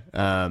 Yeah.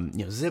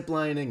 Zip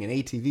lining and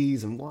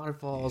ATVs and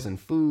waterfalls and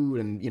food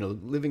and,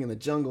 living in the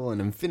jungle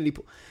and infinity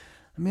pool.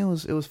 I mean,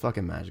 it was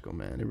fucking magical,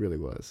 man. It really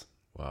was.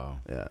 Wow.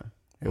 Yeah.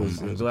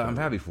 I'm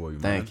happy for you,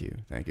 man. Thank you.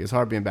 It's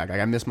hard being back.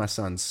 Like, I miss my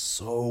son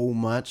so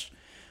much,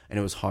 and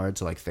it was hard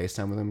to like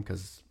FaceTime with him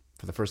because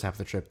for the first half of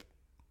the trip,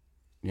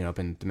 up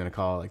in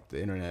Dominical, like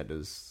the internet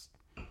is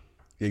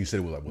you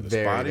said it was like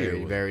very, spotty,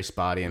 very, very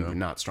spotty and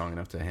not strong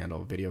enough to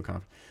handle video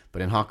conference.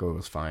 But in Hako, it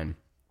was fine.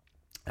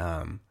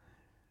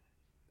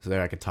 So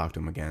there I could talk to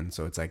him again.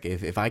 So it's like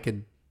if I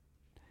could,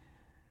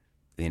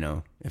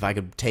 if I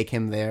could take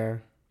him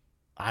there,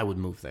 I would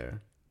move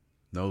there.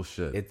 No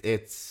shit.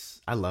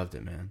 I loved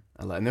it, man.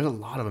 And there's a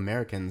lot of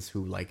Americans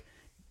who like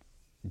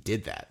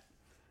did that,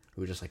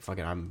 who were just like, fuck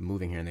it, I'm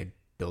moving here, and they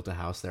built a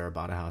house there or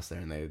bought a house there,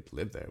 and they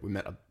lived there.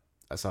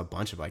 I saw a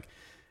bunch of like,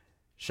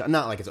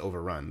 not like it's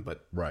overrun,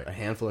 but a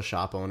handful of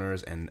shop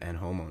owners and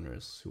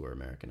homeowners who were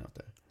American out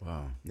there.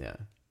 Wow. Yeah.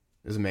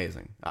 It was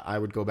amazing. I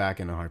would go back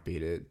in a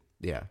heartbeat.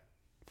 Yeah.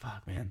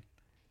 Fuck, man.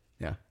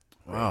 Yeah.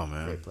 Wow,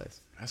 man. Great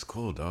place. That's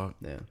cool, dog.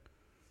 Yeah.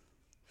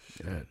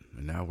 Shit.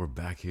 And now we're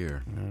back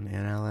here. In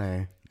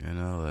LA. In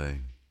LA.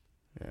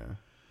 Yeah.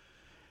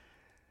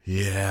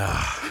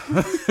 Yeah.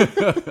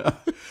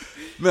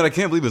 Man, I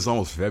can't believe it's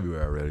almost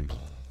February already.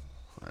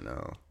 I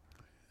know.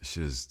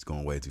 Shit is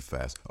going way too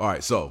fast. All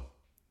right, so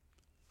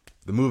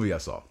the movie I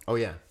saw. Oh,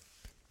 yeah.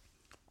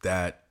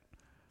 That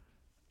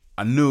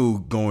I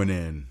knew going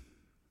in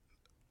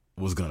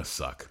was going to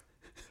suck.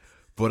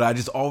 But I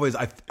just always,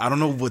 I don't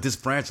know what this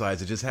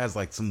franchise, it just has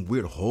like some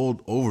weird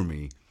hold over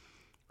me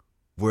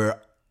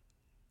where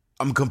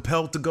I'm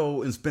compelled to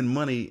go and spend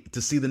money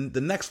to see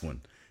the next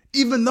one.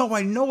 Even though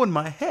I know in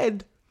my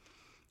head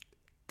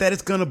that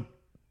it's going to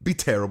be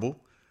terrible.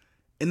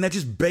 And that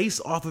just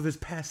based off of his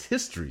past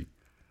history,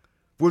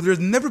 where there's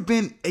never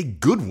been a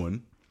good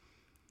one.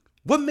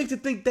 What makes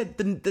it think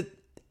that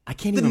I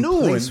can't the even new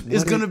one place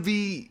is going to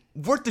be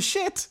worth the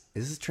shit?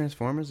 Is this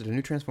Transformers? Did the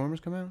new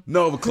Transformers come out?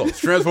 No, but close.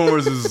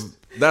 Transformers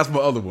that's my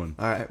other one.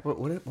 All right.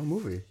 What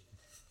movie?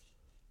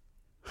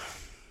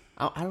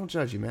 I don't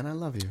judge you, man. I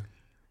love you.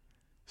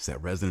 It's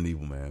that Resident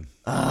Evil, man.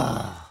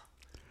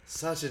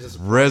 Such a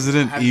disappointment.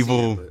 Resident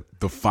Evil,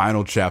 the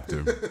final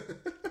chapter.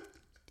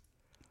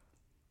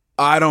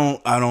 I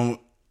don't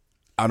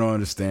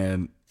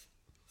understand.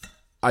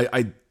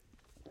 I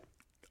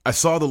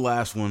saw the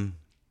last one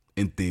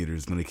in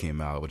theaters when it came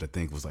out, which I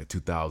think was like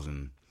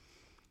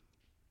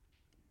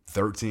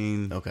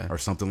 2013 or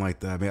something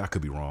like that. I mean, I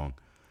could be wrong.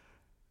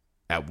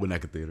 At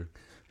Winnetka Theater.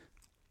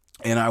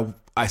 And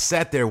I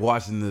sat there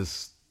watching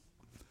this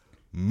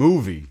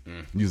movie,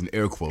 using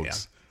air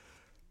quotes.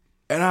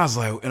 Yeah. And I was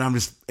like, and I'm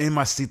just in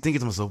my seat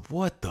thinking to myself,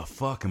 what the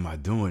fuck am I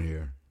doing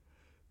here?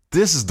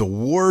 This is the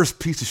worst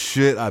piece of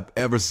shit I've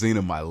ever seen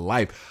in my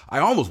life. I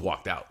almost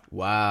walked out.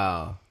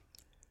 Wow.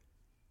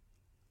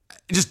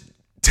 Just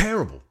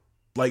terrible.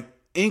 Like,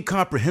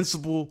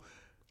 incomprehensible.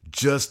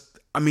 Just,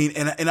 I mean,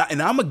 and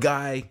I'm a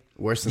guy.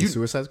 Worse than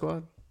Suicide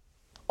Squad?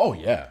 Oh,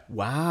 yeah.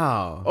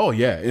 Wow. Oh,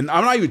 yeah. And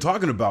I'm not even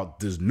talking about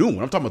this new one.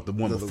 I'm talking about the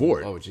one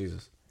before it. Oh,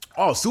 Jesus.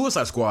 Oh,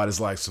 Suicide Squad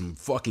is like some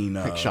fucking...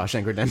 like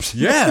Shawshank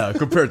Redemption. Yeah,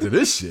 compared to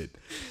this shit.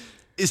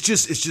 It's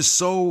just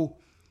so...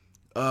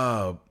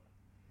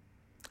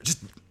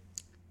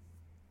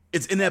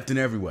 it's inept in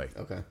every way.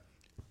 Okay.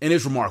 And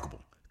it's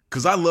remarkable.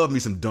 Because I love me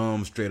some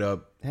dumb, straight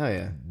up... Hell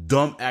yeah.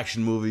 Dumb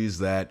action movies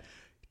that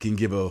can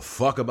give a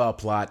fuck about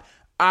plot.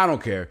 I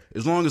don't care.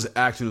 As long as the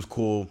action is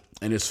cool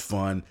and it's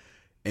fun...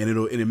 And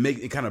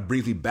it kind of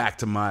brings me back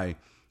to my,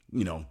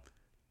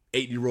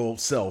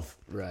 8-year-old self.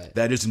 Right.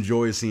 That just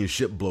enjoys seeing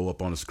shit blow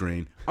up on the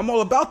screen. I'm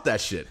all about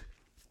that shit.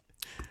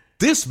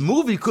 This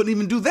movie couldn't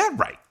even do that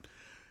right.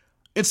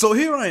 And so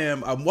here I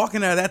am. I'm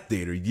walking out of that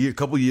theater a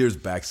couple years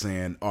back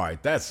saying, all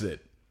right, that's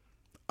it.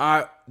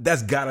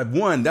 That's gotta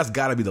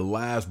be the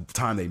last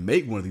time they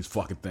make one of these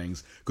fucking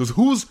things. Because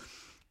who's,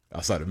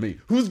 outside of me,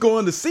 who's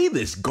going to see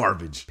this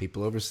garbage?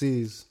 People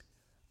overseas.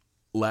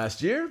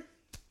 Last year?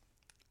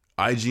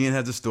 IGN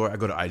has a story. I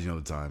go to IGN all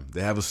the time.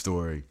 They have a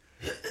story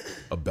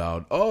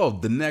about,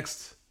 the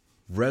next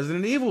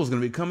Resident Evil is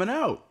going to be coming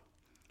out.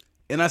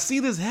 And I see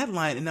this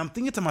headline and I'm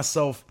thinking to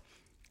myself,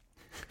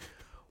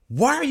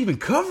 why are you even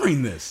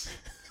covering this?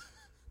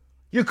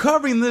 You're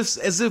covering this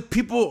as if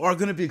people are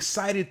going to be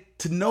excited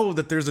to know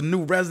that there's a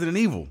new Resident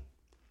Evil.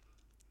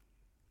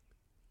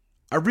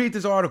 I read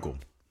this article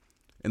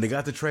and they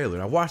got the trailer.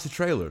 And I watched the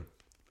trailer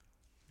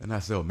and I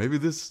said, maybe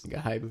this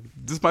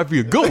might be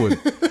a good one.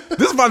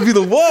 This might be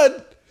the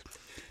one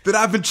that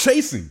I've been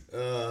chasing.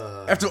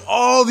 After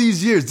all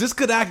these years, this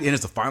could act, and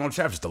it's the final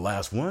chapter, it's the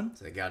last one.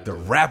 So they're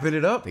wrapping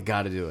it up. They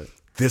got to do it.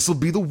 This will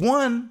be the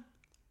one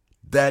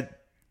the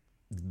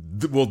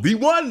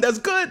one that's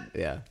good.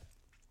 Yeah.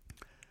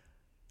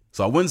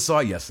 So I went and saw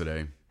it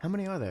yesterday. How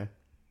many are there?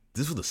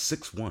 This was the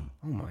 6th one.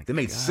 Oh my God. They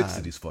made 6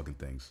 of these fucking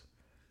things.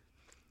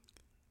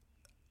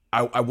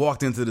 I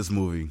walked into this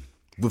movie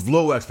with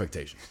low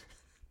expectations.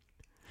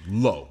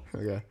 Low.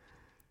 Okay.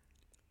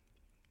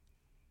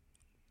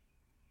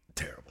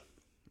 Terrible.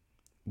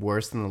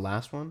 Worse than the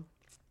last one?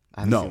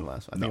 I haven't seen the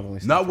last one. I think I've only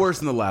seen not worse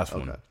than the last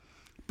one.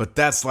 But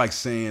that's like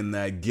saying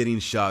that getting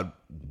shot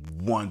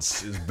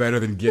once is better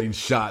than getting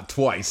shot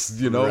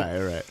twice,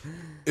 Right.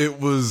 It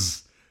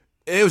was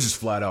just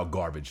flat out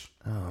garbage.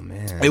 Oh,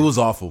 man. It was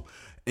awful.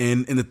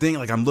 And the thing,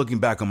 like, I'm looking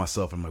back on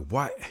myself, I'm like,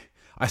 why?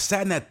 I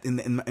sat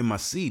in my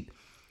seat,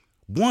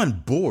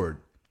 bored,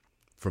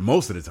 for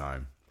most of the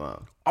time.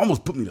 Wow.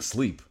 Almost put me to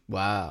sleep.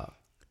 Wow.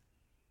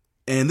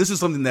 And this is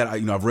something that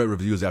I've read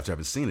reviews after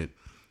I've seen it.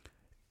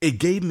 It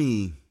gave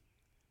me.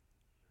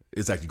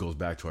 It actually goes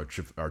back to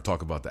our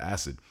talk about the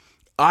acid.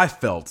 I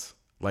felt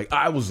like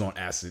I was on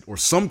acid or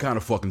some kind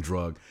of fucking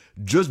drug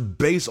just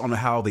based on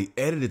how they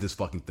edited this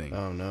fucking thing.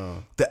 Oh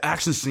no. The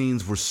action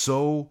scenes were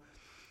so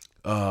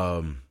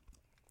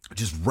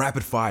just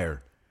rapid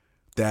fire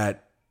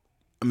that,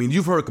 I mean,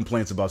 you've heard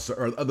complaints about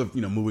or other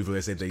movies where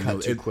they say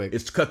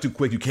it's cut too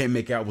quick, you can't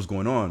make out what's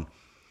going on.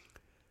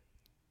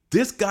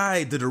 This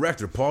guy, the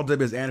director, Paul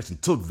W.S. Anderson,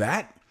 took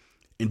that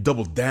and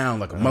doubled down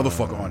like a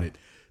motherfucker on it.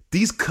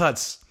 These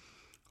cuts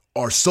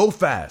are so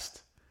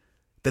fast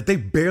that they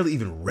barely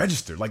even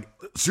register. Like,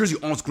 seriously,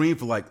 on screen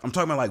for I'm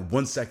talking about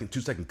 1 second,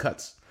 2 second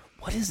cuts.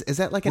 What is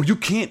that like? Well, you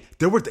can't.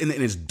 And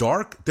it's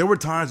dark. There were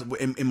times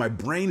in my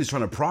brain is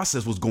trying to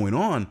process what's going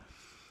on.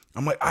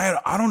 I'm like,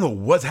 I don't know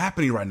what's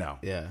happening right now.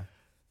 Yeah.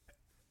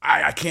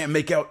 I can't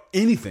make out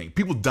anything.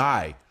 People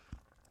die.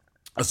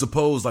 I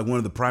suppose one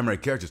of the primary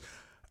characters.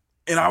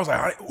 And I was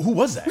like, who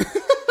was that?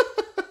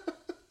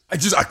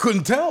 I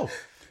couldn't tell.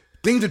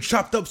 Things are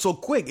chopped up so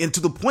quick and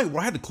to the point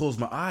where I had to close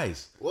my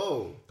eyes.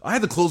 Whoa. I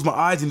had to close my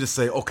eyes and just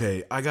say,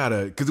 okay, I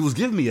gotta, because it was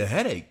giving me a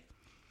headache.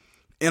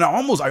 And I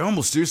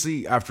almost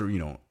seriously, after,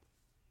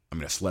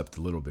 I slept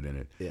a little bit in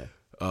it. Yeah.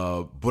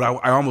 But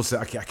I almost said,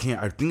 I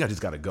can't, I think I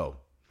just gotta go.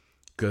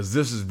 Because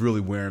this is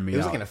really wearing me out. It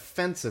was like an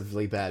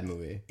offensively bad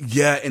movie.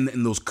 Yeah, and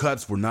those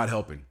cuts were not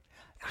helping.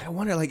 I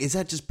wonder, is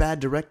that just bad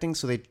directing?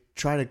 So they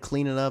try to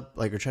clean it up,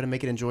 or try to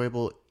make it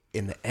enjoyable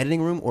in the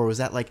editing room? Or was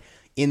that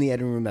in the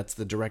editing room that's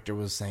the director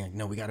was saying,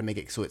 no, we got to make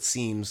it so it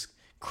seems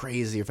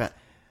crazy or fat?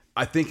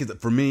 I think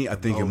for me, I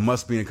think it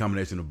must be a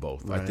combination of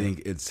both. Right. I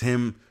think it's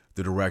him,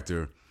 the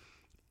director.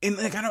 And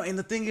and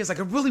the thing is, I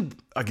get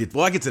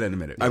to that in a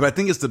minute. Yeah. I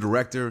think it's the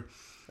director.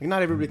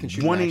 Not everybody can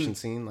shoot an action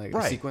scene, right.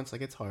 A sequence,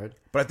 it's hard.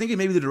 But I think it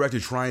may be the director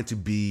trying to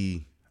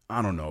be,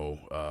 I don't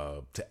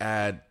know, to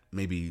add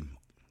maybe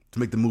to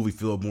make the movie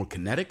feel more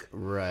kinetic.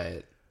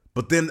 Right.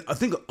 But then I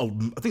think a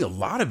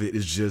lot of it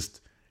is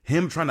just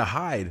him trying to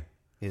hide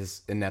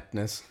his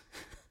ineptness.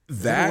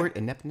 Is that the word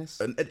ineptness?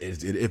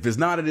 If it's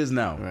not, it is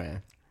now. Right.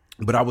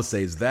 But I would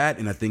say it's that,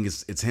 and I think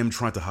it's him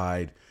trying to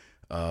hide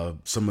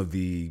some of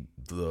the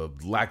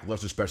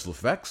lackluster special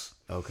effects.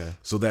 Okay.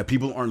 So that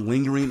people aren't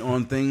lingering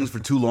on things for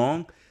too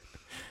long.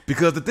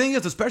 Because the thing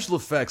is, the special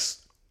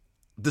effects,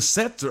 the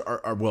sets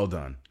are well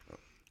done.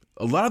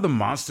 A lot of the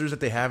monsters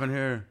that they have in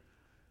here,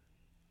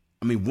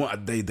 I mean,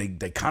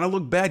 they kind of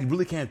look bad. You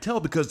really can't tell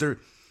because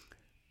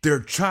they're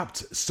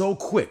chopped so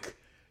quick.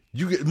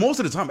 Most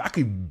of the time, I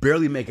could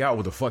barely make out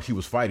what the fuck he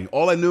was fighting.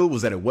 All I knew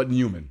was that it wasn't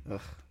human,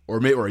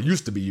 or it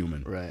used to be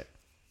human. Right.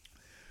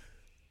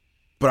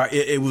 But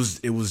it was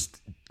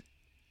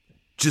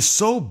just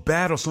so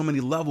bad on so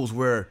many levels.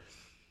 Where,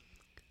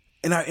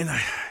 and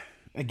I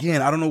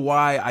again, I don't know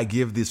why I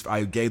gave this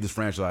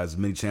franchise as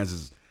many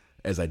chances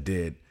as I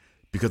did,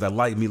 because I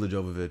like Mila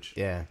Jovovich.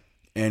 Yeah.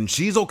 And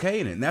she's okay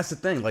in it, and that's the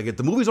thing. If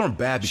the movies aren't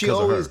bad because of her.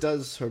 She always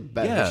does her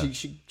best.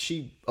 Yeah.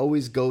 She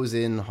always goes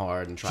in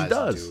hard and tries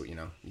to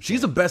do,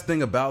 She's the best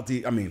thing about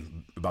the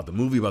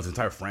movie, about the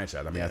entire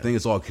franchise. I think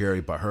it's all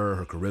carried by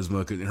her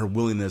charisma, and her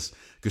willingness,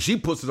 because she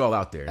puts it all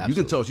out there. Absolutely.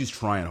 You can tell she's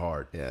trying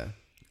hard. Yeah.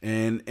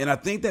 And I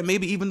think that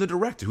maybe even the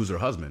director, who's her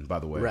husband, by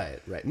the way.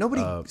 Right.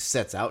 Nobody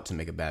sets out to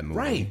make a bad movie.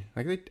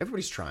 Right.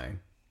 Everybody's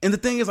trying. And the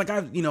thing is,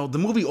 the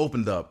movie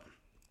opened up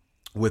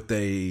with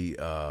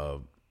a...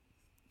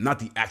 not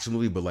the action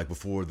movie, but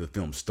before the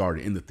film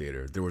started in the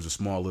theater, there was a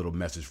small little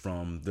message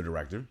from the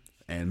director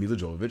and Mila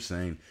Jovovich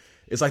saying,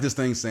 it's like this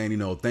thing saying,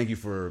 thank you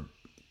for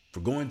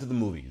going to the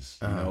movies,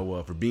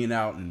 for being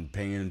out and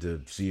paying to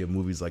see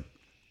movies like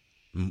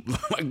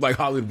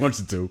Hollywood wants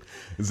you to,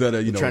 instead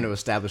of trying to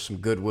establish some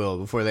goodwill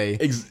before they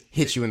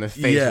hit you in the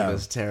face with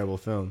this terrible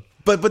film.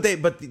 But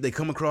they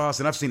come across,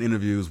 and I've seen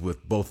interviews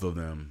with both of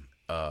them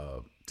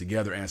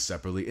together and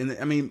separately, and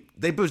I mean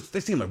they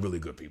seem like really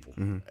good people,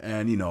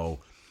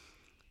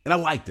 and I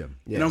like them.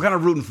 Yeah. And I'm kind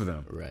of rooting for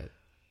them. Right.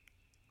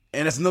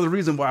 And that's another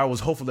reason why I was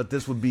hopeful that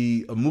this would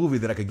be a movie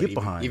that I could get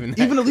behind.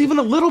 Even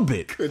a little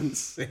bit. Couldn't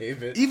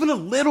save it. Even a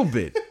little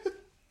bit.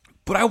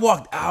 But I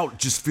walked out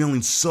just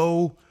feeling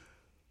so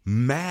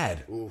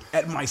mad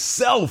at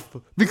myself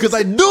because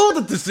I knew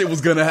that this shit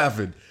was going to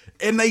happen.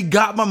 And they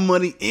got my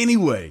money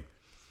anyway.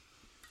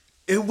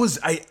 It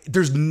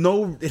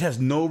has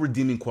no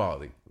redeeming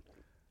quality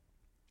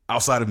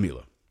outside of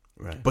Mila.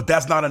 Right. But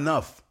that's not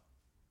enough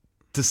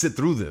to sit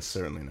through this.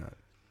 Certainly not.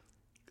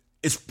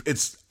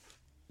 It's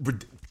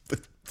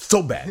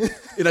so bad,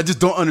 and I just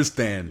don't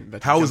understand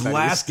how it's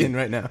lasted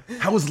right now.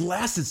 How it's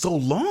lasted so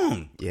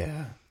long.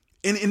 Yeah,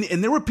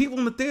 and there were people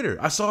in the theater.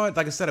 I saw it.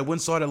 Like I said, I went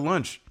and saw it at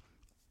lunch,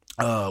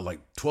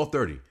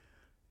 12:30.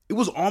 It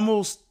was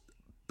almost.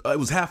 It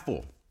was half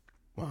full.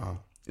 Wow.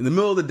 In the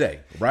middle of the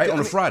day, right on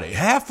a Friday,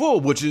 half full,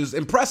 which is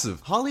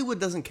impressive. Hollywood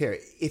doesn't care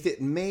if it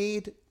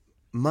made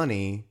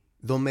money.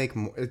 They'll make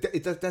more.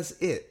 That's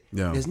it.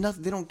 Yeah. There's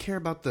nothing. They don't care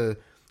about the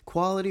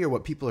quality or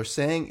what people are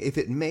saying. If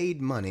it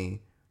made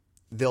money,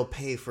 they'll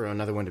pay for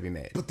another one to be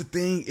made. But the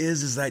thing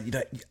is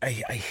that I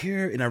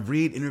hear and I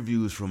read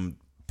interviews from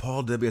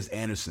Paul W.S.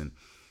 Anderson,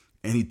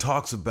 and he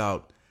talks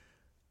about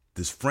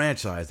this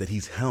franchise that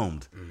he's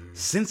helmed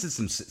since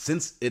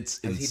its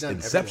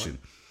inception.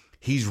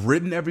 He's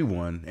written every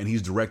one, and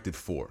he's directed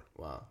 4.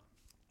 Wow.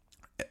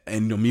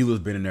 And Mila's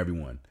been in every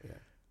one. Yeah.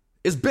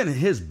 It's been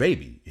his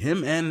baby,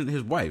 him and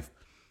his wife.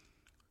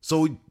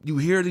 So you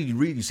hear, you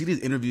read, you see these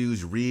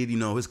interviews, you read,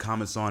 his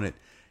comments on it,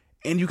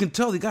 and you can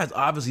tell the guy's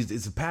obviously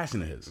it's a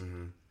passion of his.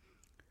 Mm-hmm.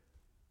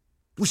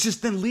 Which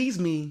just then leads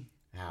me,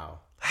 how?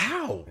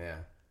 Yeah.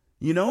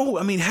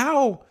 I mean,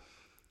 how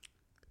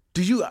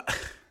do you?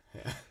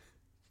 Yeah.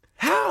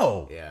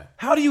 How? Yeah.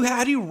 How do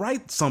you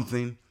write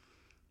something?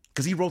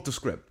 Because he wrote the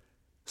script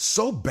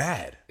so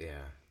bad.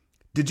 Yeah.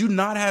 Did you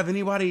not have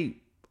anybody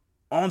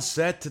on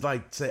set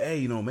to say,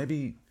 hey,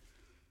 maybe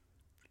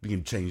we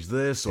can change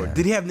this, or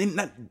did he have he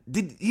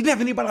didn't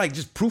have anybody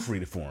just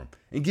proofread it for him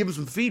and give him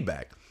some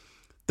feedback?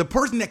 The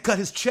person that cut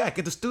his check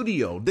at the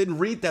studio didn't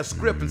read that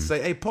script and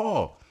say, hey,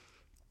 Paul,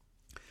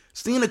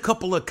 seeing a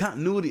couple of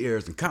continuity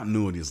errors, and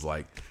continuity is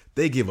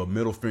they give a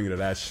middle finger to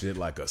that shit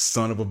like a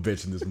son of a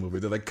bitch in this movie.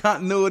 They're like,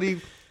 continuity?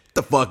 What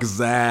the fuck is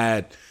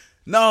that?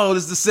 No,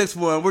 this is the 6th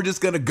one. We're just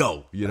gonna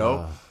go,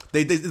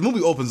 The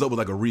movie opens up with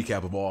a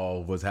recap of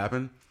all what's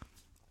happened.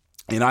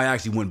 And I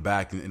actually went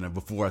back, and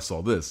before I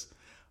saw this,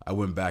 I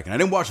went back, and I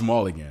didn't watch them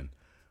all again,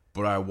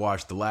 but I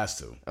watched the last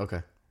 2.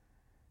 Okay.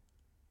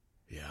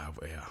 Yeah.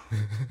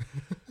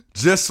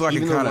 Just so I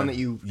Even can kind of... one that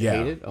you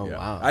hated? Oh,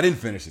 wow. I didn't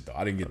finish it, though.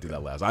 I didn't get through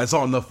that last. I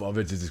saw enough of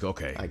it to just go,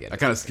 okay. I get it. I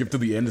kind of skipped to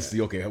the end to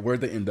see, okay, where'd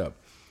they end up?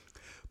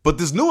 But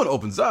this new one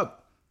opens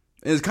up,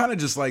 and it's kind of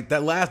just like the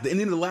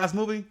ending of the last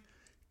movie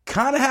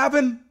kind of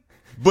happened,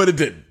 but it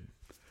didn't.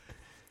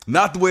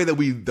 Not the way that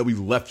we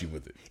left you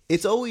with it.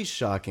 It's always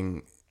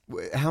shocking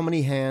how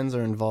many hands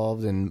are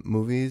involved in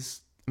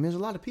movies. I mean, there's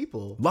a lot of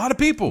people. A lot of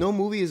people. No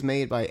movie is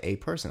made by a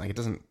person.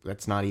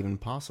 That's not even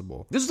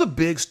possible. This is a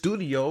big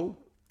studio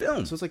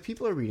film. So it's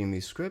people are reading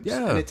these scripts.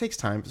 Yeah. And it takes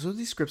time. So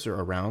these scripts are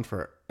around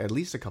for at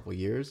least a couple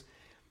years.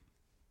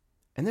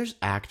 And there's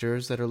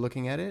actors that are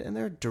looking at it, and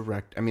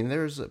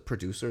there's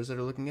producers that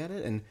are looking at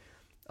it, and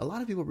a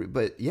lot of people,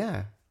 but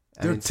yeah.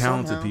 They're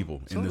talented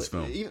people in this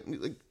film.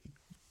 Even,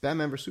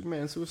 Batman vs.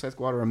 Superman and Suicide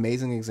Squad are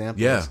amazing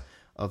examples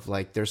of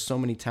there's so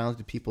many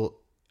talented people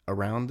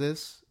around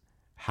this.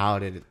 How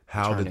did it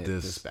turn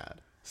this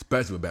bad?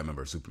 Especially with Batman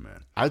vs.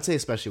 Superman. I would say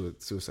especially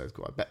with Suicide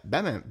Squad.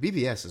 Batman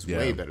BVS is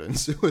way better than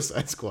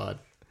Suicide Squad.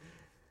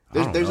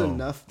 There's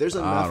enough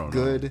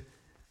good.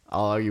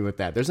 I'll argue with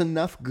that. There's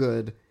enough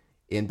good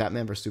in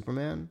Batman vs.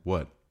 Superman.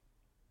 What?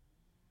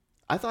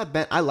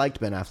 I liked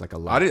Ben Affleck a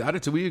lot. I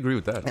did too. We agree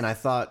with that. And I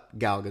thought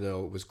Gal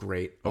Gadot was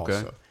great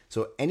also.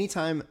 So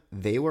anytime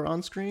they were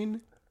on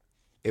screen,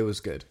 it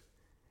was good.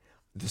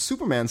 The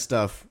Superman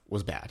stuff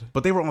was bad.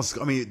 But they were on,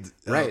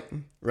 right.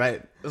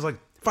 It was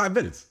 5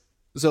 minutes.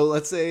 So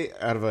let's say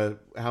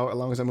how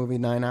long was that movie?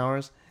 9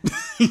 hours?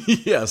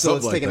 Yeah, so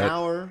let's take an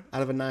hour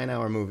out of a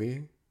 9-hour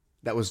movie.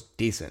 That was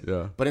decent.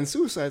 Yeah. But in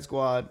Suicide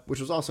Squad, which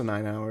was also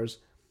 9 hours,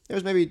 there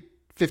was maybe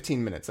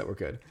 15 minutes that were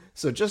good.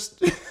 So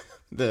just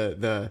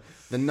the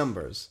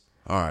numbers.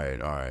 All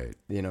right.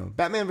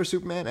 Batman vs.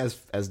 Superman,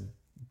 as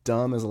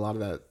dumb as a lot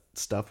of that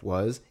stuff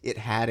was, it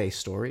had a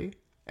story,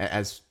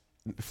 as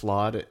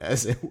flawed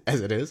as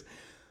it is.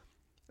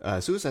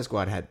 Suicide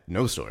Squad had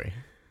no story.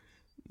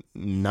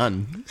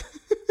 None.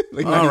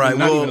 All right.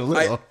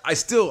 Well, I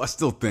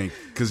still think,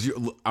 because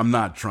I'm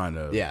not trying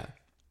to. Yeah.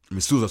 I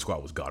mean, Suicide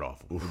Squad was god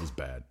awful. It was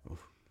bad.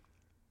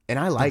 And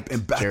I liked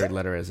Jared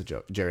Leto as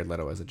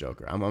a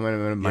Joker. I'm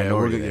in a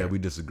minority. Yeah, we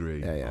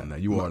disagree on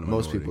that. You are in a minority.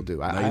 Most people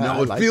do. I know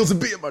what it feels to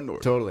be a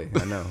minority. Totally.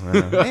 I know.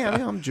 Hey,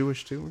 I'm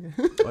Jewish too.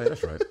 Oh, yeah,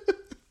 that's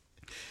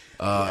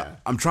right.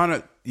 I'm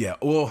trying to. Yeah.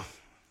 Well,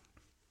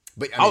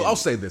 but I'll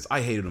say this: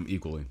 I hated them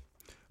equally.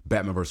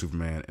 Batman vs.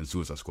 Superman and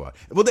Suicide Squad.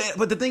 But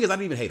the thing is, I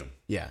didn't even hate them.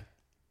 Yeah.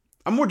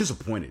 I'm more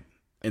disappointed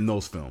in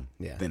those films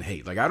than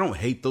hate. I don't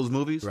hate those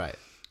movies. Right.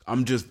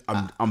 I'm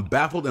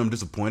baffled and I'm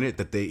disappointed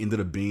that they ended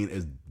up being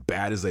as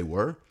bad as they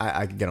were.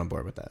 I can get on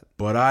board with that.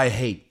 But I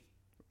hate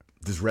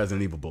this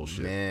Resident Evil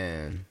bullshit.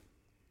 Man.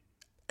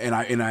 And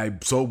I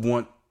so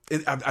want.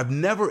 I've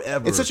never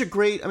ever. It's such a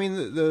great. I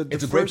mean,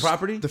 it's a great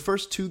property. The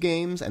first 2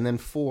 games and then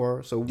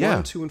 4. So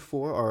 1, 2, and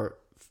 4 are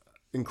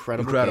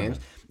incredible games.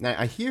 Now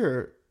I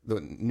hear the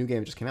new game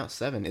that just came out,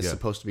 7, is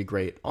supposed to be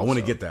great. Also. I want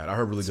to get that. I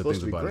heard really good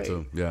things about it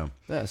too. Yeah.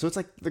 Yeah. So it's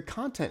the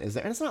content is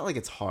there, and it's not like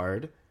it's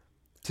hard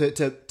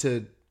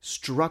to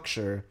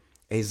structure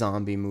a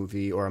zombie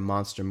movie or a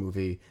monster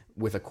movie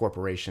with a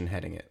corporation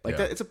heading it. That,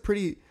 it's a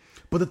pretty.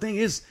 But the thing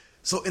is,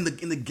 so in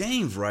the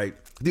games, right?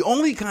 The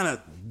only kind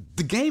of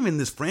the game in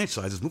this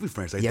franchise, this movie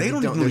franchise, they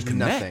don't even really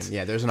connect. Nothing.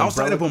 Yeah, there's an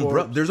outside of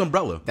Umbrella. There's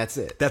Umbrella. That's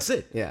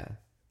it. Yeah.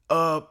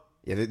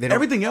 Yeah,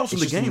 everything else in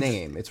the game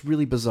name. It's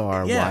really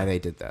bizarre why they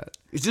did that.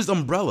 It's just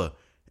Umbrella,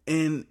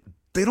 and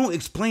they don't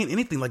explain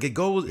anything. It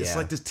goes. It's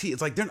like this.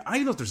 It's like I don't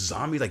even know if there's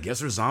zombies. I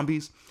guess there's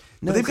zombies.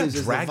 But they've got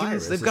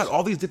dragons. They've got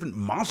all these different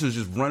monsters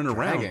just running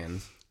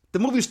around. The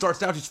movie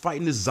starts out just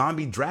fighting this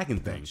zombie dragon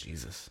thing.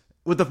 Jesus.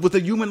 with a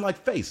human like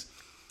face.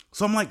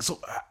 So I'm like,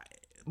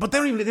 but they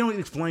don't even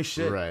explain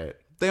shit. Right.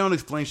 They don't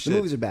explain shit. The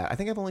movies are bad. I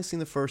think I've only seen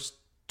the first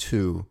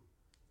 2.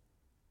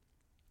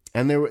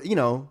 And there were,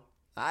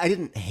 I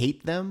didn't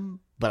hate them,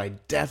 but I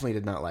definitely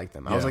did not like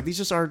them. I was like, these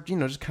just are,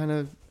 just kind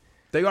of...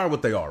 They are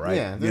what they are, right?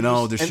 Yeah. They're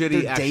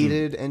shitty, they're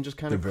dated and just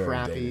kind of very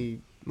crappy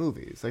dated.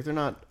 movies. Like, they're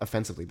not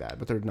offensively bad,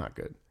 but they're not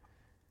good.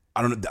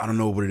 I don't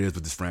know what it is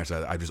with this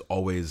franchise. I just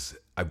always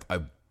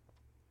I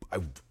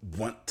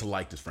want to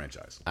like this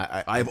franchise.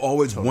 I've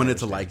always totally wanted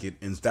understand. to like it,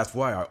 and that's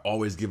why I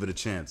always give it a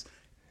chance.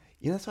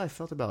 That's how I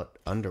felt about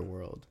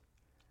Underworld.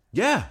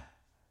 Yeah,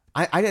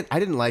 I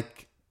didn't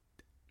like.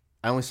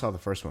 I only saw the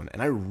first one,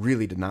 and I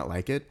really did not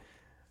like it.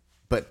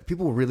 But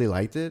people really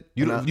liked it.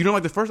 You don't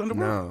like the first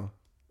Underworld? No,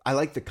 I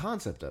like the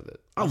concept of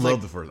it. I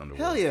love the first Underworld.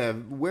 Hell yeah,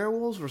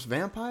 werewolves versus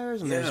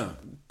vampires, and they're just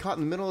caught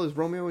in the middle as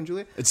Romeo and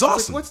Juliet. It's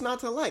awesome. What's not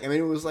to like? I mean,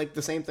 it was like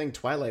the same thing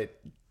Twilight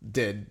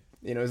did.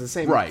 It was the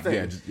same right?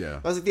 thing.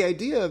 Yeah. I was like, the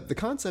idea, the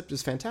concept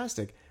is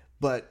fantastic,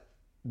 but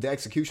the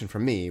execution for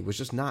me was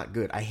just not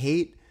good. I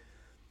hate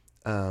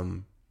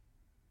when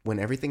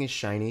everything is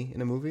shiny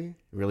in a movie. It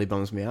really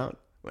bums me out.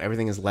 When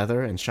everything is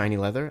leather and shiny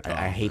leather.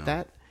 I hate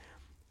that.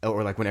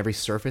 Or like when every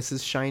surface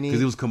is shiny.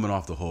 Because it was coming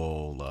off the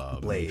whole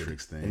Blade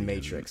Matrix thing. And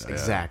Matrix,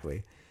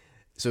 exactly.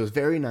 So it was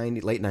very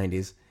late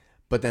 90s.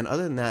 But then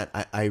other than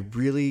that, I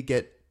really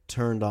get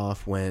turned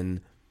off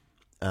when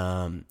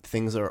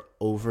things are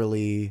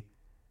overly...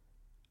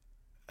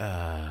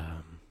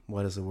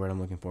 what is the word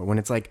I'm looking for? When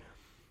it's like...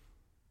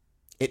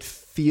 It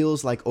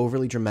feels like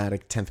overly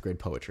dramatic 10th grade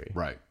poetry.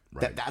 Right.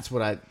 That's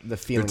what the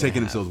feeling. They're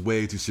taking themselves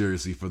way too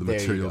seriously for the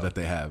material that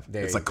they have.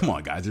 It's like, come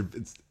on, guys.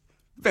 It's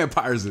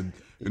vampires and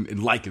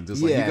lichens.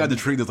 It's like, you got to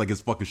treat this like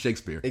it's fucking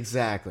Shakespeare.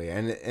 Exactly.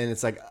 And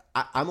it's like,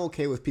 I'm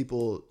okay with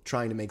people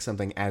trying to make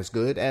something as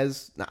good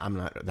as... I'm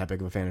not that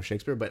big of a fan of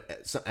Shakespeare,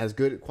 but as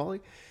good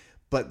quality.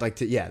 But like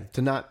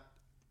to not...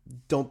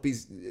 Don't be...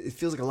 It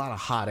feels like a lot of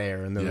hot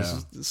air in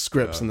those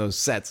scripts and those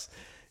sets.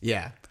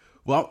 Yeah.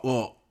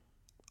 Well,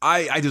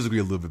 I disagree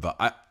a little bit about...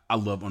 I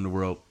love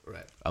Underworld.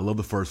 Right. I love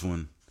the first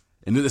one.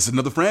 And it's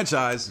another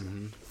franchise.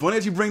 Mm-hmm. Funny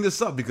that you bring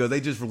this up because they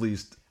just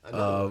released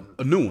a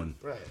new one.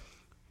 Right.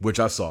 Which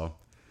I saw.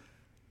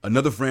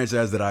 Another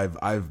franchise that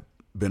I've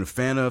been a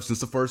fan of since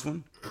the first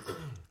one.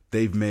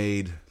 They've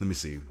made, let me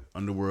see,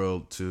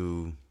 Underworld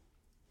 2,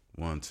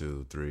 1,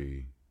 2,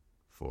 3,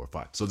 4,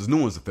 5. So this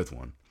new one's the 5th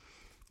one.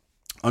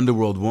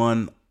 Underworld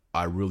 1,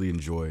 I really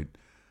enjoyed.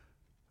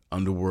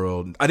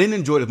 Underworld, I didn't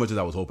enjoy it as much as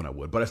I was hoping I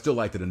would, but I still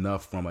liked it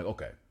enough where I'm like,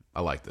 okay, I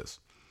like this.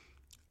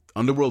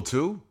 Underworld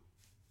 2,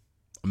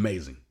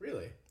 amazing.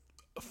 Really?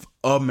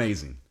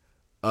 Amazing.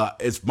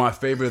 It's my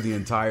favorite of the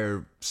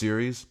entire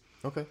series.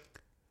 Okay.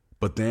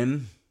 But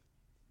then,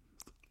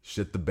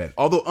 shit the bed.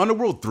 Although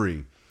Underworld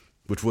 3,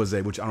 which I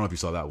don't know if you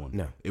saw that one.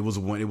 No. It was a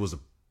prequel.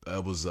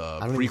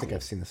 I don't even think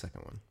I've seen the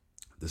second one.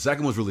 The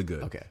second one's really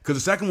good. Okay. Because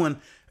the second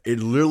one, it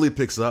literally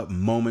picks up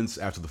moments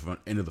after the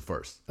end of the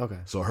first. Okay.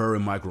 So her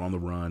and Mike are on the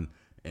run,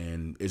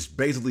 and it's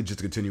basically just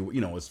to continue.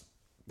 It's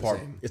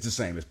it's the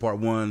same. It's part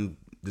 1.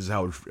 This is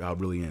how it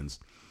really ends.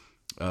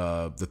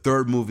 The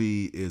third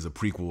movie is a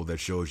prequel that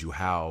shows you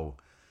how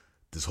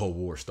this whole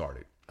war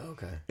started.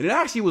 Okay. And it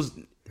actually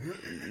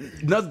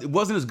it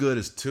wasn't as good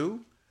as 2,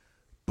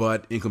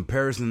 but in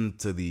comparison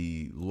to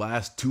the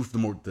last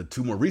the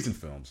two more recent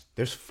films,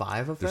 there's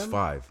 5 of them. There's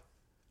 5.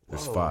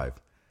 There's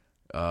 5.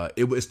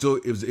 It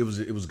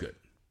was good.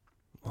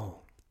 Oh.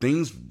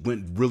 Things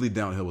went really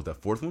downhill with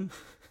that 4th one,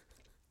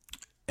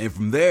 and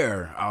from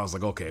there I was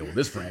like, okay, well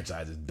this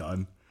franchise is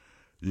done.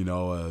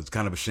 It's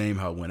kind of a shame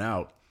how it went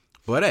out.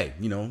 But hey,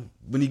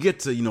 when you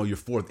get to, your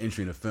 4th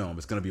entry in a film,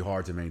 it's going to be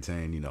hard to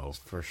maintain,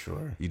 For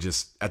sure. You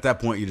just, at that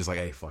point, you're just like,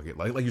 hey, fuck it.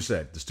 Like you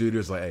said, the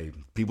studio's like, hey,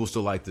 people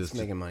still like this. It's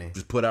making money.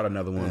 Just put out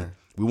another one. Yeah.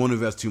 We won't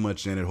invest too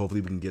much in it. Hopefully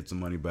we can get some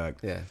money back.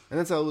 Yeah. And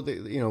that's how,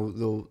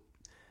 they'll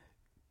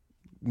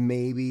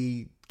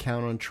maybe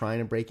count on trying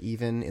to break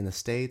even in the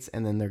States,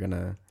 and then they're going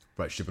to...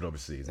 Right, ship it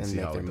overseas and see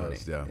how it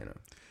does. Money,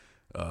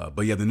 yeah.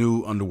 But yeah, the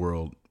new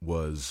Underworld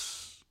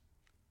was...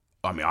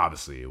 I mean,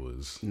 obviously, it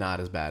was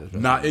not as bad as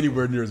not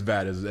anywhere near as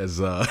bad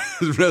as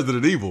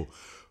Resident Evil,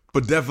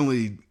 but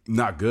definitely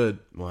not good.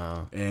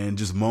 Wow! And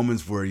just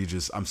moments where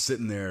I'm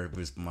sitting there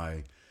with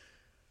my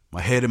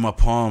head in my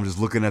palm, just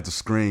looking at the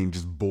screen,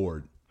 just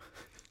bored.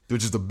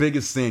 Which is the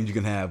biggest thing you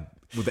can have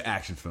with the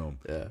action film.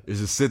 Yeah, is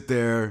just sit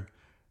there,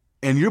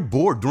 and you're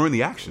bored during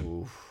the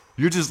action. Oof.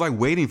 You're just like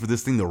waiting for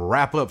this thing to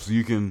wrap up so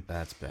you can.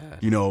 That's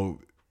bad.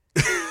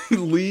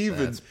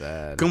 Leave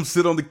come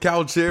sit on the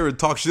couch here and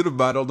talk shit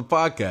about it on the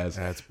podcast.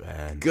 That's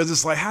bad. Because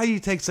it's like, how do you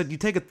take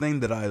a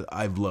thing that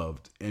I've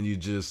loved and you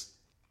just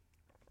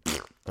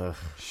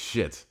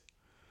shit.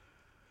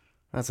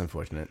 That's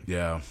unfortunate.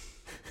 Yeah.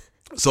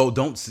 So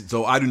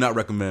I do not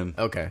recommend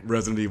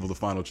Resident Evil the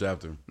Final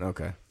Chapter.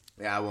 Okay.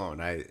 Yeah, I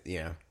won't. I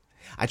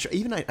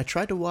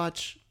tried to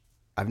watch.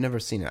 I've never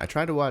seen it. I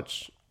tried to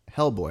watch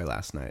Hellboy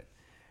last night.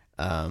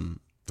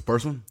 The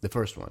first one? The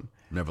first one.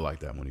 Never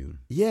liked that one either.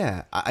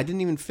 Yeah, I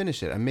didn't even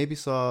finish it. I maybe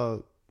saw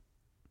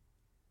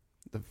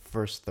the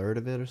first third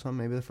of it or something,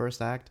 maybe the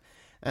first act,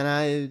 and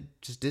I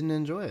just didn't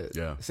enjoy it.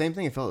 Yeah. Same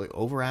thing. It felt like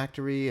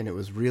overactory, and it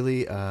was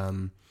really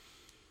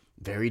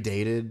very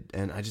dated,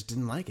 and I just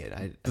didn't like it.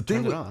 I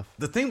turned it off.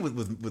 The thing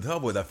with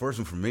Hellboy, that first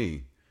one for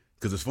me,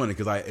 because it's funny,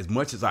 because as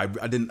much as I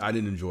didn't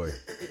enjoy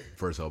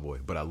first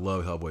Hellboy, but I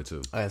love Hellboy 2.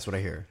 Oh, that's what I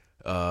hear.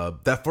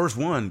 That first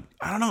one,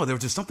 I don't know, there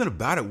was just something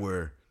about it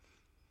where,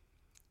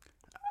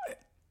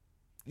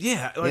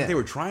 they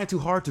were trying too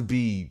hard to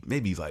be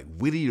maybe like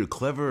witty or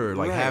clever or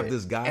like have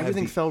this guy.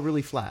 Everything felt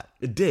really flat.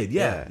 It did,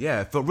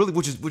 yeah. It felt really,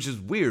 which is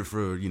weird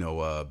for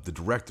the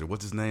director.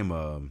 What's his name?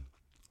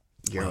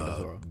 Guillermo del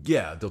Toro.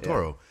 Yeah, Del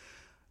Toro. Yeah.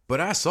 But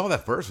I saw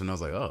that first one, and I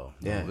was like, oh,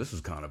 yeah, this is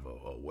kind of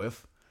a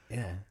whiff.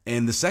 Yeah.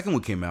 And the second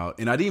one came out,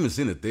 and I didn't even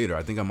see it in the theater.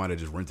 I think I might have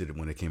just rented it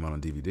when it came out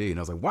on DVD, and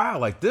I was like, wow,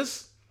 like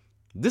this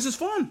is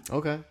fun.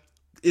 Okay.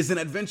 It's an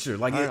adventure.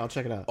 Like, all right, I'll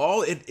check it out.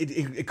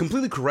 It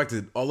completely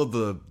corrected all of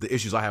the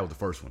issues I had with the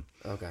first one.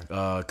 Okay.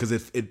 Because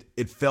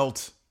it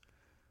felt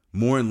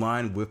more in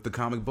line with the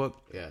comic book.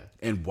 Yeah.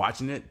 And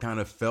watching it kind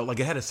of felt like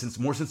it had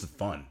more sense of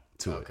fun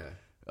to it. Okay.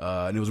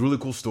 And it was a really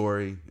cool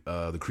story.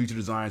 The creature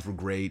designs were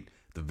great.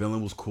 The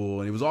villain was cool.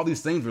 And it was all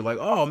these things where like,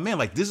 oh man,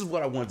 like this is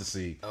what I wanted to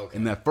see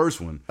in that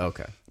first one.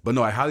 Okay. But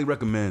no, I highly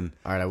recommend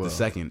I will. The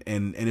second.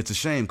 And it's a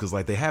shame because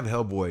like they have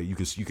Hellboy, you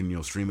can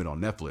stream it on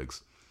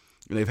Netflix.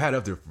 And they've had it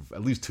up there for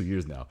at least 2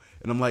 years now.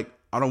 And I'm like,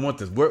 I don't want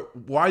this.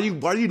 Why are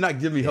you not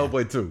giving me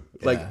Hellboy 2?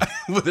 Like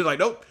they're like,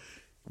 nope,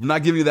 we're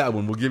not giving you that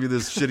one. We'll give you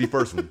this shitty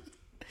first one.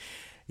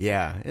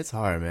 Yeah, it's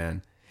hard,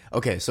 man.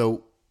 Okay,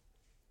 so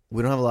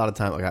we don't have a lot of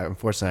time. Like,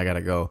 unfortunately, I got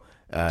to go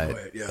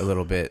a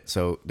little bit.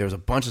 So there's a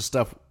bunch of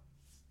stuff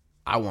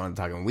I wanted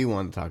to talk about, and we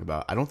wanted to talk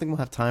about. I don't think we'll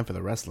have time for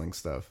the wrestling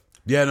stuff.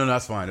 Yeah, no,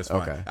 that's fine. That's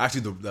fine. Okay.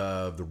 Actually,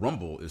 the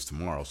Rumble is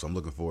tomorrow, so I'm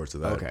looking forward to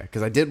that. Okay,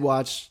 because I did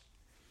watch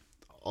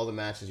all the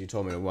matches you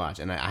told me to watch,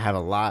 and I have a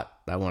lot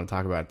I want to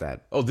talk about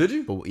that. Oh, did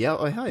you? But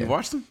hell yeah. You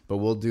watched them? But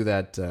we'll do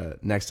that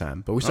next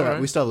time. But we still have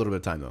a little bit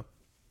of time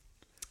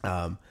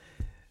though.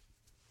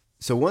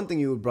 So one thing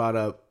you brought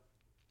up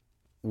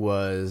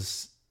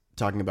was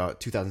talking about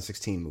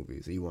 2016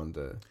 movies that you wanted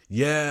to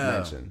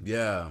mention.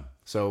 Yeah.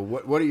 So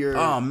what are your?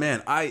 Oh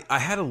man, I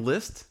had a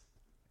list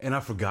and I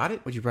forgot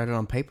it. Would you write it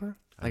on paper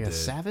like a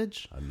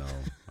savage?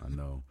 I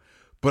know.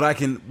 But I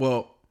can.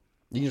 Well,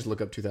 you can just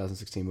look up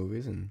 2016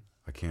 movies and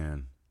I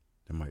can.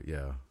 It might.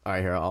 Yeah. All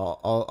right, here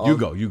I'll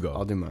You go.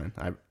 I'll do mine.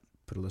 I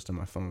put a list on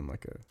my phone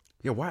like a.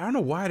 Yeah. Why? I don't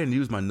know why I didn't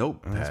use my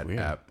notepad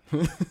app.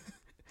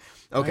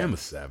 Okay. I am a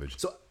savage.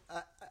 So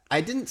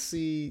I didn't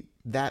see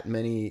that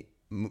many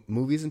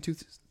movies in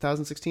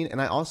 2016,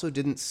 and I also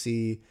didn't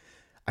see.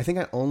 I think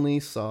I only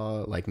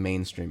saw like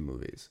mainstream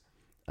movies.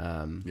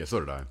 Yeah,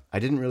 so did I. I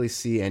didn't really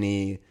see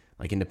any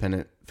like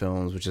independent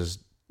films, which is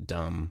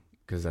dumb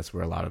because that's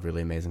where a lot of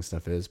really amazing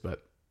stuff is.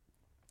 But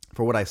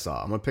for what I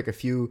saw, I'm gonna pick a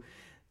few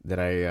that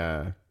I.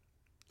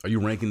 Are you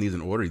ranking these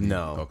in order?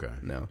 No. Okay.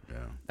 No.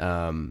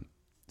 Yeah.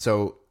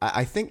 So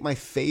I think my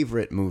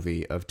favorite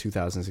movie of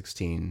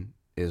 2016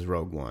 is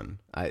Rogue One.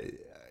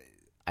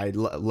 I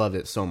love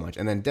it so much.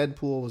 And then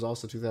Deadpool was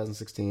also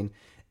 2016,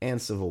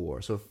 and Civil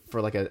War. So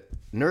for like a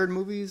nerd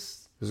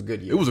movies, it was a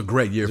good year. It was a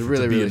great year. It was a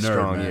really, really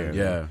strong year.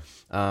 Yeah.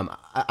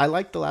 I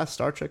liked the last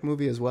Star Trek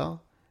movie as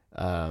well,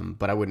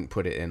 but I wouldn't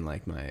put it in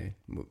like my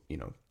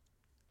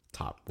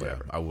top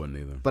whatever. Yeah, I wouldn't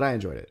either. But I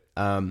enjoyed it.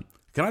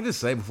 Can I just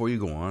say before you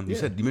go on?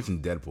 You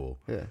mentioned Deadpool.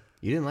 Yeah.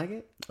 You didn't like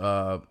it?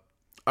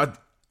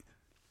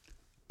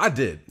 I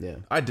did. Yeah.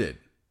 I did.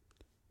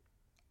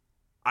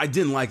 I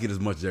didn't like it as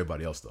much as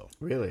everybody else, though.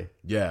 Really?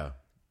 Yeah.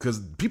 Because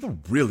people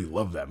really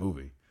love that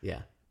movie.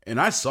 Yeah. And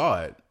I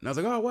saw it, and I was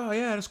like, oh, wow,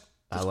 yeah, that's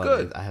I love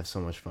good. It. I have so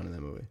much fun in that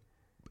movie.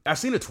 I've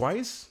seen it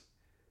twice,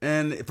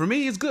 and for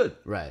me, it's good.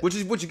 Right. Which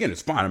again,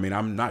 it's fine. I mean,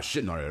 I'm not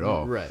shitting on it at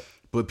all. Right.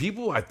 But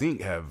people, I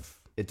think, have...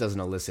 It doesn't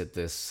elicit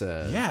this...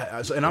 and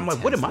I'm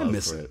like, what am I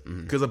missing?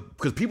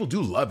 Because people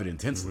do love it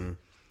intensely. Mm-hmm.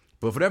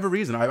 But for whatever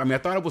reason, I mean, I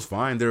thought it was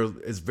fine.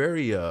 It's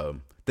very...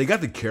 they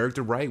got the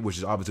character right, which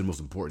is obviously the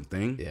most important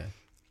thing. Yeah.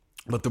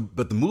 But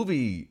the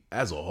movie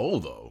as a whole,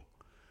 though,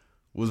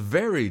 was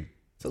very...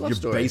 It's a love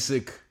story.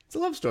 Basic... It's a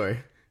love story.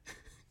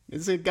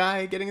 It's a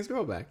guy getting his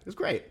girl back. It was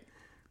great.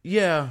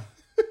 Yeah.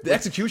 The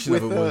execution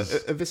of it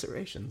was...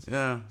 eviscerations.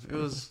 Yeah. It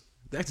was...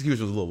 The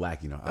execution was a little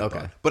lacking, I okay.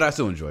 thought. But I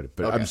still enjoyed it.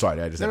 But okay. I'm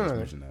sorry, I just had to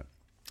mention that.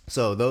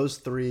 So those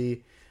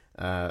three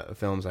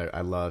films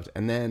I loved.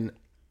 And then,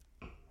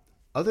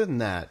 other than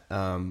that,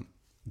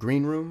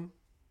 Green Room...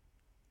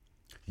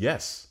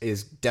 Yes.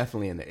 Is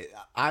definitely in there.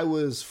 I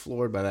was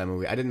floored by that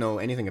movie. I didn't know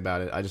anything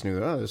about it. I just knew,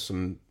 there's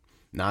some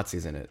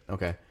Nazis in it.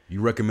 Okay.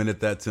 You recommended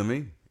that to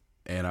me,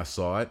 and I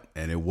saw it,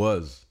 and it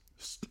was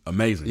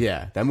amazing.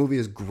 Yeah, that movie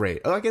is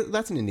great. Oh, I guess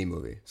that's an indie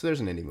movie. So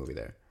there's an indie movie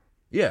there.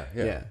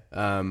 Yeah.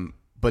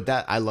 But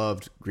I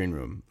loved Green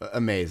Room.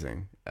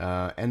 Amazing.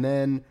 And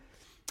then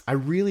I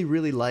really,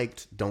 really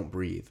liked Don't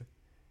Breathe.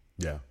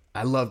 Yeah.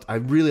 I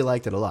really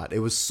liked it a lot. It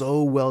was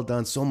so well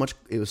done,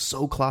 it was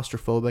so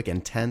claustrophobic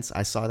and tense.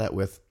 I saw that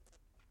with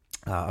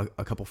a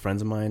couple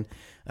friends of mine,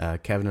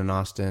 Kevin and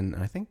Austin,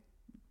 and I think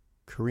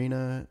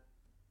Karina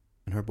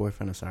and her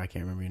boyfriend. I'm sorry, I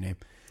can't remember your name.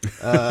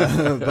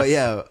 But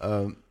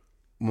yeah,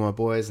 my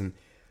boys, and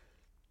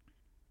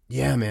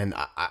yeah, man,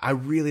 I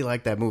really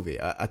like that movie.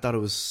 I thought it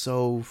was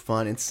so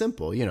fun and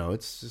simple. You know,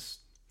 it's just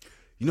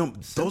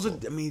those are.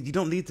 I mean, you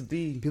don't need to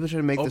be. People try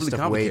to make this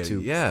stuff way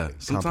too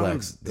Sometimes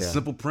complex. the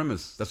simple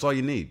premise. That's all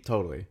you need.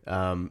 Totally.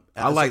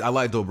 I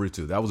like Dobry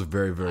too. That was a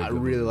very very. I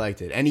good really movie.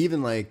 liked it, and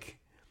even like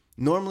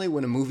normally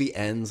when a movie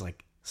ends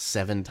like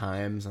 7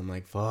 times, I'm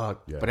like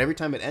fuck. Yeah. But every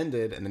time it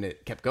ended, and then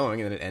it kept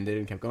going, and then it ended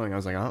and kept going, I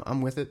was like,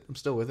 I'm with it. I'm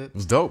still with it. It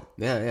was dope.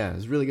 Yeah. It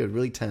was really good,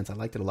 really tense. I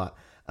liked it a lot.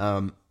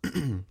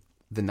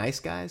 The Nice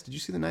Guys. Did you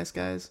see The Nice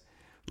Guys?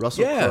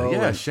 Russell Crowe.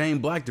 Yeah. Shane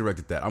Black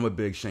directed that. I'm a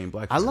big Shane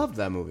Black fan. I loved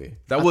that movie.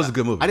 That was a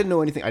good movie. I didn't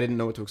know anything. I didn't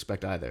know what to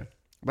expect either.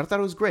 But I thought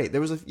it was great.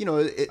 There was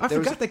I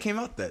forgot they came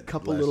out that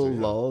couple little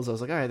lulls. I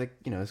was like, all right,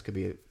 this could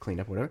be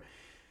cleaned up, whatever.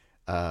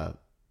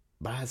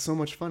 But I had so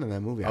much fun in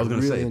that movie. I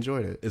really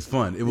enjoyed it. It's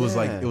fun. It was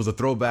it was a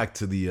throwback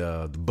to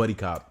the buddy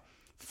cop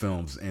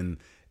films, and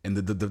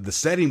the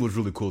setting was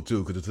really cool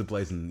too, because it took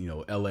place in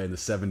LA in the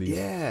 70s.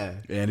 Yeah,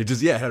 and it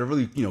just had a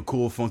really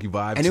cool funky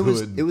vibe. And it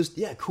was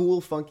cool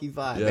funky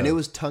vibe, and it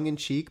was tongue in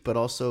cheek, but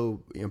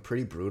also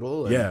pretty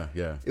brutal. And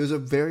yeah. It was a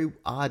very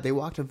odd. They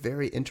walked a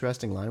very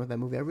interesting line with that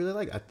movie. I really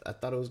liked. I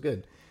thought it was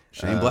good.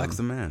 Shane Black's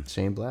the man.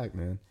 Shane Black,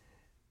 man.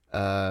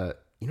 I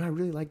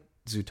really like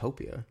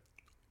Zootopia.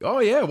 Oh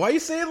yeah, why you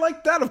say it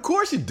like that? Of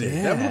course you did.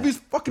 Yeah. That movie's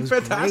fucking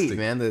fantastic, great,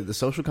 man. The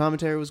social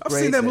commentary was great.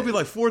 I've seen that movie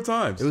like 4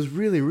 times. It was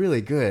really,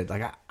 really good.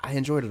 Like I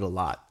enjoyed it a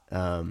lot.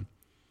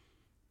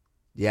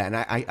 Yeah, and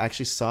I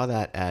actually saw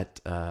that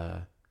at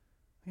the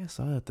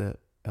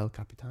El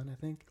Capitan, I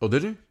think. Oh,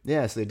 did you?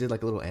 Yeah, so they did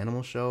like a little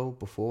animal show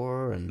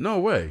before, and no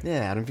way.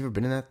 Yeah, I don't know if you've ever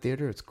been in that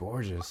theater. It's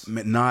gorgeous.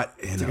 Not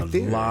in a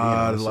theater,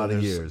 lot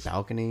of years.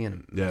 Balcony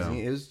and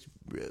it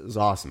was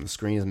awesome. The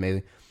screen is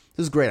amazing.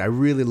 This is great. I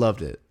really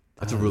loved it.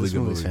 That's a really good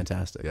movie. It's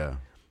fantastic. Yeah.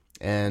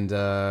 And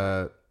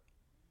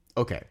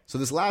okay, so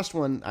this last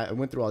one, I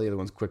went through all the other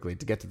ones quickly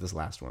to get to this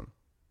last one.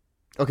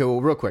 Okay, well,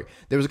 real quick,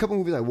 there was a couple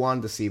movies I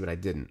wanted to see, but I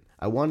didn't.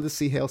 I wanted to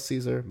see Hail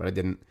Caesar, but I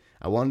didn't.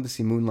 I wanted to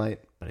see Moonlight,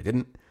 but I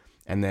didn't.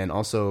 And then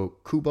also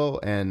Kubo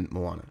and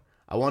Moana.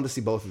 I wanted to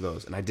see both of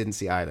those, and I didn't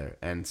see either.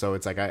 And so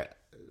it's like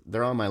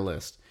they're on my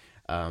list.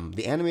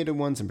 The animated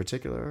ones in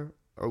particular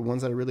are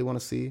ones that I really want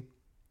to see,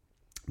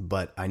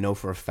 but I know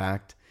for a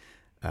fact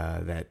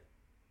that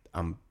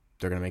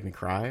they're going to make me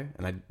cry,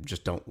 and I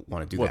just don't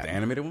want to do that. What, the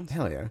animated ones?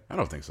 Hell yeah. I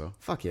don't think so.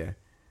 Fuck yeah.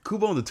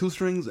 Kubo and the Two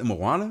Strings and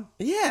Moana?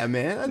 Yeah,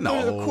 man.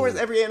 No. Of course,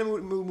 every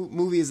animated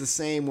movie is the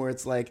same, where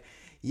it's like,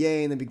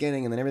 yay in the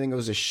beginning, and then everything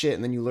goes to shit,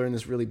 and then you learn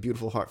this really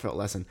beautiful, heartfelt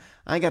lesson.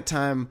 I ain't got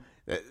time.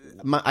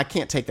 I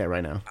can't take that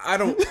right now. I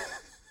don't...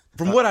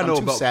 From what I know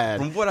about...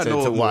 From what I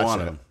know of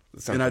Moana,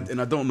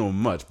 and I don't know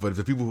much, but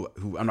the people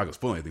who... I'm not going to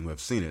spoil anything, who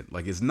have seen it,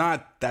 like, it's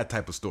not that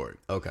type of story.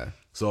 Okay.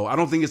 So I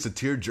don't think it's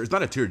it's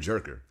not a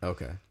tearjerker.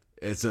 Okay.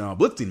 It's an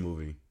uplifting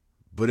movie,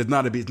 but it's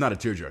not a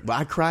tearjerker. But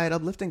I cry at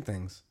uplifting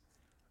things.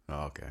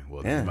 Oh, okay.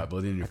 Well, yeah.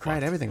 I cry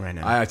at everything right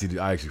now. I actually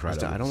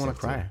cried. I don't want to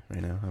cry right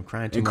now. I'm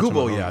crying too much. In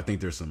Kubo, I think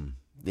there's some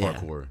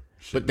hardcore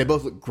shit. But they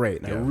both look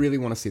great, and I really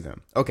want to see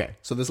them. Okay,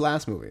 so this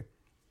last movie,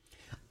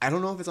 I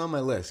don't know if it's on my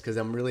list because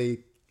I'm really...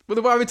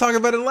 But why are we talking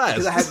about it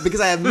last?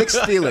 Because I have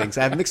mixed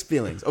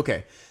feelings.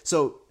 Okay,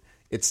 so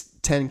it's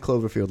 10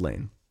 Cloverfield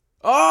Lane.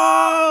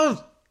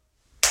 Oh!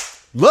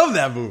 Love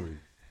that movie.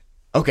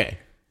 Okay.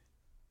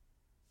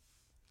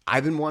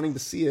 I've been wanting to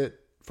see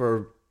it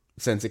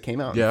since it came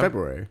out in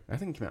February. I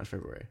think it came out in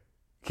February.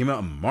 It came out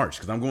in March,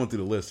 because I'm going through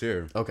the list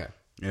here. Okay.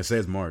 And it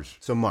says March.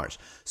 So March.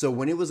 So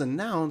when it was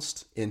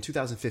announced in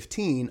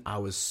 2015, I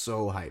was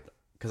so hyped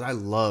because I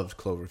loved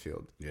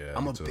Cloverfield. Yeah,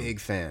 I'm a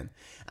big fan.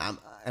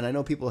 And I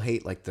know people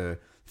hate like the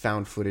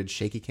found footage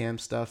shaky cam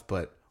stuff,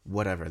 but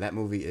whatever. That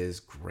movie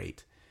is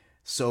great.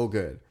 So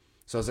good.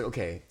 So I was like,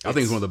 okay. I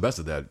think it's one of the best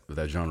of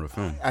that genre of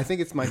film. I think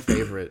it's my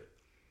favorite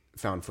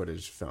found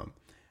footage film.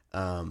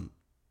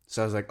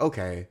 So I was like,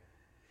 okay,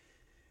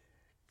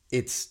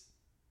 it's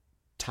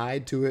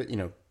tied to it,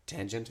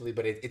 tangentially,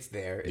 but it's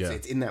there.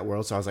 It's in that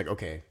world. So I was like,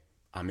 okay,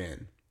 I'm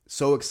in.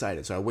 So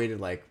excited. So I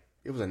waited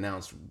it was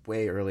announced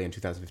way early in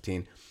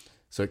 2015.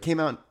 So it came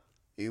out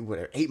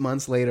 8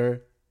 months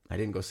later. I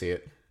didn't go see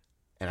it.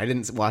 And I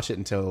didn't watch it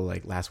until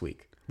last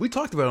week. We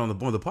talked about it on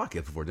one of the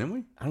podcasts before, didn't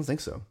we? I don't think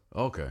so.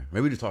 Okay.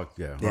 Maybe we just talked,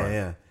 yeah.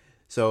 Yeah.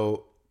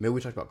 So maybe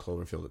we talked about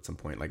Cloverfield at some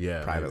point,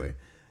 privately. Maybe.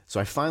 So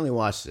I finally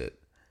watched it.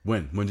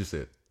 When did you see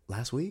it?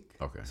 Last week.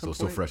 Okay, so it's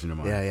still fresh in your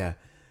mind. Yeah.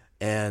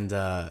 And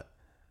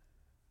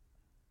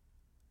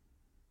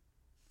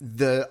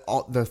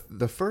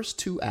the first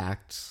 2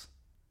 acts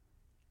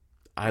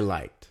I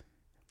liked.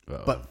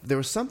 Uh-oh. But there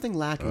was something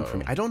lacking for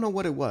me. I don't know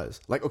what it was.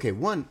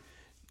 One,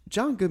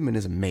 John Goodman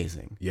is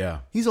amazing. Yeah.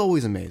 He's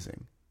always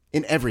amazing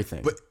in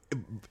everything.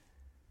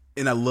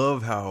 And I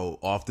love how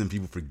often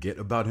people forget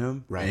about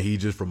him, right? And he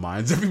just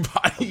reminds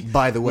everybody.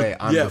 By the way,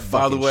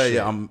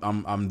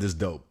 I'm this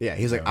dope. Yeah,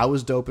 he's like, I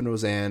was dope in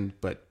Roseanne,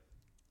 but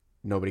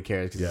nobody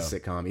cares because it's a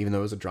sitcom, even though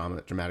it was a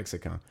dramatic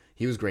sitcom.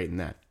 He was great in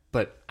that.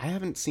 But I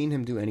haven't seen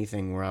him do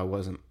anything where I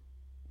wasn't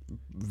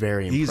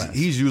very impressed.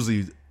 He's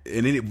usually,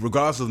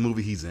 regardless of the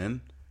movie he's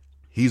in,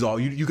 he's all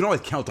you can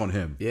always count on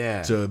him.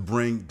 Yeah. To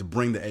bring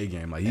the A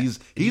game. Like he's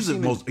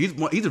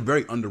a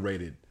very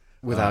underrated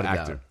without a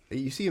actor. doubt.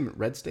 You see him in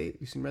Red State?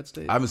 You seen Red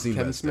State? I haven't seen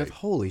Kevin Red Smith. State.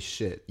 Holy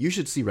shit! You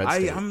should see Red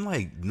State. I'm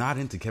like not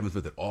into Kevin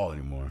Smith at all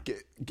anymore.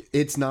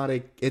 It's not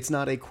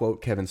a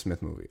quote Kevin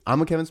Smith movie.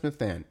 I'm a Kevin Smith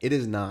fan. It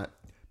is not.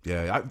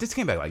 Yeah, this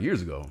came back like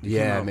years ago.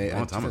 Yeah, maybe a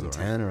long time ago,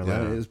 2010 or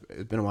 11. Yeah.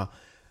 It's been a while.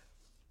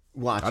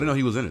 Watch. I didn't know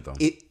he was in it though.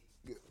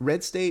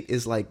 Red State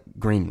is like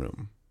Green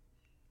Room.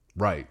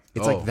 Right.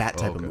 It's like that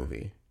type of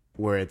movie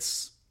where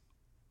it's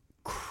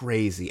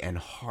crazy and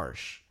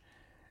harsh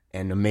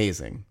and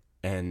amazing,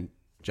 and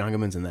John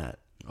Goodman's in that.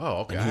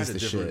 Oh, okay. And I he's had a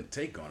the different shit.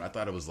 take on it. I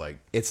thought it was like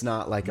it's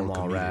not like a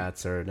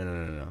Mallrats or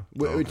no.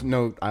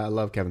 No, I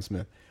love Kevin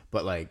Smith,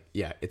 but like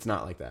yeah, it's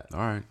not like that. All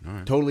right.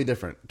 Totally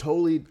different.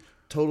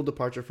 Total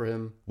departure for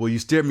him. Well, you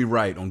steered me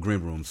right on Green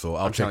Room, so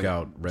I'll check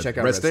out Red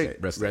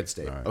State. Red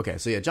State. Right. Okay,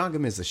 so yeah, John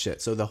Goodman is the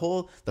shit. So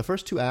the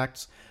first two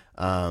acts,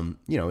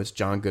 it's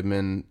John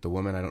Goodman, the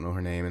woman I don't know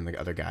her name, and the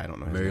other guy I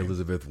don't know his Mary name.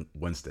 Elizabeth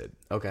Winstead.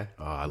 Okay.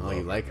 Oh, I love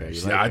you like her.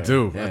 I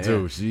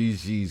do.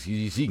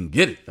 She can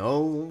get it.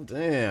 Oh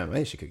damn,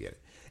 hey, she could get it.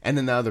 And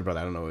then the other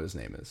brother, I don't know what his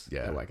name is.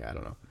 Yeah, the white guy, I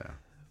don't know. Yeah.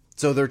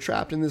 So they're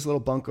trapped in this little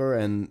bunker,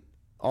 and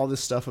all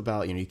this stuff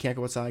about you can't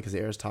go outside because the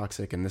air is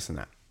toxic and this and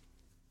that.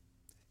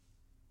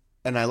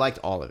 And I liked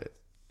all of it.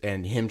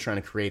 And him trying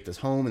to create this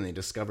home, and they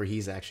discover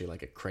he's actually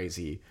like a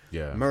crazy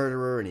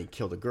murderer, and he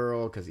killed a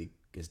girl because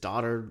his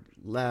daughter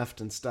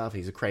left and stuff.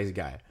 He's a crazy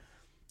guy.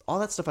 All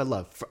that stuff I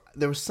love.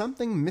 There was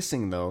something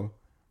missing though.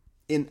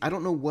 I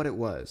don't know what it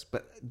was,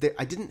 but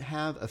I didn't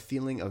have a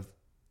feeling of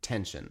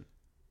tension.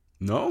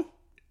 No?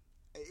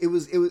 It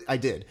was. I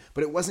did,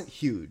 but it wasn't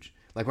huge.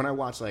 Like when I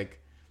watch like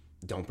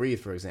Don't Breathe,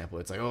 for example,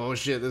 it's like, oh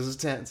shit, this is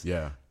tense.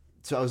 Yeah.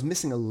 So I was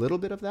missing a little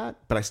bit of that,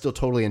 but I still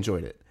totally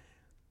enjoyed it.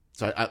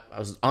 So I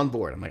was on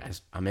board. I'm like,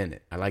 I'm in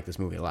it. I like this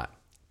movie a lot.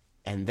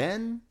 And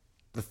then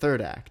the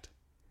third act,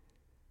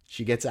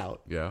 she gets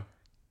out. Yeah.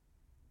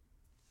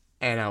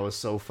 And I was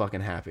so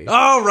fucking happy.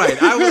 All right,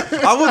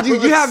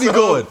 you have me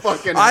going.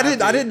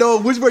 I didn't know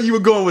which way you were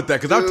going with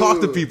that because I've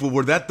talked to people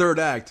where that third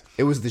act,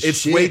 it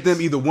swayed them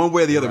either one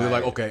way or the other. Right. They're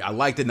like, okay, I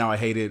liked it, now I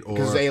hate it, or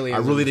I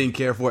really didn't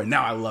care for it,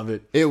 now I love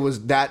it. It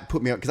was that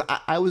put me up because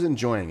I was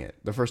enjoying it.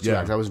 The first two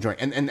acts, I was enjoying,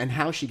 and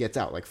how she gets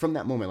out, like from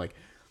that moment, like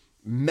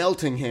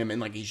melting him and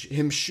like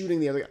him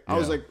shooting the other guy. I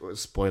was like,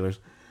 spoilers.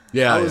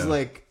 Yeah, I was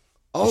like,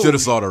 oh, you should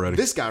have saw it already.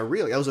 This guy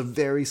really. That was a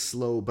very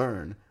slow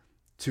burn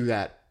to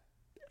that.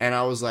 And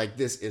I was like,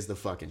 this is the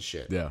fucking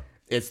shit. Yeah.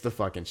 It's the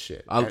fucking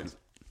shit.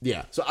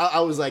 Yeah. So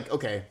I was like,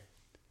 okay,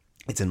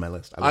 it's in my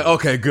list.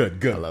 Okay,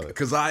 good. I love it.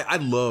 Because I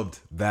loved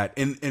that.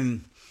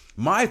 And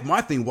my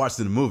thing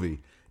watching the movie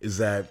is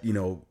that,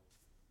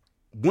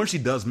 when she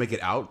does make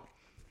it out,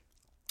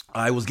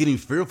 I was getting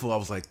fearful. I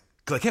was like,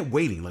 because I kept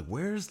waiting. Like,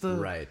 where's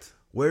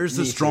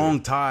the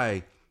strong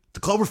tie to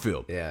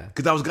Cloverfield? Yeah.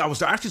 Because I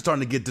was actually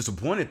starting to get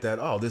disappointed that,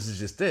 this is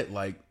just it.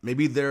 Like,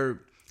 maybe they're...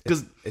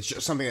 Because it's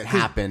just something that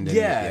happened.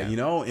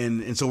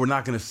 And so we're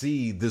not going to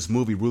see this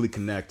movie really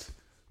connect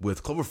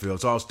with Cloverfield.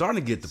 So I was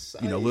starting to get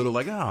a little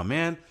like, oh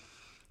man,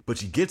 but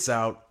she gets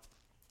out,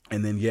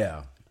 and then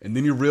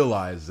you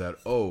realize that,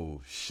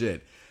 oh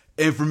shit.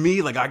 And for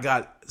me, like I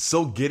got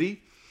so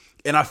giddy,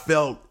 and I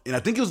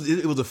think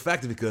it was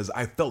effective because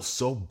I felt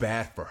so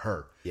bad for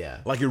her. Yeah,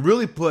 like it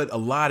really put a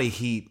lot of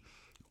heat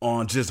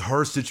on just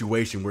her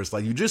situation, where it's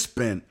like you just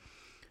spent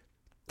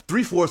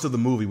 3/4 of the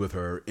movie with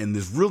her in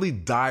this really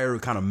dire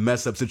kind of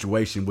mess up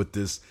situation with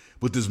this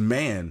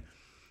man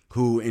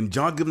who, in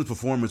John Goodman's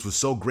performance, was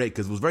so great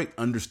because it was very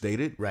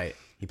understated. Right,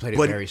 he played it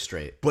very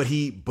straight.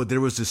 But there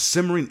was this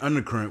simmering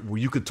undercurrent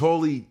where you could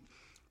totally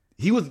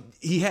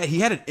he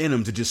had it in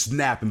him to just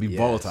snap and be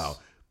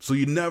volatile. So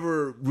you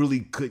never really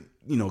could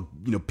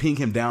ping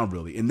him down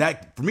really, and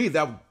that for me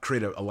that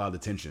created a lot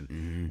of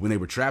tension when they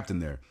were trapped in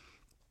there.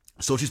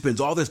 So she spends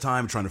all this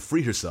time trying to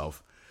free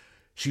herself.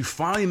 She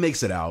finally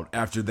makes it out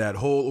after that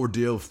whole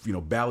ordeal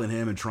of, battling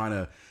him and trying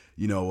to,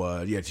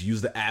 to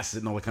use the acid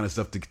and all that kind of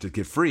stuff to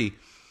get free.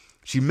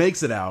 She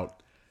makes it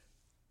out,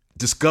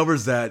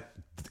 discovers that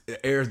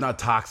the air is not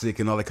toxic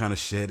and all that kind of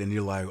shit. And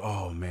you're like,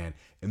 oh man.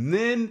 And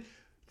then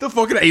the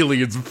fucking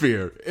aliens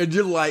appear. And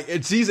you're like,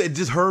 and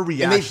just her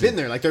reaction. And they've been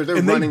there. Like they're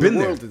running the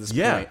world at this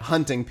point,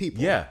 hunting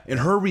people. Yeah. And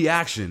her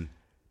reaction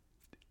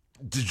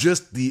to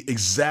just the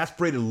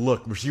exasperated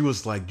look where she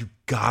was like, you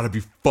gotta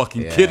be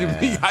fucking kidding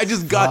me. I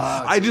just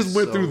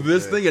went through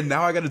this thing and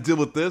now I gotta deal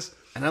with this.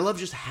 And I love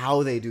just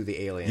how they do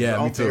the aliens. Yeah, they're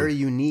all very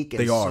unique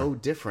and so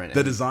different.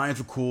 The designs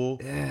were cool.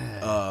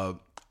 Yeah.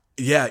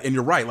 And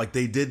you're right. Like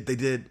they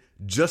did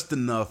just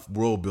enough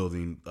world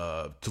building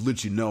to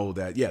let you know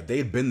that they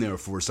had been there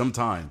for some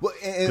time.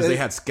 Because they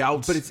had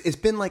scouts. But it's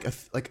been like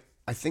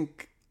I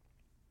think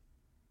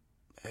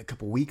a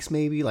couple weeks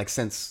maybe, like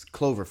since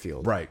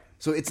Cloverfield. Right.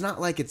 So it's not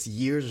like it's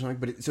years or something,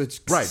 but it's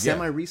right,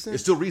 semi-recent.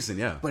 It's still recent,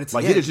 yeah. But it's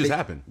like it just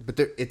happened. But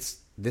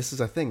this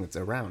is a thing that's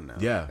around now.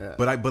 Yeah.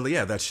 But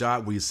that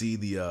shot where you see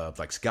the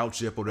like scout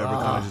ship or whatever,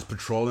 kind of just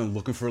patrolling,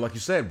 looking for, like you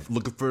said,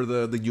 looking for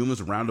the humans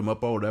to round them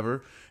up or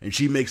whatever, and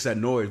she makes that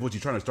noise. What, you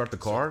trying to start the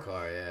car?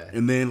 Yeah.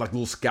 And then like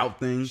little scout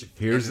thing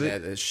hears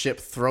it. The ship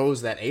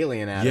throws that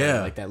alien at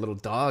her, like that little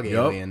dog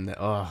alien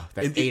that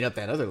ate up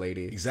that other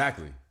lady.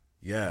 Exactly.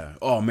 Yeah.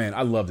 Oh man,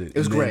 I loved it. It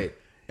was great.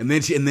 And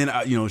then she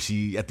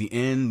at the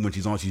end when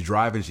she's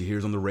driving, she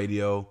hears on the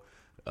radio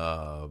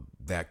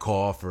that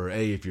call for,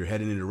 hey, if you're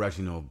heading in a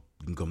direction, you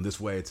can come this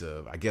way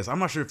to, I guess, I'm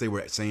not sure if they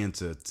were saying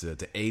to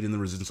aid in the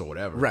resistance or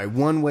whatever. Right.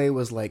 One way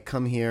was like,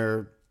 come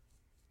here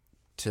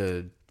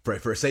to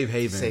for a safe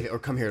haven, or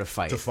come here to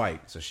fight.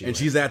 So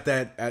she's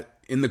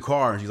in the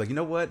car, and she's like, you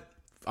know what?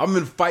 I'm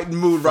in fighting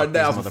mood right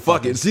now. So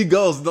fuck it. And she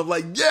goes, and I'm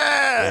like,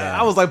 yeah!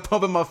 I was like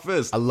pumping my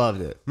fist. I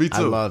loved it. Me too.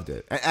 I loved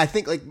it. I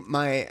think like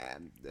my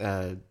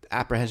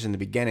apprehension in the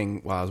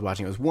beginning while I was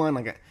watching it was, one,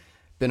 like,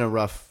 been a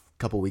rough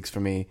couple weeks for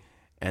me,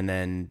 and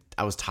then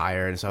I was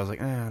tired, and so I was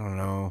like, I don't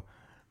know.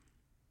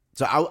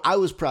 So I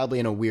was probably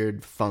in a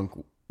weird funk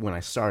when I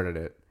started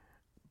it.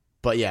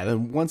 But yeah,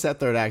 then once that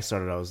third act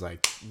started, I was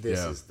like, this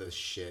is the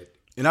shit.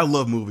 And I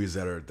love movies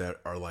that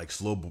are like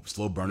slow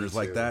burners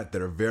like that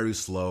are very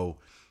slow,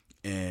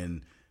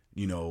 and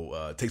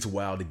takes a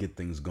while to get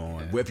things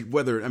going. Yeah.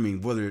 Whether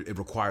it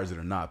requires it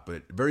or not,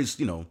 but very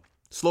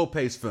slow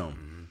paced film.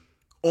 Mm-hmm.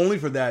 Only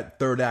for that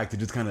third act to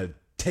just kind of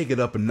take it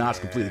up a notch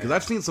completely. Because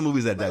I've seen some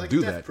movies that like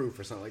do Death that. Proof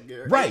or something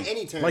right?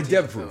 Any Tarantino like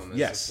Death Proof. Film,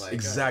 yes,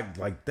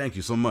 exactly. Like thank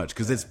you so much,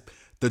 because it's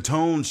the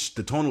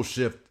tonal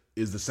shift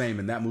is the same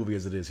in that movie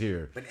as it is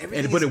here. But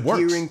everything is works.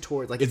 Gearing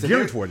toward, like, it's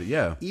gearing toward it,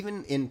 yeah.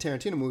 Even in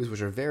Tarantino movies,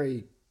 which are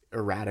very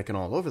erratic and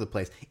all over the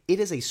place, it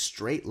is a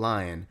straight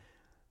line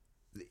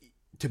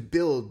to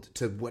build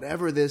to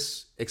whatever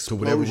this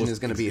explosion is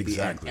going to be at the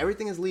end.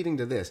 Everything is leading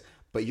to this,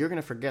 but you're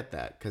going to forget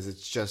that because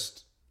it's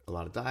just a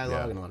lot of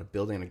dialogue and a lot of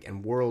building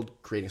and world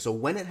creating. So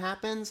when it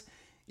happens,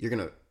 you're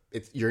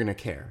gonna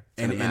care,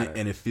 and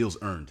it feels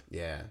earned.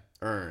 Yeah.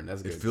 Earned.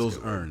 That's good. It feels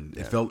earned.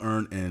 Yeah. It felt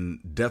earned in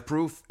Death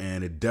Proof,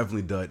 and it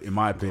definitely did, in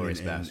my opinion,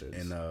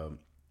 in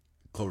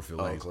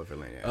Cloverfield Lane.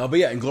 Cloverfield Lane, yeah. But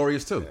yeah, and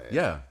Glorious too.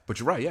 Yeah. But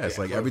you're right. Yeah, it's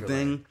like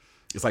everything.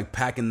 It's like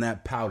packing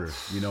that powder,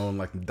 and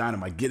like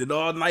dynamite. Get it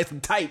all nice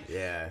and tight.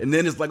 Yeah. And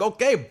then it's like,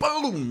 okay,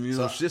 boom.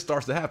 So shit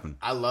starts to happen.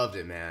 I loved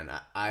it, man.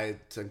 I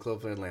to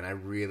Cloverfield Lane. I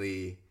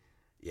really,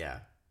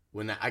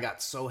 When I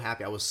got so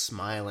happy, I was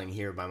smiling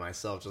here by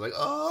myself, just like,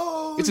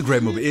 oh. It's a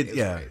great movie.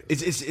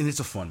 It's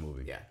a fun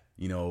movie. Yeah.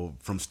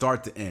 From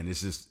start to end,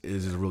 it's just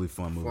a really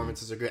fun movie.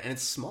 Performances are good, and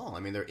it's small. I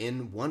mean, they're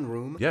in one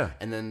room,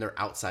 and then they're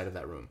outside of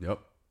that room. Yep,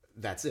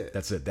 that's it.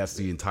 That's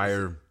the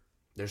entire.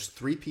 There's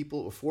 4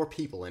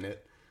 people in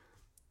it,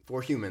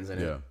 4 humans in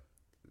it,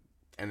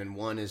 and then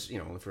one is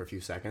only for a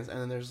few seconds, and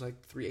then there's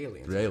like 3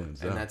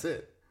 aliens. And that's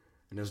it.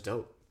 And it was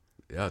dope.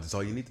 Yeah, that's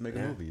all you need to make a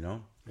movie. Yeah.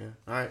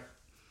 All right.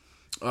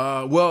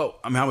 Well,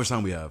 how much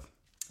time we have?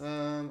 I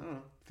don't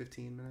know,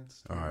 15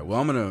 minutes. All right. Well,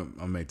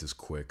 I'll make this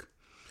quick.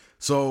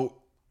 So.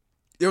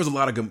 There was a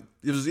lot of good.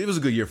 It was a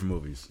good year for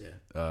movies.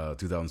 Yeah.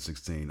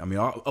 2016. I mean,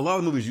 a lot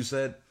of the movies you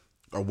said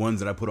are ones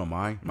that I put on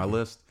my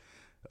list.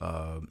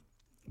 But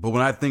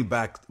when I think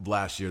back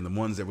last year and the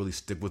ones that really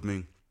stick with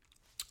me,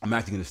 I'm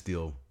actually going to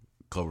steal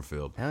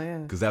Cloverfield. Hell yeah.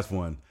 Because that's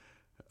one.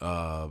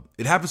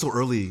 It happened so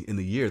early in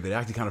the year that I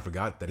actually kind of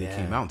forgot that it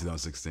came out in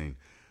 2016.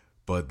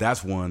 But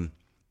that's one.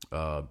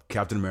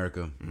 Captain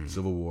America,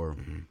 Civil War.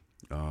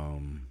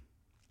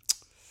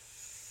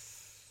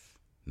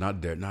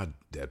 Not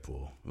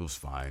Deadpool. It was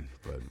fine,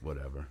 but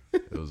whatever.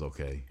 It was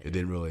okay. It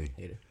didn't really.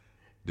 Hater.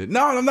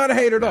 No, I'm not a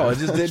hater at all. It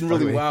just didn't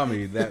really wow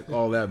me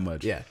all that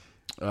much. Yeah.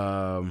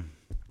 Rogue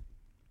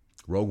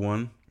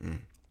One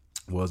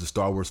was a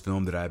Star Wars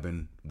film that I've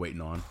been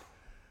waiting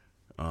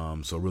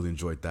on. So really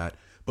enjoyed that.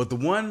 But the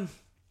one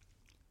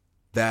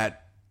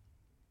that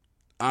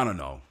I don't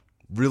know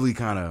really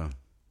kind of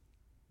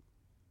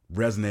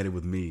resonated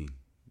with me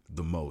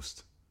the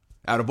most.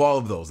 Out of all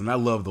of those, and I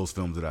love those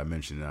films that I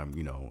mentioned,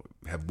 and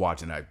have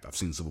watched, and I've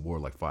seen Civil War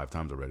like 5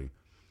 times already,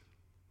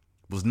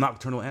 was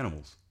Nocturnal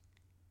Animals.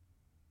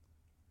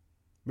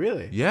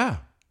 Really? Yeah.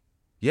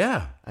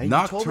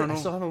 Nocturnal. I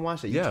still haven't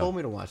watched it. You told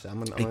me to watch it.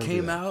 It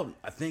came out,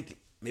 I think,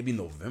 maybe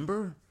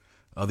November,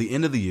 the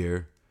end of the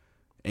year.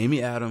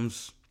 Amy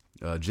Adams,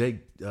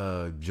 Jake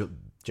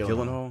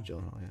Gyllenhaal,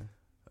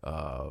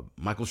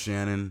 Michael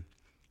Shannon,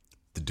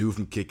 the dude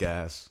from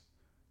Kick-Ass,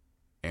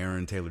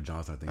 Aaron Taylor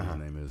Johnson, I think his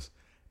name is.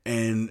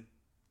 And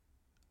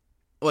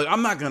like,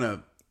 I'm not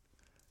gonna.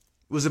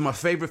 Was it my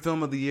favorite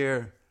film of the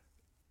year?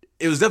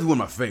 It was definitely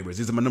one of my favorites.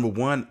 Is it my number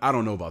one? I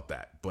don't know about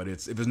that, but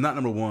if it's not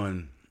number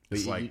one,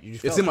 it's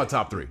it's in my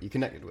top 3. You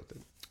connected with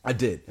it. I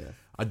did. Yeah.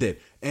 I did,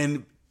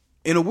 and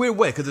in a weird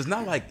way, because it's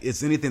not like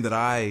it's anything that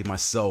I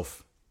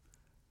myself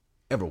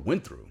ever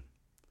went through.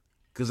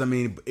 Because I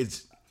mean,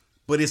 it's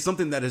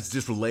something that is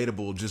just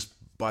relatable, just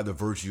by the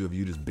virtue of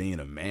you just being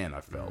a man.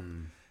 I felt.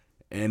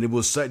 And it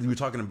was such, we were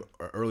talking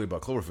earlier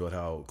about Cloverfield,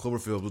 how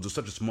Cloverfield was just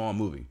such a small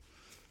movie.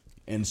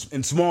 And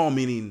small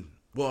meaning,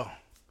 well,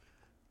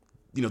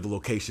 the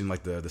location,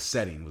 like the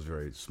setting was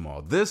very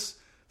small. This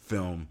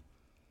film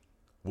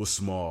was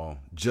small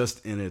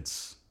just in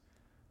its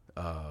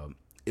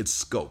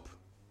scope,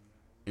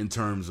 in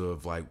terms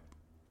of like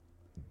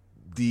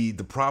the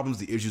problems,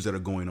 the issues that are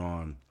going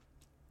on,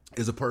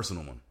 is a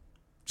personal one,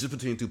 just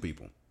between two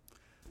people.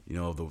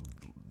 No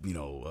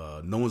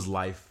one's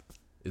life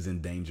is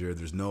in danger.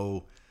 There's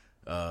no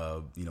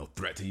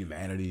threat to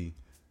humanity.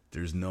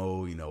 There's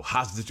no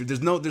hostage.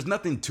 There's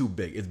nothing too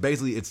big. It's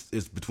basically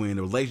it's between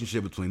the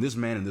relationship between this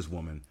man and this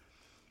woman,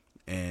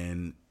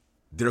 and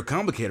they're a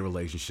complicated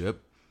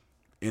relationship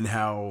in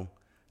how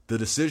the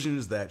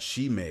decisions that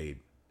she made,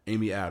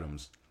 Amy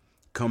Adams,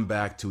 come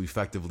back to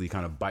effectively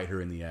kind of bite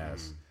her in the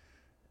ass,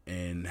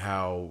 and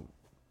how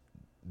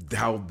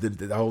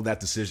that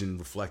decision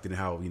reflected in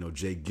how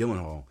Jake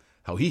Gyllenhaal,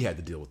 how he had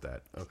to deal with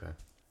that. Okay,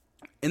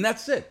 and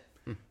that's it.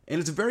 And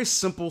it's a very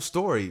simple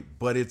story,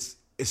 but it's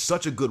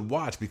such a good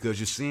watch because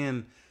you're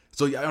seeing.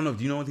 So I don't know.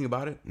 Do you know anything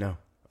about it? No.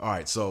 All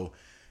right. So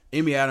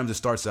Amy Adams, it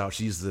starts out.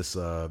 She's this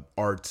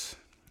art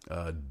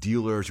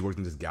dealer. She works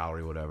in this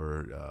gallery, or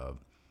whatever.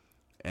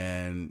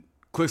 And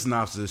quick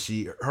synopsis: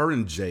 her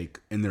and Jake,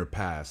 in their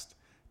past,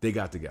 they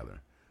got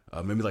together.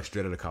 Maybe like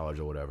straight out of college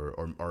or whatever,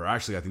 or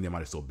actually, I think they might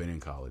have still been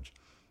in college.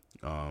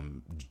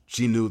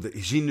 She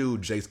knew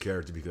Jake's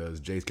character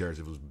because Jake's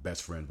character was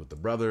best friends with the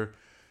brother,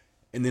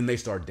 and then they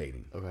start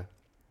dating. Okay.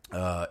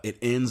 It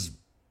ends.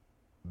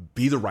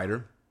 Be the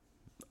writer,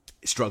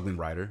 struggling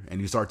writer,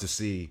 and you start to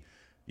see,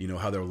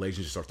 how their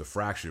relationship starts to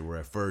fracture. Where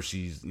at first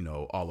she's,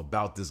 all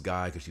about this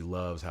guy because she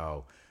loves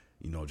how,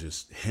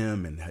 just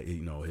him and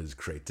his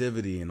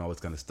creativity and all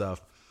this kind of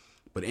stuff.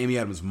 But Amy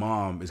Adams'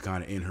 mom is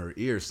kind of in her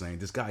ear saying,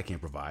 "This guy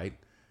can't provide.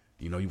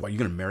 Why are you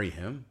gonna marry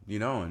him?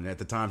 And at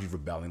the time she's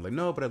rebelling, like,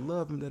 no, but I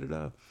love him. Da da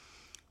da."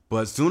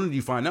 But as soon as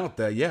you find out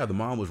that the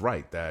mom was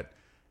right, that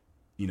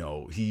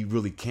he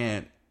really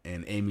can't.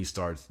 And Amy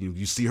starts,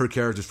 you see her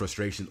character's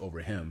frustration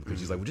over him because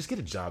she's like, well, just get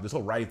a job. This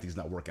whole writing thing's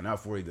not working out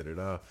for you, da da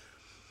da.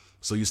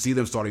 So you see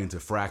them starting to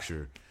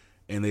fracture,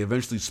 and they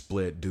eventually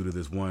split due to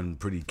this one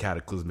pretty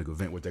cataclysmic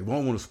event, which they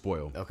won't want to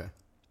spoil. Okay.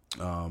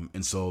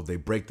 And so they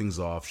break things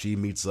off. She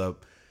meets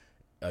up,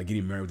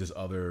 getting married with this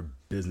other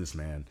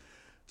businessman.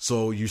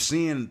 So you're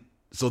seeing,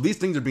 these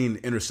things are being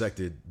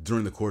intersected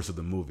during the course of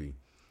the movie.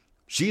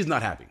 She's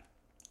not happy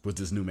with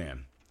this new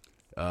man.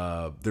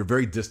 They're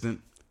very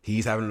distant.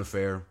 He's having an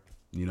affair.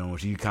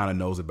 She kind of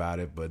knows about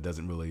it, but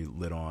doesn't really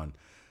let on.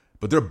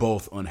 But they're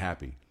both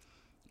unhappy.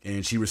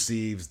 And she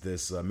receives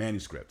this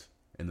manuscript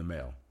in the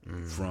mail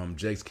from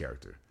Jake's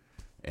character.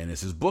 And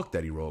it's his book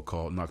that he wrote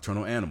called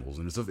Nocturnal Animals.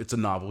 And it's a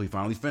novel. He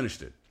finally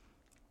finished it.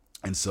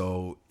 And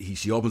so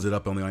she opens it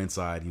up on the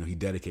inside. He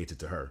dedicates it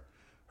to her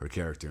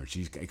character. And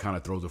it kind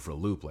of throws her for a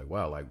loop. Like,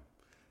 wow, like,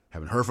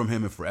 haven't heard from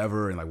him in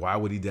forever. And like, why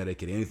would he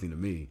dedicate anything to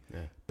me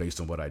based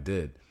on what I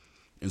did?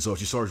 And so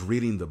she starts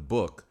reading the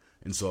book.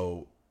 And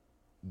so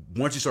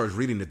once she starts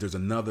reading it, there's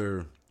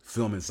another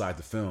film inside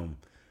the film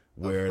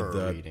where of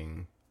the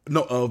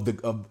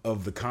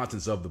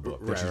contents of the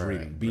book that she's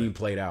reading being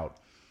played out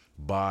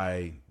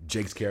by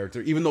Jake's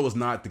character, even though it's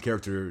not the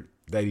character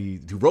that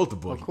who wrote the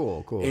book.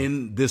 Oh, cool.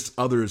 In this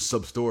other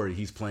sub story,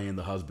 he's playing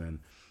the husband,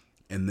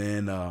 and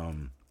then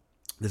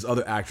this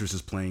other actress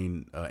is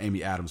playing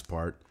Amy Adams'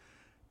 part,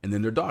 and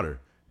then their daughter,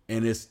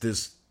 and it's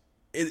this.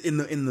 In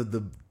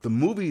the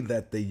movie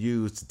that they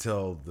use to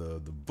tell the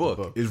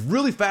book is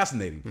really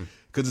fascinating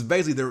because it's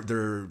basically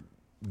they're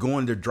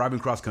driving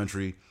cross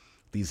country.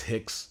 These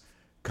hicks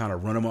kind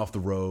of run them off the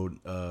road.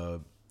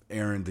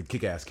 Aaron, the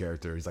kick-ass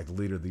character, he's like the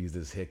leader of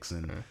this hicks,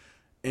 and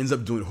ends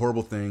up doing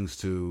horrible things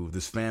to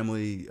this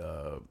family.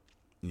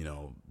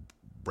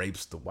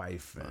 Rapes the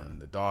wife and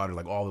the daughter,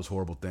 like all those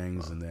horrible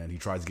things, and then he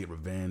tries to get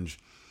revenge.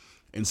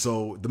 And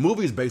so the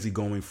movie is basically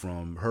going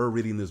from her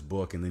reading this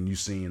book and then you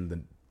seeing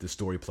the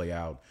story play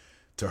out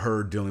to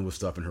her dealing with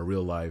stuff in her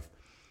real life,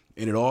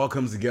 and it all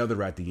comes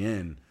together at the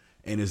end,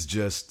 and it's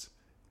just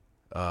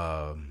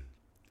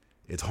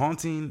it's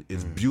haunting,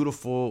 it's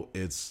beautiful,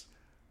 it's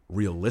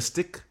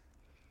realistic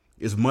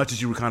as much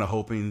as you were kind of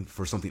hoping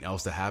for something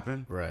else to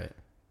happen. Right.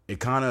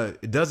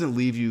 It doesn't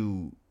leave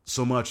you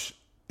so much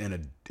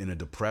in a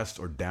depressed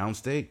or down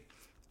state.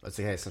 Let's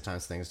say, hey,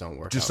 sometimes things don't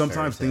work out. Just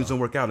sometimes things don't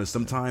work out, and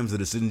sometimes the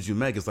decisions you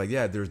make, it's like,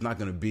 there's not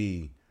going to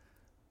be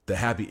the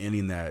happy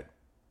ending that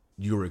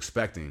you were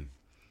expecting.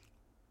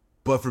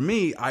 But for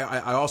me,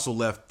 I also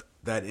left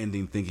that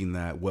ending thinking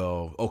that,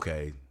 well,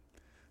 okay,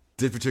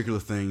 this particular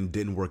thing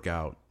didn't work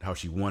out how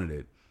she wanted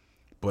it,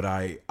 but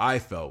I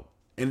felt,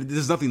 and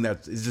there's nothing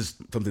it's just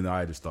something that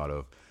I just thought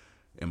of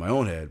in my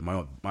own head,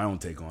 my own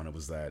take on it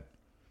was that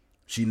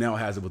she now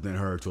has it within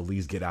her to at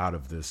least get out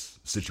of this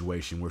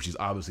situation where she's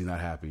obviously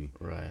not happy.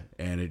 Right.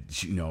 And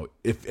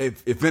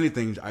if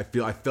anything,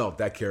 I felt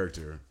that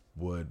character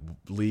would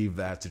leave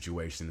that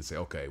situation and say,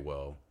 okay,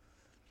 well,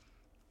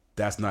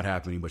 that's not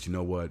happening, but you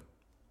know what?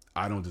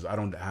 I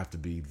don't have to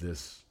be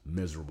this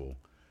miserable.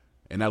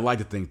 And I'd like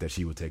to think that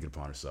she would take it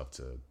upon herself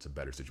to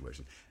better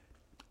situation.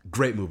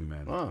 Great movie,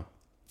 man. Wow.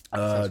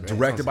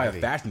 Directed by a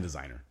fashion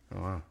designer.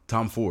 Oh, wow.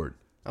 Tom Ford.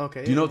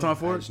 Okay. Do you know Tom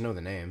Ford? I just know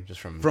the name, just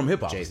from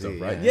hip hop Jay-Z, stuff,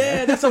 right?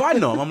 Yeah, that's how I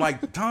know him. I'm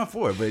like Tom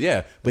Ford, but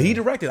he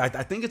directed.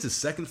 I think it's his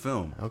second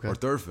film or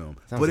third film,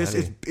 but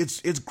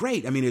it's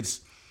great. I mean,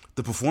 it's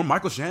the perform.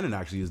 Michael Shannon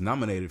actually is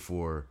nominated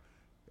for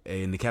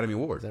an Academy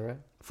Award. Is that right?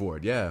 For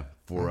it,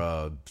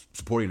 for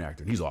supporting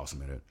actor. He's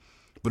awesome in it.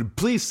 But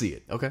please see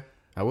it. Okay.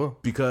 I will,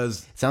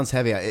 because it sounds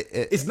heavy.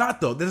 It's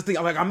not though. That's the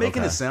thing. Like I'm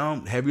making it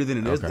sound heavier than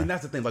it is, and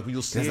that's the thing. Like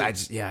you'll see,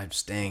 I'm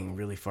staying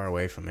really far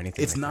away from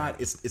anything. It's not.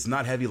 That. It's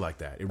not heavy like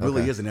that. It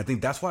really isn't. I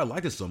think that's why I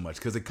liked it so much,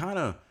 because it kind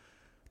of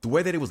the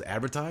way that it was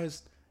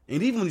advertised,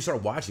 and even when you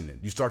start watching it,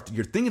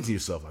 you're thinking to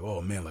yourself like, oh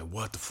man, like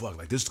what the fuck?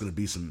 Like this is gonna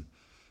be some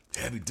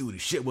heavy duty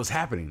shit. What's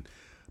happening?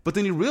 But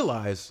then you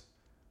realize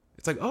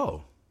it's like,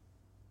 oh,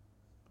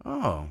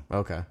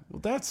 okay.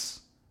 Well,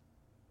 that's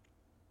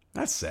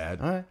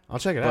sad. All right, I'll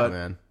check it out,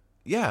 man.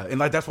 Yeah, and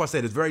like that's why I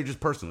said it's very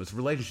just personal. It's a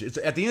relationship. It's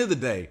at the end of the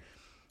day,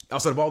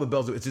 outside of all the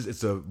bells,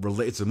 it's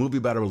a movie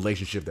about a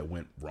relationship that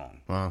went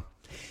wrong. Wow.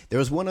 There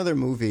was one other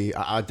movie.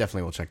 I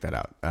definitely will check that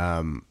out.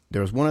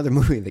 There was one other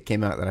movie that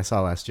came out that I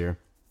saw last year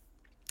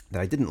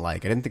that I didn't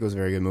like. I didn't think it was a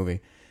very good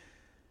movie,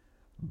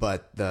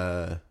 but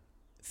the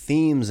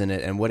themes in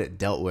it and what it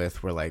dealt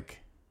with were like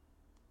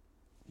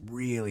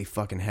really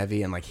fucking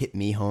heavy and like hit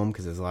me home,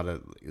 because there's a lot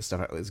of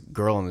stuff. This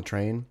girl on the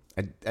train.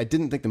 I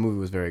didn't think the movie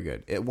was very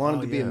good. It wanted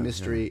to be a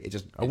mystery. Yeah.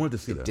 I wanted to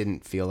see that. It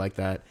didn't feel like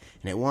that,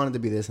 and it wanted to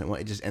be this, and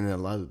and then a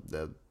lot of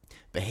the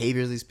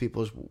behaviors of these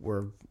people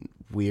were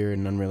weird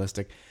and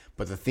unrealistic.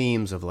 But the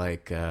themes of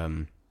like,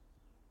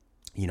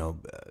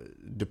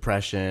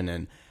 depression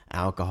and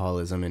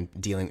alcoholism and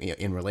dealing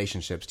in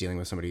relationships, dealing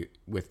with somebody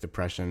with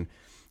depression,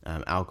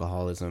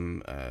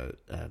 alcoholism,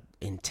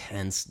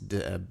 intense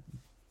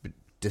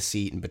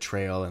deceit and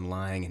betrayal and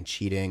lying and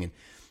cheating and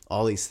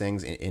all these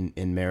things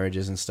in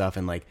marriages and stuff.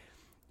 And like,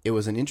 it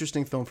was an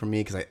interesting film for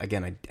me because I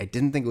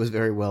didn't think it was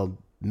very well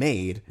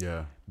made.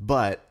 Yeah.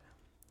 But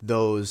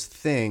those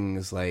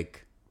things,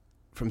 like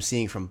from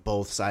seeing from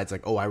both sides,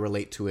 like, oh, I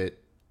relate to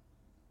it,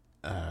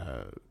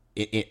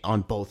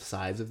 on both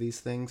sides of these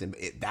things. And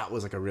that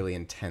was like a really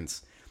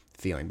intense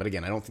feeling. But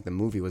again, I don't think the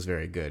movie was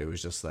very good. It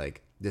was just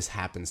like, this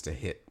happens to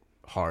hit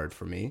hard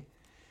for me.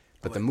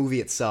 But the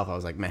movie itself, I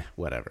was like, meh,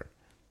 whatever.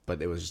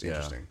 But it was just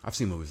interesting. I've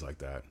seen movies like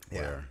that.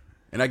 Where,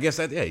 and I guess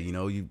that,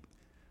 you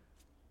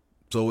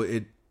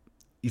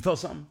felt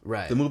something.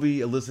 Right. The movie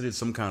elicited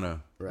some kind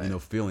of,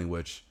 feeling,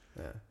 which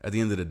at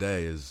the end of the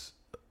day is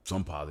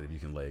some positive you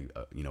can lay,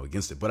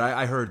 against it. But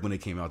I heard when it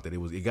came out that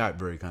it got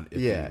very kind of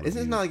iffy. Yeah. It's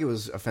not like it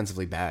was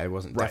offensively bad. It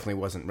wasn't, definitely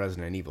wasn't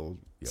Resident Evil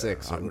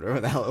 6 or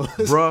whatever the hell it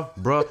was.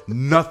 Bruh,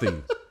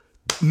 nothing.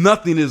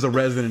 Nothing is a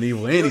Resident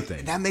Evil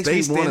anything. That makes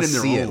me want to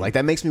see it. Like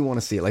that makes me want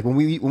to see it. Like when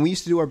we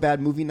used to do our bad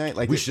movie night.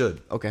 Like we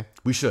should. Okay,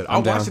 we should.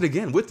 I'll watch it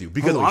again with you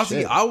because Holy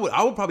honestly, shit. I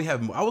would probably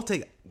have. I will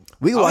take.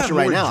 We can watch it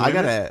right now. I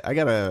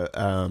got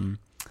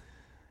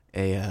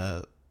a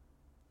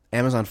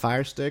Amazon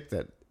Fire Stick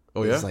that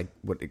is like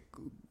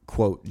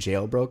quote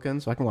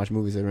jailbroken, so I can watch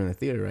movies that are in the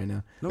theater right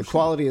now. The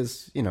quality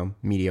is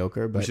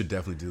mediocre, but we should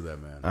definitely do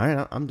that, man. All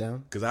right, I'm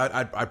down. Because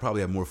I'd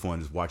probably have more fun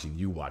just watching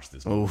you watch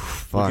this movie. Oh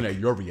fuck! Looking at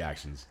your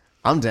reactions.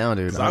 I'm down,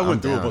 dude. I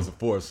went through a bunch of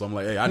force, so I'm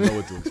like, hey, I know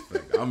what to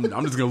expect. I'm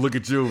just gonna look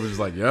at you and just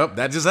like, yep,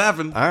 that just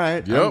happened. All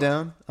right, yep. I'm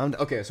down.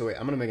 Okay, so wait,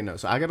 I'm gonna make a note.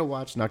 So I gotta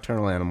watch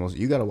Nocturnal Animals.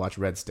 You gotta watch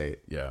Red State.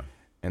 Yeah,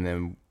 and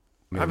then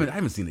I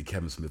haven't seen the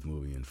Kevin Smith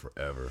movie in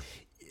forever.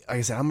 Like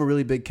I said, I'm a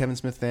really big Kevin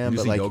Smith fan. Did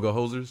you see like Yoga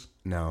Hosers?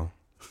 No,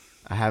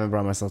 I haven't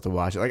brought myself to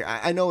watch it. Like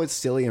I know it's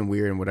silly and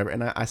weird and whatever.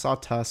 And I saw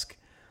Tusk,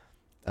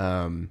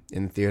 in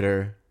the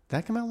theater. Did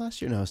that come out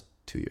last year? No, it was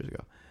 2 years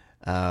ago.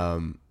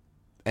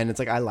 And it's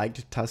like I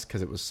liked Tusk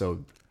because it was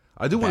so.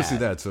 I do want to see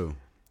that too.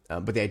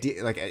 But the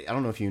idea, like, I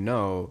don't know if you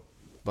know,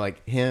 but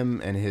like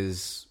him and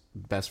his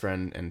best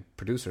friend and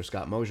producer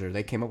Scott Mosier,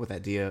 they came up with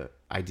that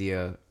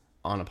idea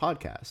on a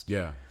podcast.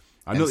 Yeah,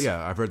 I know.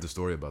 Yeah, I've heard the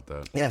story about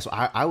that. Yeah, so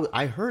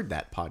I heard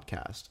that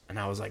podcast and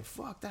I was like,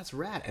 "Fuck, that's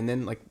rad!" And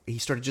then like he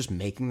started just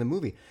making the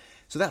movie.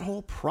 So that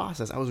whole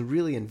process, I was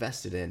really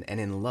invested in and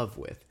in love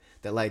with.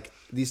 That like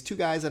these two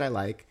guys that I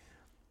like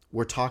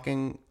were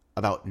talking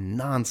about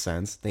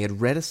nonsense. They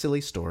had read a silly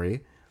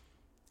story.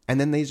 And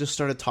then they just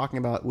started talking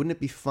about, wouldn't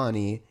it be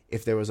funny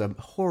if there was a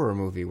horror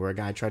movie where a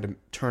guy tried to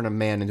turn a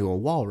man into a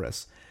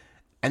walrus?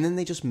 And then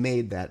they just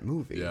made that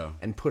movie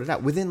and put it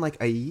out within like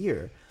a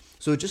year.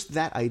 So just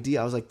that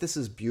idea, I was like, this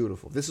is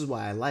beautiful. This is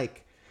why I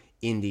like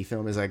indie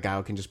film, is a guy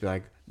who can just be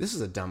like, this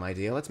is a dumb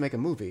idea. Let's make a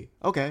movie.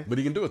 Okay. But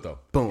he can do it though.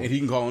 Boom. And he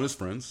can call on his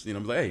friends, be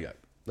like, hey,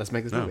 let's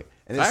make this movie.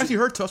 And I actually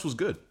heard Tusk was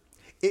good.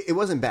 It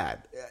wasn't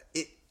bad.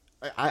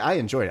 I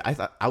enjoyed it. I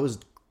thought I was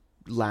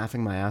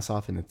laughing my ass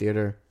off in the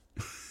theater.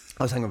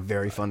 I was having a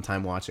very fun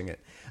time watching it.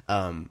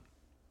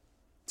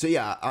 So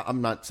yeah,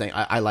 I'm not saying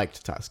I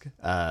liked Tusk,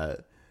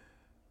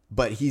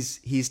 but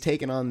he's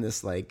taken on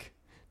this like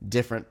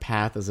different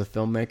path as a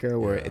filmmaker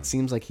where it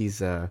seems like he's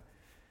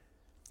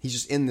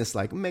just in this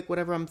like make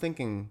whatever I'm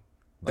thinking.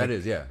 Like, that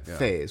is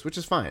phase, which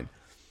is fine.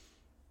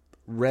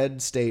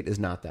 Red State is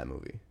not that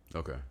movie.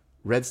 Okay.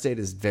 Red State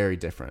is very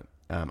different.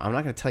 I'm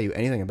not going to tell you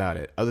anything about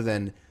it other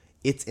than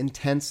it's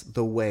intense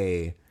the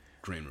way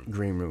Green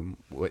Room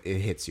it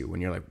hits you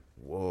when you're like,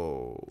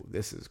 whoa,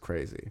 this is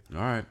crazy.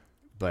 All right,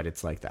 but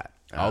it's like that.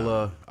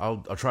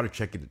 I'll try to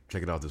check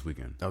it out this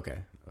weekend. Okay,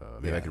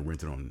 maybe I can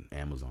rent it on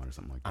Amazon or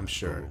something like that. I'm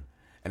sure. Cool.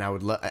 And I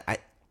would love.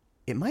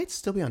 It might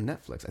still be on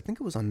Netflix. I think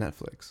it was on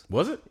Netflix.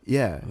 Was it?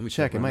 Yeah. Let me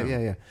check. It might.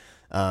 Now.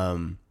 Yeah.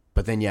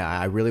 But then, yeah,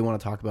 I really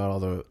want to talk about all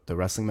the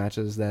wrestling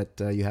matches that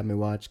you had me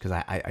watch because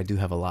I do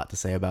have a lot to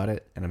say about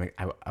it, and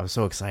I was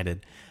so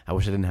excited. I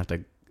wish I didn't have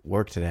to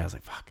work today. I was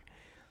like, fuck.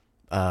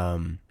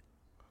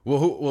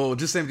 Well,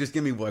 just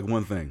give me like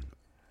one thing.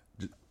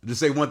 Just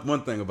say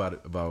one thing about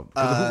it.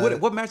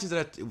 What matches did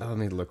I? Let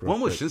me look. One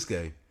was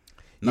Shinsuke.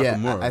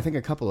 Yeah, I think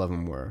a couple of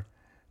them were.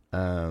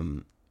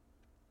 Where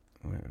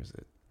is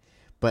it?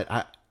 But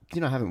I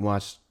haven't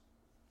watched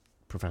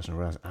professional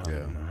wrestling. I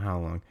don't know how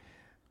long.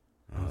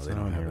 They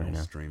don't have it on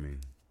streaming.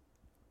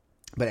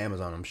 But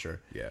Amazon, I'm sure.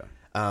 Yeah.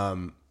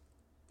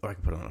 Or I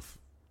could put it on a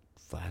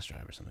flash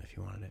drive or something if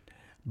you wanted it.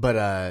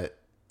 But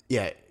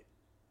yeah,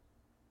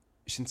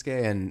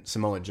 Shinsuke and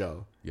Samoa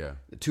Joe. Yeah.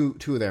 Two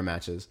of their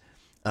matches.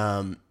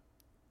 And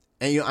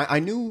I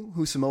knew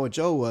who Samoa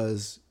Joe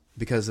was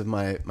because of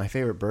my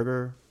favorite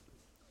burger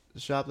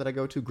shop that I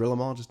go to, Grill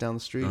 'Em All, just down the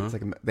street. It's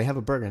like they have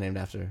a burger named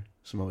after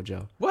Samoa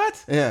Joe.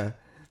 What? Yeah.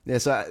 Yeah,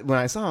 so when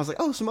I saw him, I was like,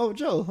 oh, Samoa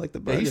Joe, like the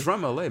burger. Yeah, he's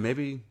from LA,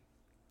 maybe.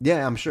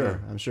 Yeah, I'm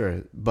sure. Yeah. I'm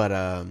sure. But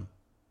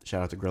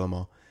shout out to Grill 'Em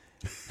All.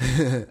 Check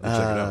it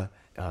out.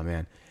 Oh,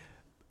 man.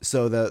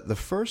 So the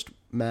first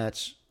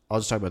match, I'll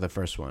just talk about the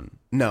first one.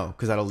 No,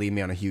 because that'll lead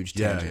me on a huge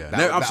tangent.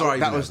 Yeah. I'm sorry.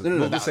 That was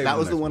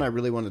the one I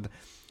really wanted to,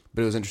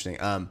 but it was interesting.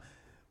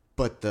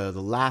 But the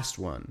last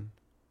one,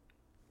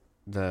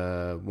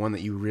 the one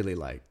that you really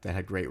liked, that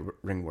had great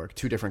ring work,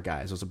 two different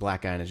guys. It was a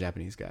black guy and a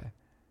Japanese guy.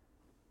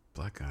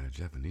 Black guy and a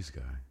Japanese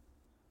guy.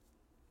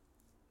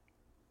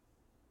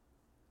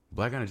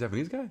 Black guy and a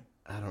Japanese guy?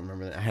 I don't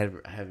remember that. I have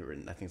it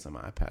written. I think it's on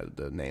my iPad,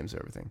 the names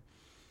and everything.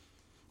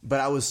 But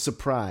I was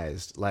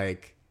surprised.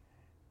 Like,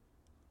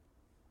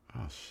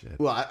 oh shit.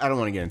 Well, I don't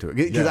want to get into it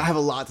because I have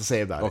a lot to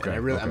say about it. Okay.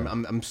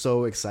 I'm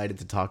so excited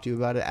to talk to you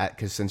about it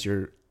because since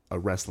you're a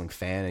wrestling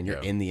fan and you're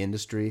in the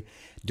industry,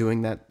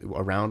 doing that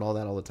around all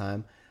the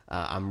time,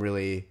 I'm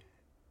really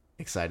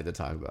excited to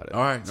talk about it.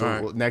 All right.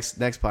 So next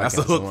podcast. That's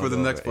the hook for the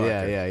next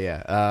podcast.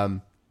 Yeah.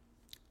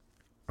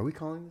 Are we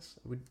calling this?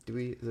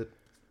 Is it?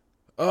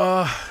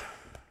 We'll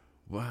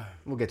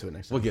get to it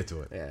next time. We'll get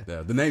to it.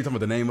 Yeah. The name. Talking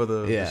about the name of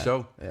the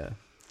show. Yeah.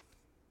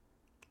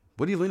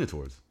 What are you leaning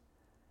towards?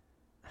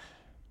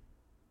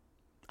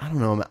 I don't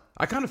know.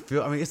 I kind of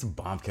feel. I mean, it's a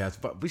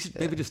bombcast, but we should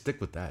maybe just stick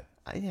with that.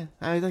 I think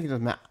it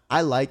doesn't matter.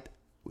 I liked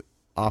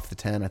Off the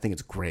 10. I think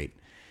it's great.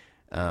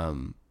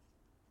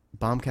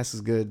 Bombcast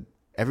is good.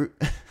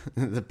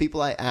 The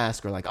people I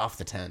ask are like Off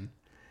the 10.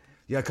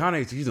 Yeah,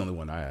 Connie, she's the only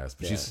one I asked,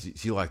 but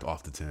she liked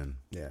Off the 10.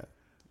 Yeah,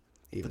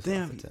 but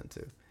then Off the 10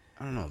 too.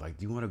 I don't know. Like,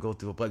 do you want to go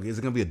through is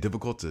it going to be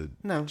difficult to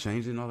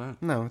change it and all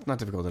that? No, it's not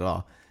difficult at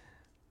all.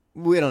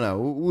 We don't know.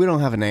 We don't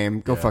have a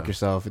name. Go fuck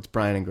yourself. It's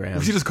Bryan Grahm.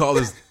 We should just call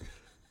this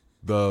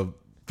the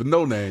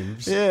no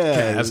names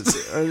cast.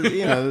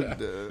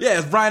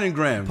 It's Bryan and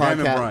Graham.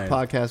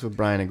 Podcast with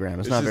Bryan and Graham.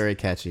 It's not very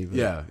catchy.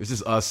 But it's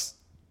just us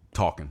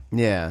talking.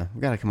 Yeah,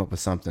 we got to come up with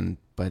something,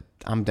 but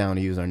I'm down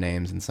to use our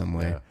names in some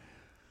way.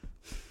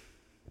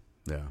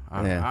 Yeah.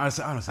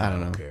 Honestly, I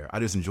don't care. I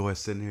just enjoy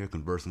sitting here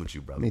conversing with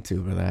you, brother. Me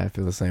too, brother. I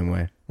feel the same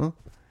way. Well,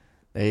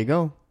 there you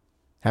go.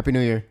 Happy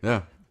New Year.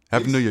 Yeah.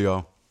 Happy New Year,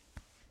 y'all.